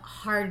am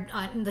hard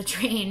on the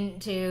train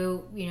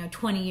to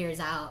 20 years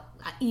out,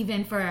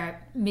 even for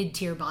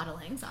mid-tier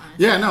bottlings.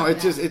 Honestly. Yeah, no, it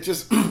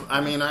just.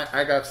 I mean,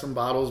 I got some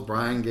bottles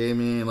Brian gave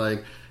me,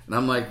 like. And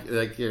I'm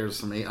like here's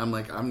some. I'm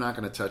like, I'm not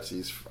going to touch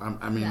these.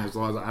 As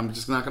long as I'm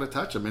just not going to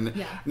touch them. And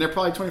they're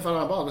probably $25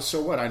 bottles. But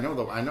so what? I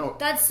know.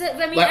 That's it.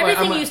 I mean,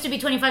 everything used to be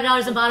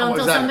 $25 a bottle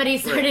until somebody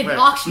started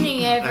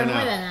auctioning it for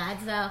more than that.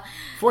 So,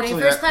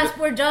 fortunately, first class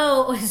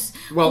Bordeaux was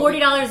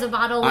 $40 a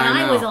bottle when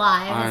I was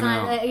alive. It's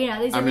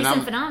not, these are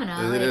recent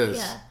phenomena. It is.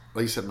 Yeah.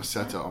 Like you said,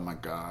 Masetta. Oh my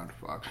God,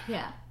 fuck.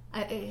 Yeah.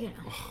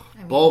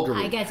 Bulgari.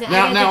 I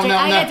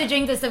get to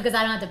drink this stuff because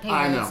I don't have to pay.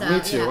 I know, so, me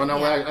too. Yeah, well,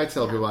 no, I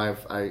tell people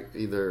I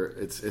either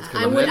it's because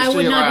I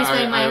would not be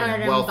spending my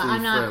hard-earned, but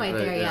I'm not quite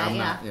there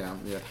yet.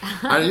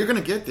 Yeah. You're gonna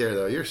get there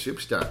though. You're a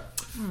superstar.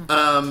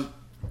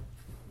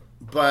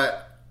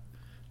 But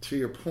to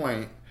your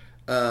point,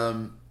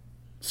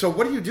 so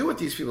what do you do with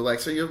these people?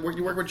 Like, so you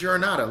work with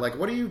Giornata. Like,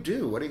 what do you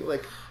do? What do you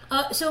like?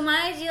 So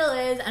my deal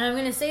is, and I'm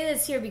going to say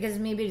this here because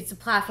maybe it's a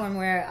platform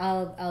where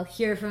I'll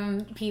hear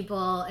from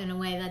people in a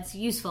way that's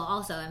useful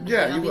also. And you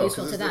will.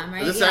 Useful to them,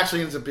 right? This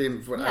actually ends up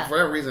being, for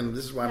whatever reason,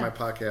 this is why my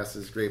podcast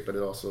is great, but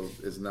it also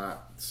is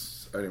not.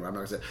 Anyway, I'm not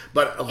going to say it.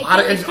 But a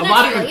lot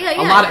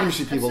of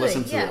industry people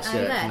listen to this.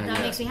 That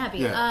makes me happy.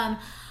 Yeah.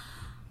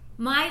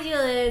 My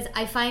deal is,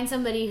 I find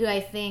somebody who I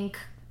think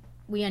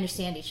we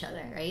understand each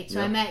other, right?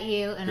 So I met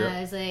you, and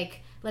I was like,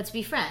 let's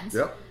be friends.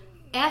 Yep.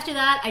 After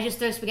that, I just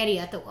throw spaghetti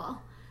at the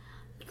wall.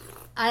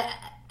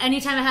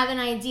 Anytime I have an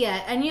idea,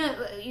 and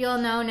you'll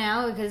know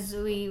now because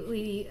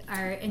we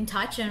are in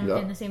touch and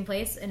in the same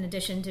place. In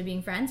addition to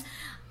being friends,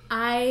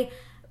 I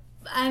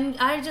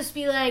just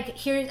be like,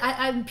 here.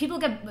 People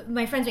get,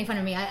 my friends make fun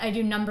of me. I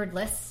do numbered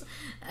lists.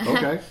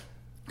 Okay.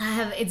 I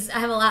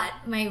have a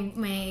lot.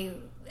 My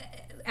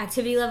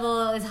activity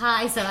level is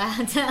high, so I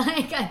had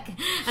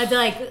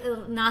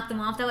to knock them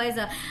off that way.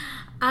 So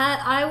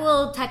I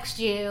will text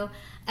you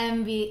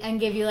and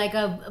give you like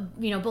a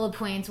bullet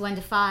points 1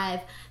 to 5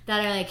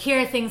 that are like, here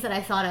are things that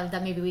I thought of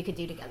that maybe we could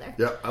do together.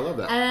 Yeah, I love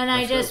that. And then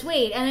I just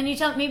wait, and then you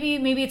tell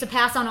maybe it's a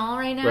pass on all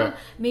right now. Right.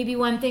 Maybe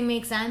one thing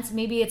makes sense.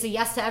 Maybe it's a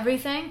yes to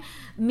everything.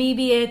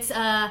 Maybe it's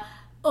I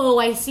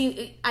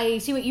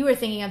see what you were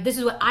thinking of. This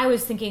is what I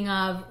was thinking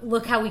of.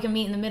 Look how we can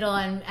meet in the middle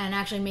and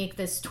actually make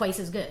this twice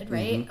as good,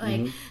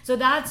 right? So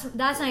that's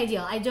an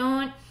ideal. I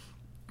don't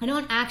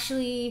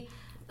actually.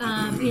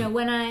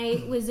 When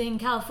I was in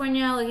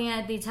California looking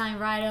at the Italian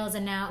varietals,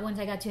 and now once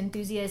I got to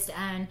Enthusiast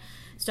and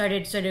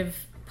started sort of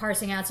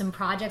parsing out some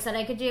projects that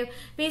I could do,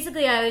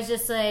 basically I was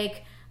just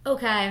like,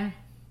 okay,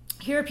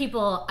 here are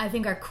people I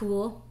think are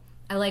cool.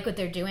 I like what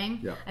they're doing.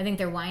 Yeah. I think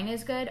their wine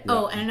is good. Yeah.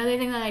 Oh, and another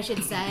thing that I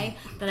should say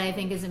that I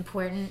think is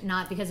important,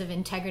 not because of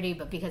integrity,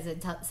 but because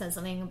it says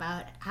something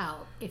about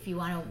how if you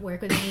want to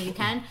work with me, you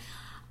can.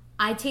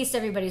 I taste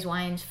everybody's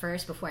wines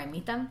first before I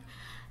meet them.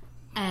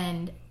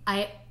 And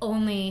I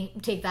only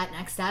take that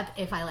next step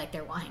if I like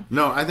their wine.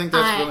 No, I think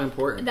that's really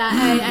important.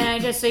 And I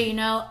just, so you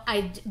know,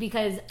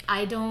 because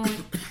I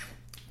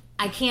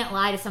can't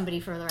lie to somebody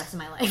for the rest of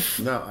my life.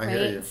 No, I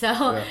hear you.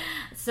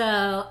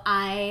 So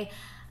I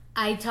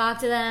talk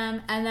to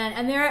them,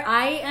 and there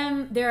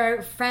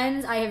are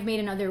friends I have made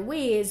in other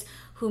ways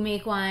who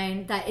make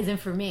wine that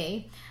isn't for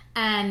me,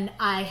 and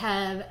I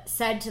have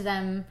said to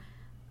them,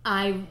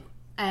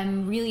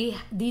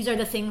 these are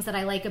the things that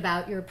I like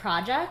about your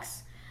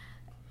projects.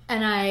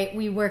 And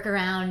we work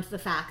around the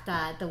fact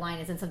that the wine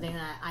isn't something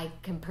that I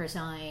can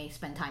personally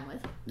spend time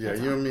with. Yeah,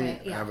 That's you all, and me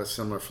right? have a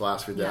similar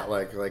philosophy that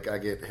like I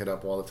get hit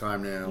up all the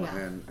time now,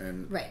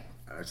 and right.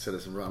 I said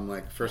this, I'm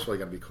like, first of all, you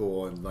got to be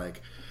cool, and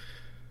like,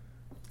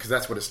 because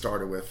that's what it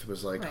started with,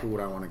 was like, who would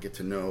I want to get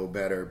to know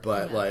better?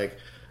 But like,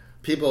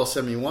 people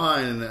send me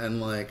wine, and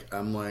like,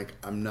 I'm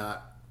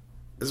not.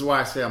 This is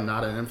why I say I'm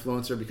not an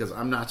influencer, because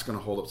I'm not just going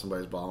to hold up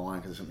somebody's bottle of wine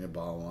because they sent me a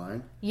bottle of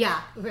wine.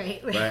 Yeah,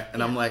 right.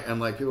 And I'm like,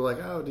 people are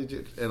like, oh, did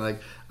you? And like,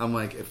 I'm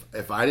like,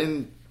 if I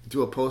didn't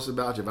do a post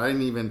about you, if I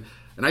didn't even,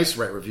 and I used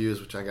to write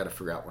reviews, which I got to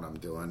figure out what I'm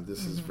doing.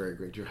 This is very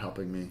great. You're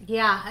helping me.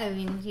 Yeah, I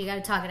mean, you got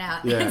to talk it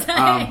out.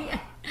 Yeah.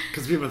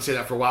 Because people would say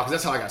that for a while, because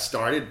that's how I got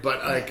started.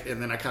 But like,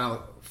 and then I kind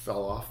of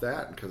fell off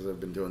that because I've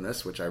been doing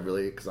this, which I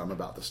really, because I'm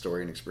about the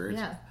story and experience.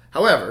 Yeah.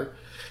 However,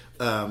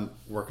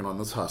 working on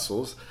those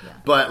hustles,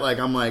 but like,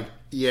 I'm like,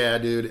 yeah,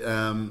 dude.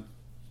 I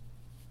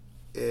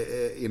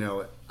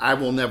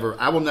will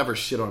never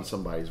shit on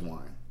somebody's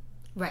wine.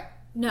 Right.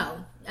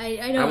 No, I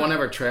don't. I will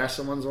never trash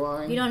someone's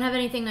wine. You don't have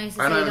anything nice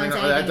to say. Don't say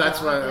anything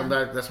that's why.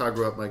 yeah. That's how I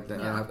grew up. Like,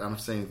 I'm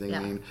saying anything. I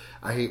mean,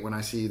 I hate when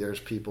I see there's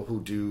people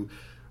who do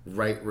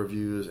write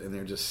reviews and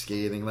they're just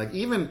scathing. Like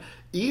even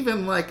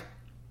like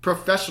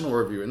professional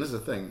review. And this is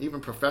the thing. Even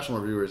professional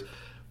reviewers,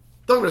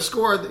 they'll give it a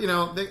score. You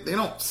know, they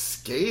don't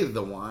scathe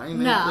the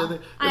wine. No.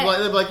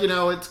 They're like, you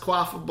know, it's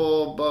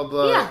quaffable, blah,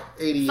 blah,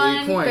 88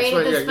 fun, points.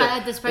 Great Right,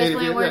 at this price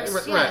point, it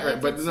works.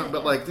 Right.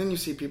 But like, then you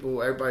see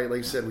people, everybody, like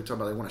you said, we talk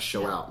about, they want to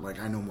show out. Like,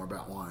 I know more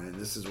about wine, and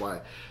this is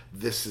why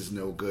this is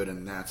no good,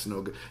 and that's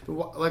no good.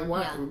 Like,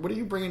 why? Yeah. What are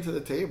you bringing to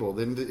the table?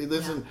 Then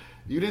listen,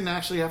 you didn't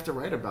actually have to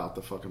write about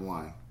the fucking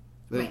wine.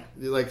 Right.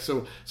 Like,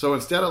 so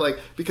instead of like,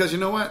 because you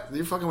know what,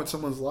 you're fucking with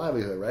someone's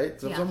livelihood, right?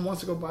 So if Yeah. someone wants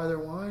to go buy their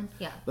wine,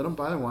 Yeah. let them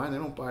buy their wine. They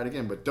don't buy it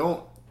again, but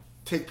don't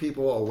take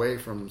people away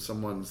from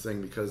someone's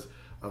thing because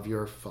of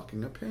your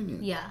fucking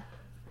opinion. Yeah.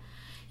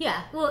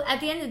 Yeah. Well, at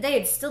the end of the day,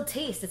 it's still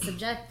taste. It's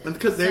subjective. And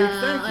because thank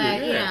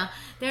you. You know,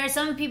 there are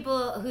some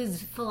people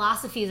whose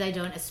philosophies I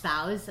don't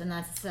espouse, and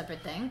that's a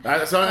separate thing.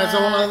 That's a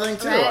whole other thing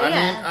too.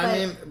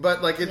 Right,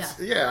 But like it's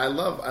I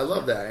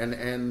love that,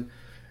 and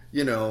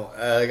you know,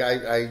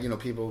 I you know,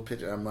 people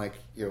picture. I'm like,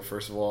 you know,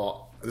 first of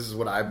all, this is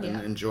what I've been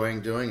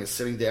enjoying doing is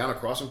sitting down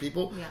across from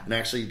people and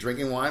actually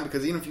drinking wine.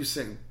 Because even if you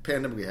send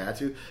pandemic, we had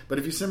to. But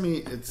if you send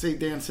me, say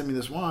Dan send me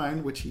this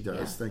wine, which he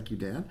does. Thank you,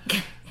 Dan.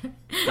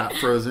 Got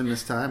frozen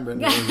this time,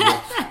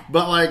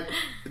 but like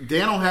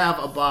Dan will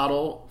have a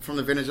bottle from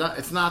the vintage.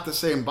 It's not the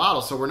same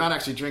bottle, so we're not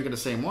actually drinking the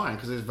same wine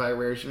because there's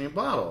variation in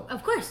bottle.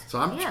 Of course. So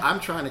I'm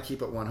trying to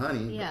keep it one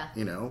honey.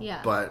 You know.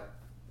 But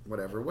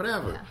whatever.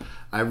 Yeah.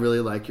 I really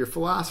like your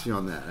philosophy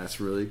on that.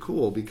 That's really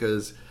cool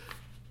because,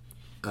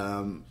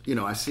 you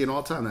know, I see it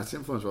all the time. That's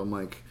influence. I'm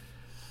like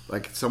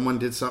someone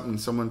did something.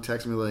 Someone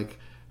texted me like,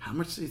 "How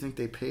much do you think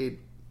they paid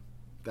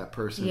that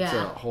person to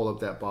hold up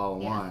that bottle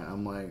of wine?"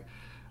 I'm like,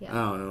 I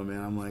don't know,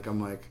 man. I'm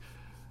like,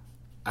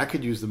 I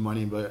could use the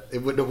money, but it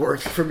wouldn't have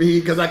worked for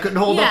me because I couldn't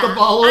hold up the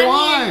bottle of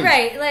wine.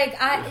 Right?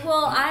 Like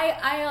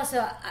I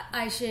also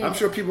should. I'm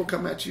sure people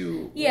come at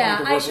you.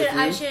 Yeah,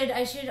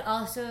 I should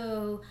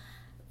also.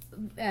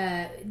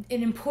 An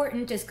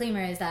important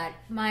disclaimer is that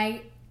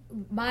my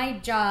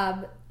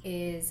job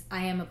is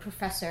I am a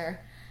professor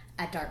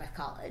at Dartmouth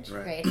College,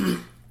 right?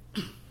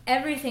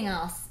 Everything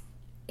else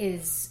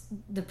is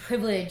the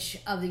privilege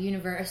of the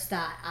universe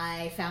that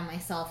I found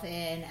myself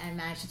in and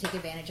managed to take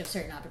advantage of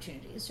certain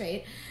opportunities,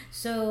 right?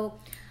 So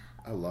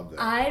I love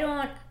that. I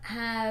don't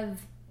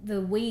have the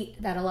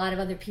weight that a lot of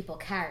other people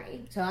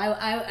carry. So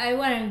I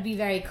want to be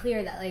very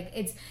clear that like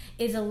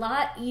it's a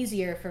lot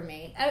easier for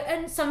me.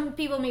 And some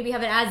people maybe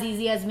have it as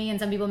easy as me, and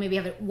some people maybe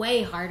have it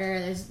way harder.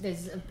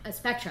 There's a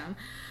spectrum.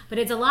 But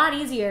it's a lot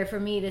easier for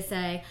me to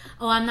say,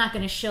 oh, I'm not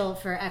going to shill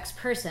for X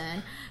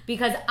person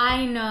because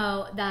I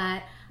know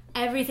that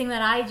everything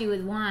that I do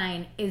with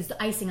wine is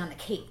the icing on the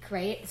cake,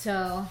 right?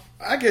 So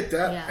I get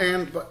that,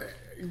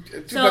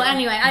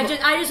 anyway, I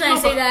just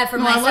want to say that for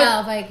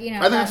myself, like, you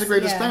know. I think it's a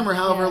great disclaimer.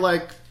 However,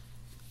 like,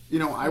 you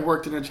know, I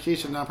worked in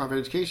education, nonprofit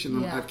education,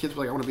 and I have kids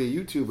who are like, I want to be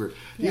a YouTuber.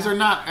 These are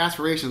not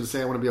aspirations to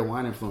say I want to be a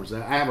wine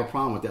influencer. I have a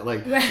problem with that.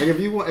 Like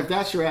if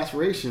that's your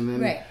aspiration,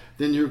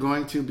 then you're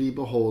going to be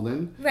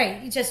beholden.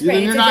 Right.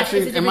 You're not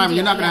going to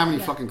have any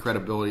fucking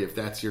credibility if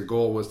that's your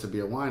goal was to be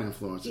a wine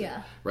influencer.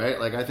 Yeah. Right?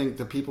 Like, I think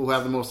the people who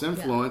have the most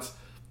influence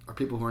are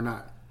people who are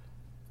not.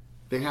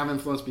 They have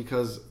influence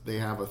because they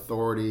have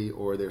authority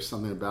or there's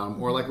something about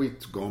them. Or like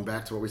going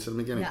back to what we said in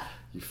the beginning.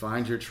 You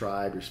find your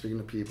tribe, you're speaking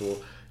to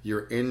people,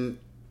 you're in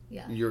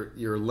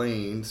your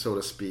lane, so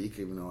to speak,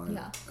 even though I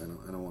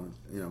don't want to,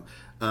 you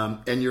know,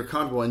 and you're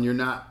comfortable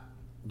and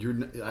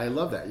I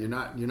love that. You're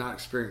not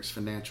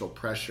experiencing financial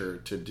pressure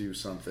to do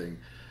something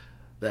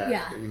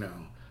that, you know.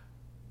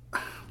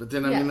 But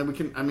then,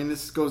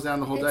 this goes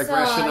down the whole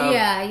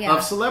digression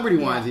of celebrity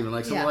wines, even.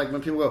 Like, someone like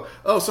when people go,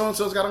 oh,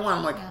 so-and-so's got a wine.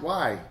 I'm like,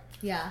 why?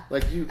 Yeah.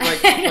 Like, you,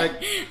 like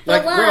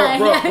bro,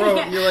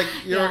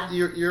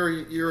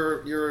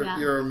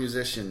 you're a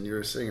musician,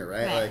 you're a singer,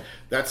 right? Like,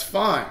 that's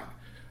fine.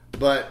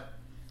 But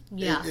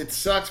it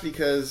sucks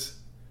because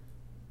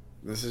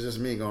this is just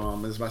me going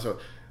on. This is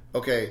myself.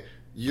 Okay,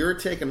 you're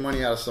taking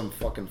money out of some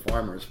fucking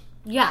farmer's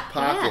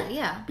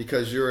pocket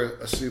because you're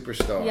a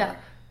superstar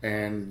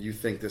and you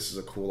think this is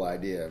a cool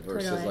idea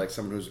versus like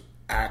someone who's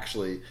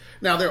actually.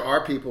 Now there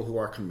are people who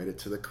are committed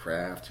to the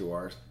craft who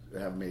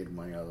have made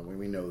money out of it.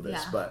 We know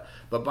this, but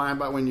by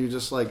when you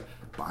just like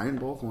buying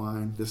bulk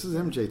wine, this is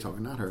MJ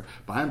talking, not her.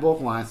 Buying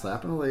bulk wine,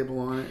 slapping a label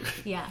on it,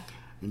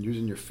 and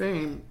using your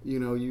fame, you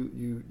know,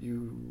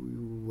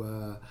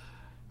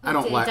 I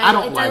don't like that. I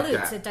don't like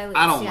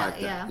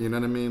that. You know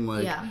what I mean?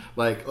 Like,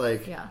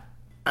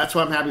 that's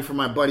why I'm happy for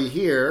my buddy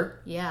here,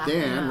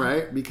 Dan,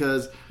 right?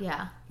 Because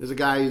there's a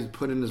guy who's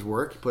put in his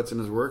work, he puts in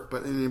his work,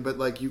 but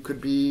like you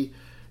could be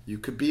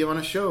on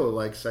a show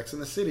like Sex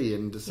and the City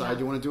and decide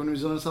you want to do a New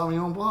Zealand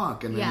Sauvignon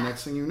Blanc, and then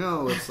next thing you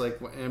know, it's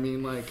like, I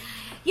mean, like.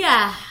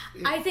 Yeah,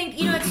 I think,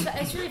 you know,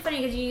 it's really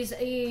funny because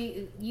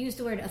you used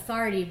the word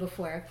authority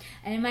before,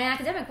 and in my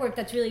academic work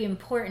that's really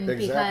important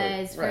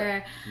because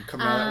for you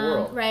come out of that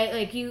world, right?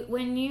 Like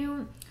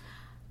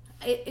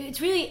it's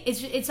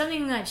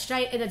something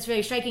that's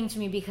very striking to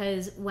me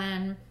because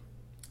when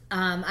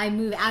I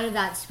move out of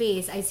that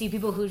space, I see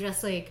people who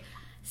just like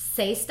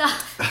say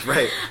stuff,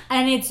 right?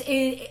 And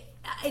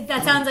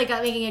that sounds like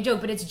I'm making a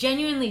joke, but it's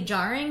genuinely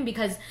jarring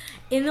because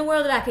in the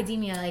world of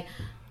academia, like.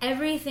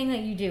 everything that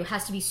you do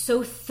has to be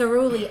so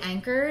thoroughly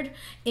anchored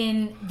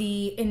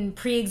in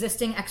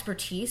pre-existing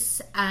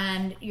expertise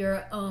and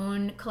your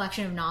own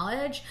collection of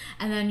knowledge,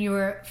 and then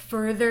your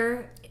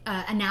further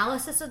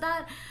analysis of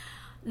that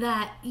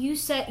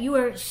you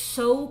are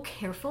so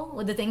careful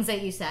with the things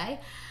that you say.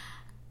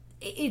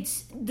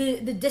 It's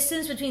the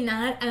distance between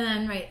that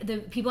and then the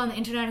people on the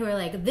internet who are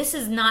like, this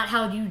is not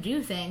how you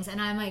do things,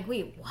 and I'm like,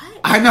 wait, what?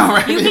 I know,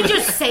 right? You can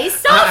just say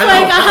stuff. I'm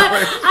like,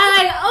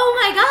 oh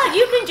my god,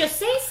 you can just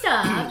say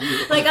stuff.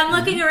 Like, I'm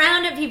looking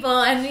around at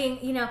people and being,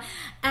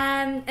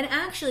 and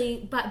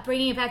actually, but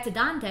bringing it back to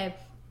Dante,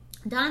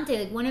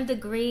 like one of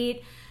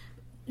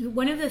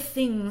the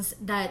things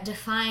that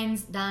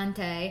defines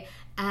Dante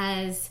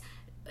as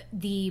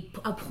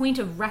a point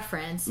of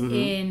reference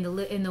in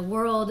the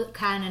world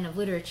canon of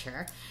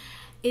literature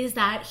is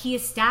that he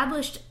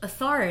established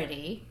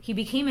authority. He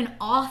became an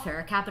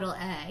author, capital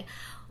A,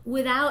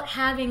 without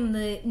having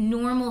the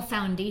normal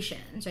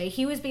foundations, right?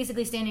 He was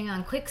basically standing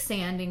on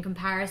quicksand in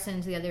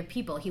comparison to the other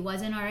people. He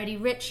wasn't already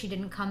rich. He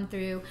didn't come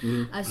through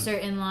a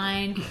certain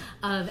line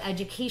of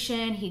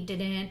education. He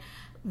didn't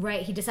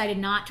write. He decided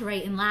not to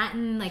write in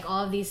Latin, like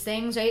all of these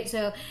things, right?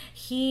 So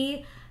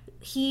he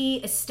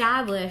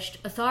established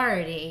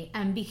authority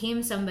and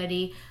became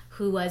somebody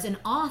who was an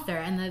author,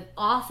 and the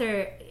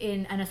author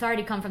and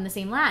authority come from the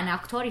same Latin,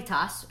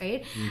 auctoritas,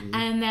 right?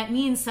 And that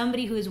means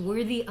somebody who is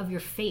worthy of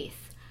your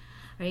faith,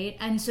 right?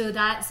 And so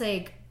that's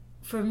like,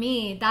 for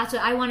me, that's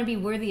what I want to be,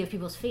 worthy of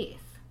people's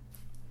faith.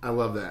 I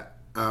love that.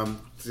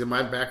 In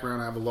my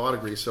background, I have a law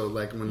degree, so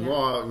like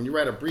when you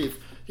write a brief,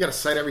 you got to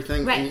cite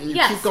everything, and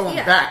you keep going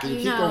back, and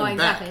you keep going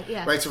back,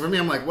 right? So for me,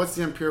 I'm like, what's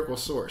the empirical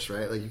source,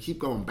 right? Like, you keep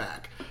going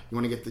back. You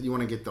want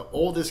to get the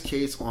oldest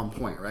case on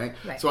point, right?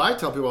 So I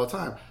tell people all the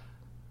time,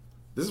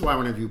 this is why I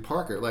want to interview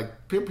Parker.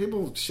 Like,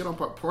 people shit on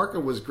Parker. Parker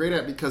was great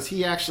at it because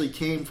he actually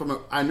came from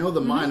I know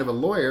the mind of a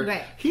lawyer.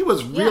 Right. He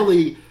was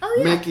really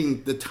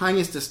making the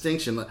tiniest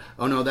distinction. Like,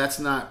 oh no, that's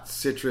not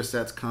citrus,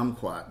 that's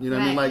kumquat. You know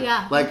what I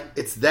mean? Like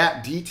it's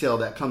that detail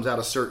that comes out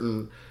of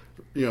certain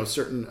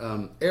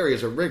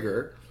areas of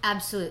rigor.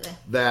 Absolutely.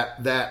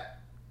 That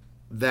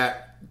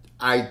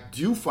I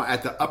do find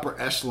at the upper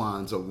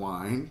echelons of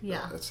wine.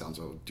 Yeah. That sounds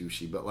a little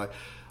douchey, but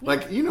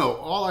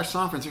all our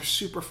somm friends, they're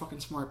super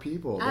fucking smart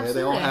people.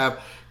 They all have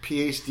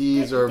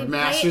PhDs or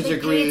master's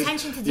degrees. Pay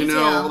attention to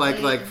detail. They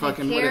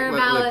care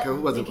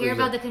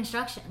about the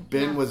construction.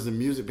 Ben was the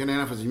music. Ben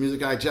Anif was the music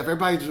guy. Jeff,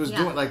 everybody was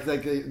doing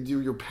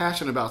you're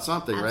passionate about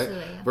something, right?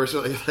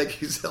 Versus like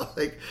you said,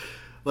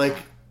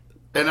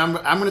 and I'm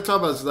going to talk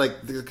about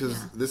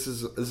this this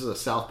is a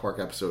South Park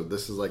episode.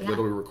 This is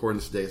literally recording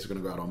this today. It's going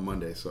to go out on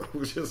Monday. So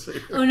just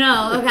oh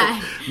no, okay.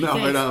 No,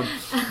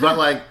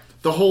 but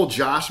the whole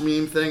Josh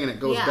meme thing, and it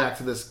goes back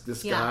to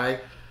this guy,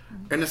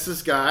 and it's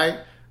this guy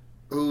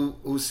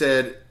who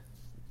said,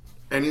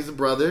 and he's a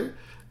brother,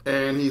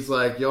 and he's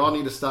like, y'all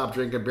need to stop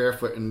drinking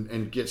barefoot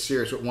and get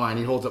serious with wine.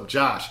 He holds up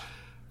Josh.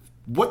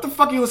 What the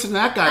fuck are you listening to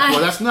that guy for?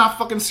 That's not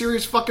fucking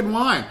serious fucking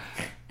wine.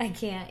 I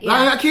can't.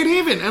 I can't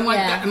even. And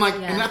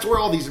and that's where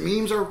all these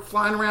memes are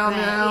flying around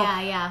now.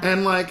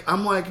 And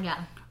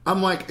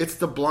I'm like, it's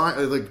the blind.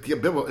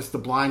 It's the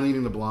blind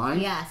leading the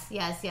blind. Yes.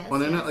 On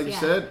the internet, you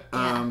said.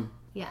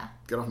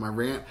 Get off my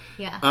rant.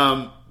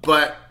 Yeah.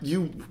 But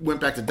you went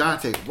back to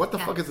Dante. What the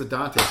fuck is the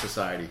Dante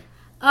Society?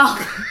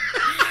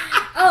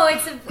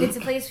 It's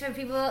a place for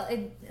people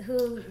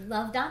who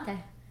love Dante.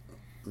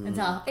 That's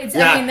all.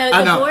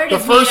 I know. Board the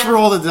is first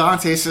rule of the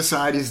Dante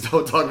Society is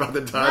don't talk about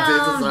the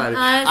Dante Society.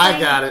 I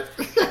got it.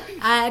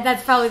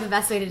 That's probably the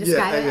best way to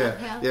describe it.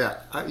 Yeah.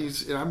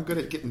 I'm good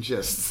at getting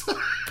gists.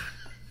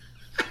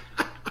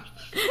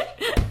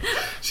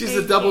 She's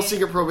the double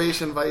secret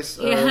probation vice.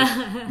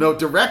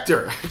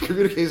 Director.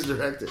 Communications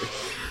director.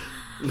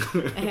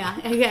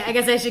 I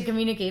guess I should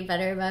communicate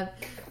better, but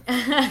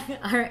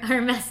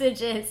our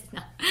message is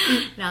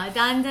no.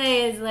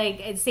 Dante is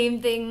like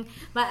same thing,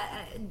 but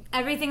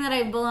everything that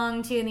I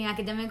belong to in the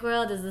academic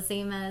world is the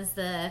same as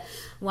the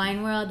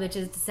wine world, which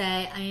is to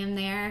say, I am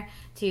there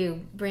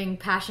to bring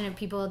passionate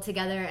people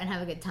together and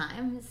have a good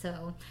time.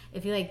 So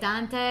if you like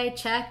Dante,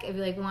 check. If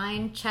you like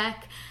wine,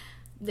 check.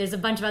 There's a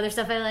bunch of other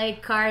stuff I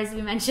like. Cars,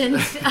 we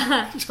mentioned.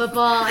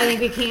 Football, I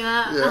think we came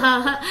up.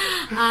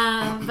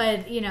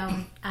 But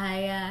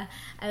I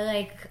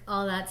like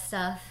all that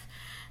stuff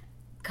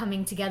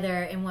coming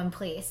together in one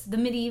place. The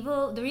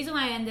reason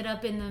why I ended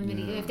up in the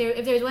medieval,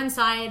 if there's one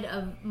side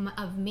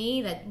of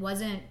me that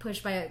wasn't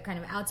pushed by kind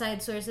of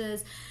outside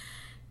sources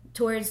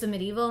towards the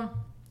medieval,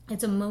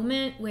 it's a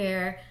moment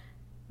where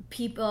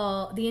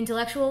the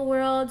intellectual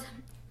world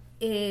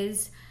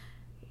is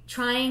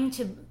trying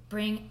to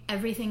bring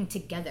everything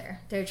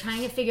together. They're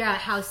trying to figure out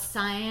how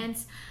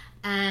science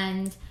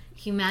and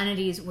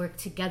humanities work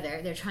together.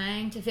 They're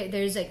trying to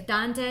there's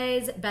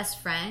Dante's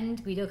best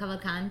friend, Guido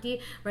Cavalcanti,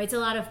 writes a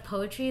lot of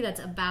poetry that's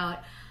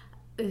about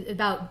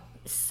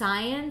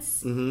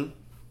science. Mm-hmm.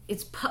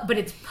 It's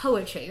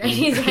poetry, right?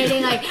 He's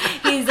writing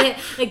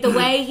the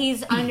way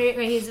his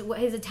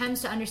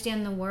attempts to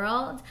understand the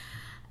world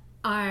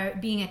are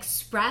being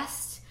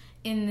expressed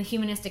in the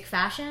humanistic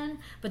fashion,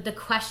 but the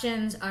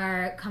questions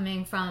are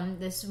coming from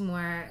this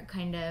more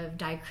kind of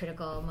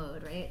diacritical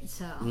mode, right?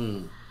 So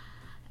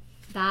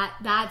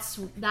that's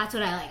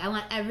what I like. I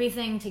want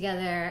everything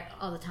together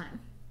all the time.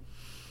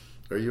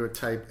 Are you a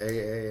type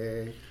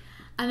AAA?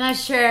 I'm not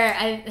sure.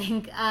 I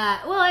think,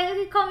 well,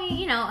 you call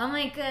me, I'm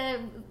like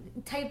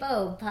type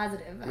O,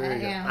 positive.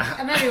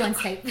 I'm everyone's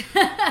type.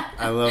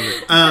 I love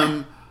it.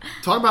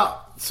 Talk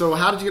about, so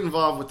how did you get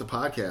involved with the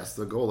podcast,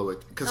 the goal of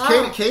it? Because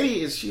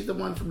Katie, is she the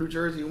one from New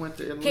Jersey who went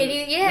to Italy?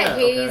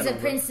 Katie's a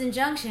Princeton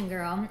Junction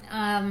girl.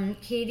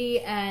 Katie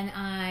and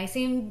I,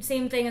 same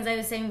thing as I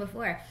was saying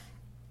before.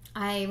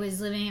 I was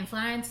living in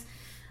Florence.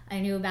 I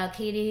knew about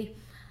Katie.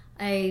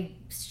 I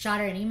shot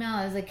her an email.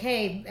 I was like,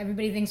 hey,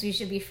 everybody thinks we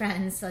should be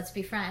friends. Let's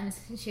be friends.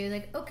 And she was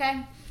like,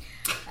 okay.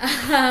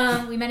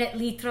 We met at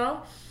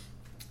Litro,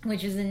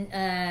 which is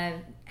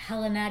a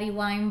Hellenati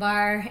wine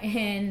bar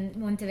in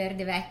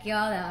Monteverde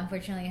Vecchio that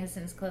unfortunately has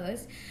since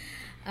closed.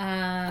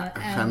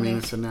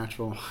 It's a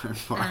natural wine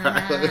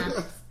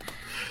bar.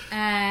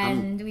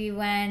 And we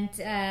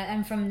went,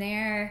 and from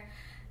there,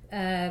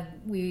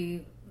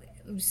 we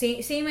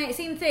same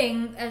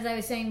thing as I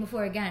was saying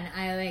before. Again,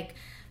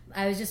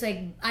 I was just like,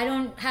 I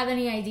don't have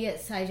any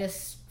ideas. I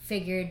just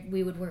figured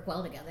we would work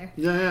well together.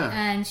 Yeah.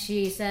 And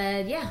she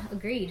said, yeah,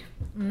 agreed.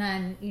 And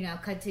then,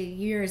 cut to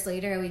years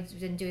later, we've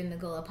been doing the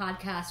Gola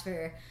podcast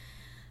for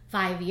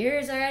 5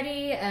 years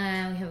already.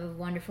 And we have a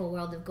wonderful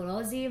World of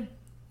Golosi.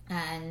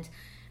 And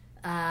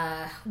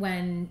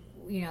when,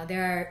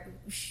 there are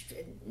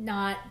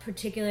not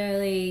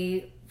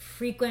particularly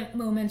frequent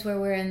moments where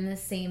we're in the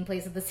same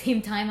place at the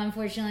same time,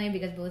 unfortunately,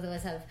 because both of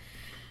us have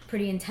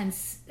pretty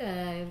intense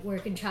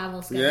work and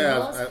travel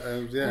schedules.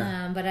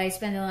 But I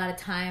spend a lot of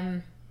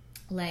time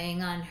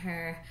laying on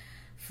her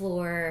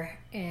floor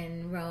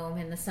in Rome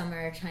in the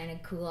summer trying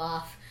to cool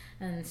off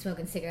and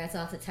smoking cigarettes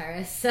off the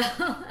terrace. So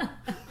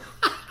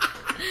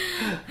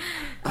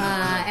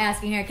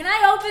asking her, can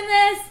I open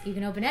this? You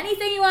can open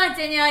anything you want,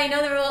 Danielle. You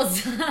know the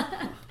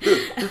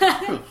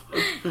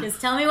rules. Just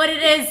tell me what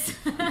it is.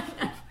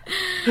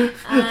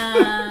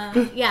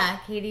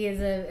 Katie is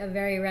a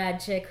very rad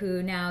chick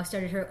who now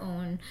started her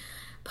own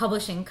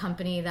publishing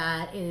company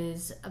that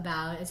is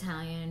about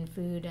Italian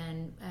food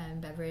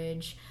and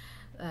beverage,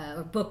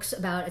 or books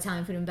about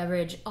Italian food and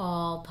beverage,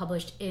 all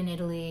published in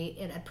Italy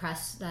in a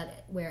press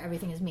where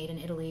everything is made in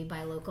Italy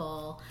by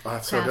local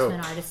craftsmen,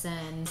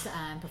 artisans,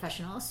 and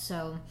professionals.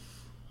 So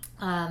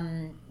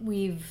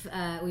we've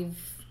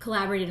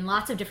collaborated in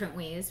lots of different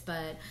ways,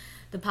 but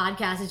the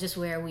podcast is just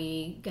where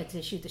we get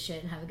to shoot the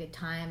shit and have a good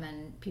time,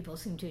 and people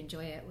seem to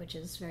enjoy it, which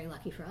is very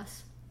lucky for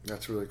us.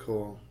 That's really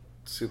cool.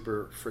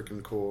 Super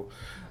freaking cool.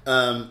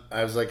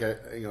 I was like, like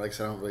I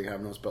said, I don't really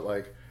have notes, but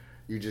like,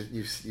 you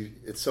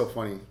it's so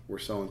funny. We're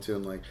so in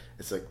tune. Like,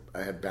 it's like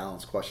I had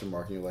balance question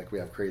mark, and you're like, we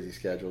have crazy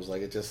schedules.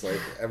 Like, it just like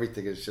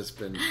everything has just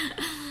been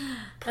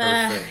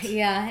perfect.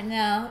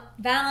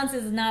 Balance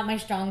is not my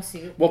strong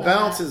suit. Well,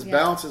 balance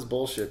is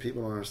bullshit.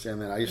 People don't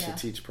understand that. I used to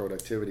teach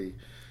productivity.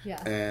 Yeah.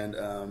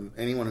 And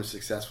anyone who's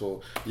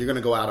successful, you're going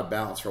to go out of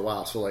balance for a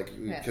while. So, like,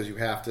 because you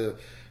have to,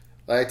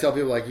 like I tell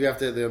people, like, you have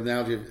to, the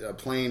analogy of a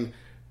plane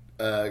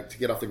to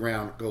get off the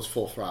ground goes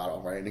full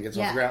throttle, right? And it gets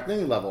off the ground, then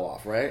you level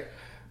off, right?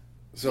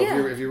 So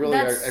if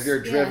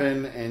you're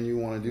driven and you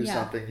want to do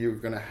something, you're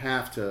going to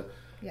have to.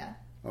 Yeah.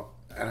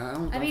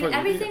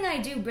 Everything I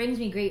do brings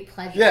me great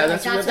pleasure. Yeah,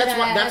 that's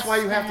why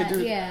you have to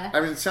do. Yeah. I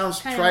mean, it sounds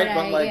trite,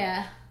 but like,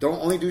 don't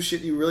only do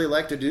shit you really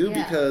like to do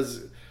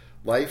because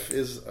life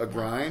is a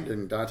grind,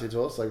 and Dante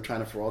told us, like,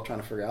 we're all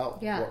trying to figure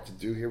out what to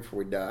do here before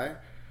we die,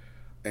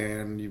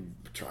 and you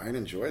try and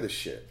enjoy the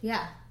shit.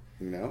 Yeah,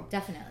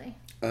 definitely.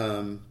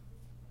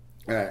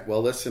 All right.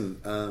 Well, listen.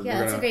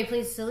 That's a great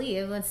place to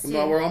leave.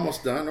 We're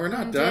almost done. We're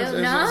not done.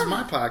 This is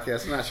my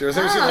podcast. I'm not sure. Oh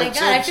my god!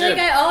 I feel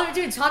like all I'm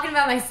doing talking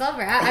about myself.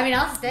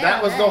 I'll stay.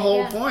 That was the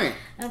whole point.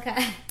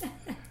 Okay.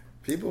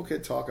 People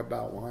could talk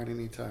about wine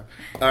anytime.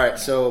 All right.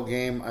 So,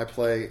 game I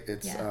play.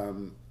 It's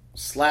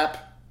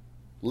slap,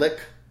 lick,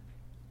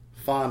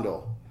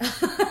 fondle.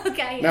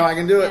 Okay. Now I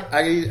can do it.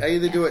 I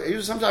either do it.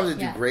 Usually, sometimes I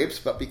do grapes,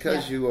 but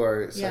because you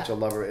are such a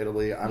lover of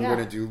Italy, I'm going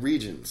to do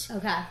regions.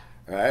 Okay.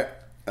 All right.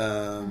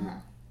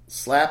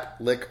 Slap,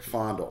 lick,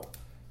 fondle.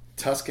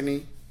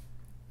 Tuscany,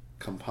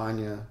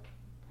 Campania,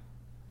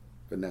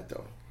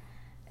 Veneto.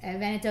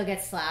 Veneto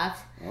gets slapped.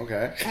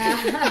 Okay.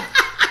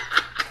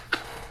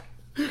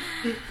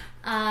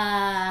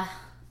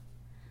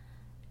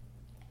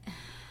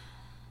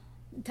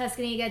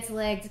 Tuscany gets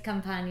licked,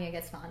 Campania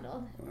gets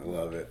fondled. I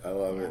love it.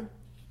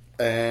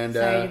 And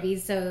sorry to be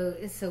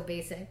so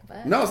basic,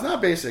 but no, it's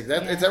not basic.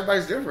 It's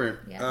everybody's different.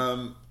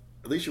 Yeah.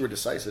 At least you were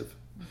decisive.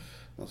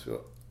 Let's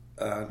go.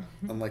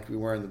 Unlike we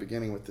were in the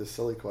beginning with this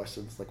silly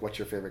questions, like what's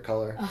your favorite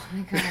color? Oh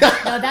my god!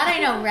 No, that I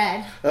know,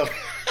 red. Okay.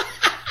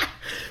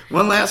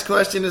 One last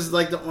question is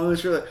like the only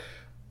true.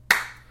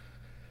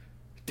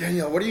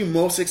 Danielle, what are you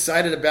most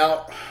excited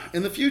about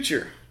in the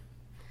future?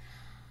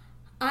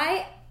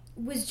 I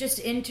was just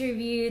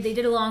interviewed. They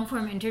did a long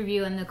form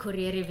interview in the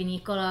Corriere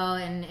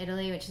Vinicolo in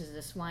Italy, which is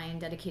this wine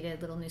dedicated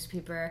little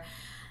newspaper.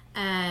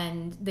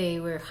 And they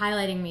were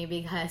highlighting me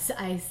because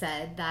I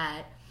said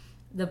that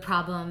the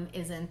problem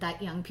isn't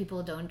that young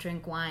people don't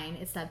drink wine.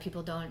 It's that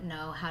people don't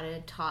know how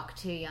to talk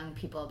to young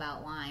people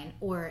about wine,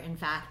 or in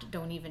fact,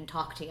 don't even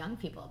talk to young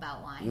people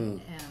about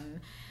wine.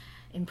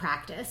 In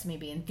practice,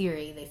 maybe in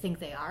theory, they think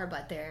they are,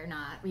 but they're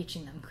not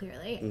reaching them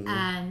clearly.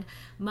 And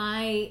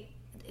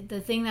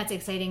the thing that's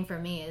exciting for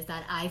me is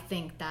that I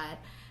think that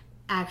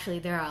actually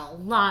there are a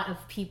lot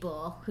of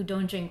people who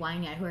don't drink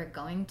wine yet who are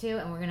going to,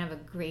 and we're going to have a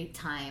great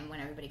time when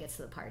everybody gets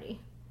to the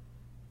party.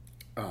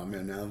 Oh,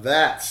 man, now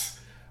that's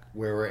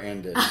where we're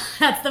ended.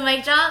 That's the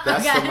mic drop?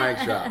 That's okay. the mic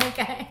drop.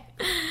 Okay.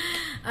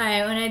 All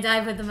right, when I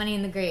die, put the money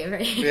in the grave,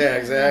 right? Yeah,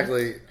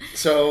 exactly.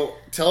 So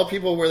tell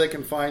people where they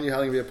can find you, how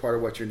they can be a part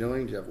of what you're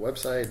doing. Do you have a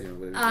website?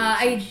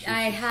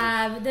 I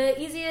have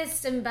the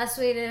easiest and best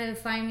way to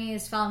find me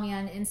is follow me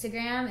on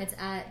Instagram. It's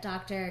at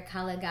Dr.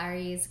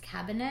 Callegari's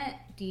Cabinet,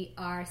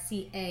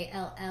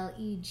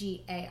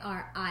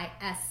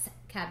 DrCallegaris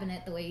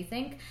Cabinet, the way you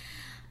think.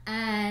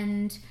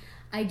 And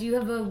I do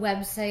have a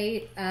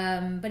website,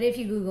 but if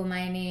you Google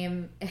my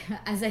name,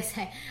 as I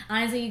say,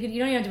 honestly, you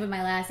don't even have to put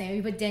my last name. If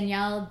you put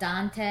Danielle,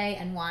 Dante,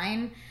 and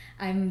wine,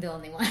 I'm the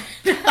only one.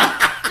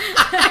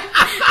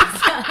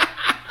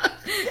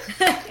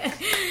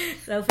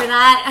 So for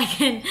that I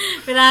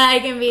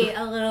can be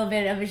a little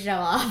bit of a show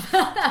off.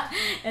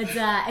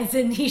 It's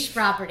a niche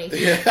property.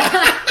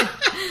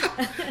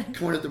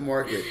 Cornered the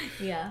market.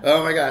 Yeah.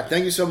 Oh my God!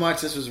 Thank you so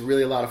much. This was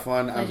really a lot of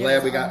fun. I'm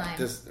glad we got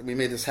this. We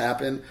made this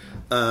happen.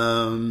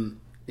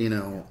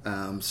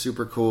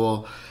 Super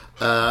cool.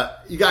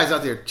 You guys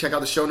out there, check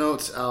out the show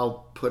notes.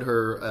 I'll put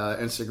her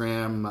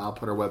Instagram. I'll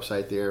put her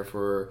website there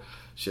for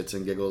shits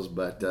and giggles.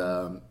 But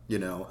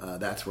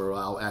that's where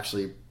I'll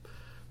actually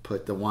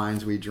put the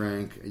wines we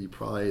drank. You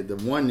probably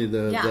that one's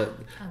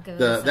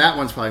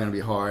probably going to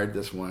be hard.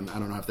 This one, I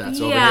don't know if that's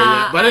over here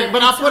yet, but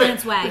I'll put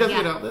it way. Because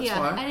that's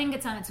fine. I think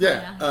it's on its way.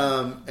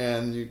 Yeah,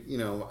 and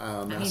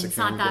it's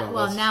not that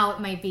well. Now it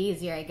might be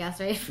easier, I guess,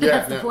 right? Yeah,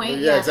 that's the point.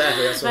 Yeah,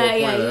 exactly. That's the whole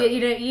point. You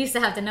used to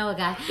have to know a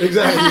guy.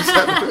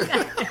 Exactly.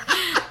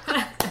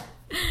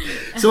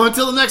 So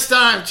until the next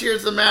time, cheers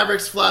to the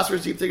Mavericks,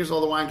 philosophers, deep thinkers,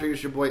 all the wine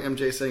drinkers. Your boy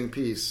MJ saying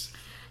peace.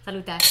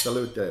 Salute.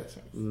 Salute.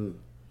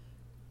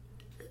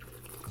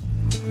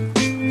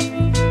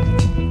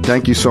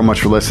 Thank you so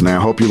much for listening. I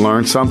hope you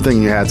learned something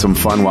and you had some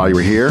fun while you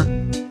were here.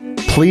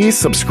 Please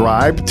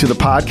subscribe to the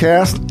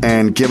podcast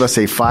and give us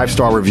a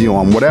 5-star review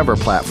on whatever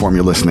platform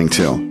you're listening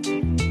to.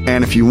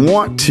 And if you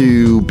want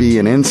to be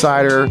an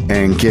insider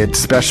and get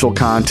special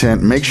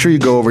content, make sure you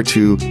go over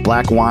to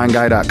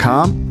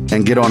blackwineguy.com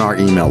and get on our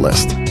email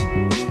list.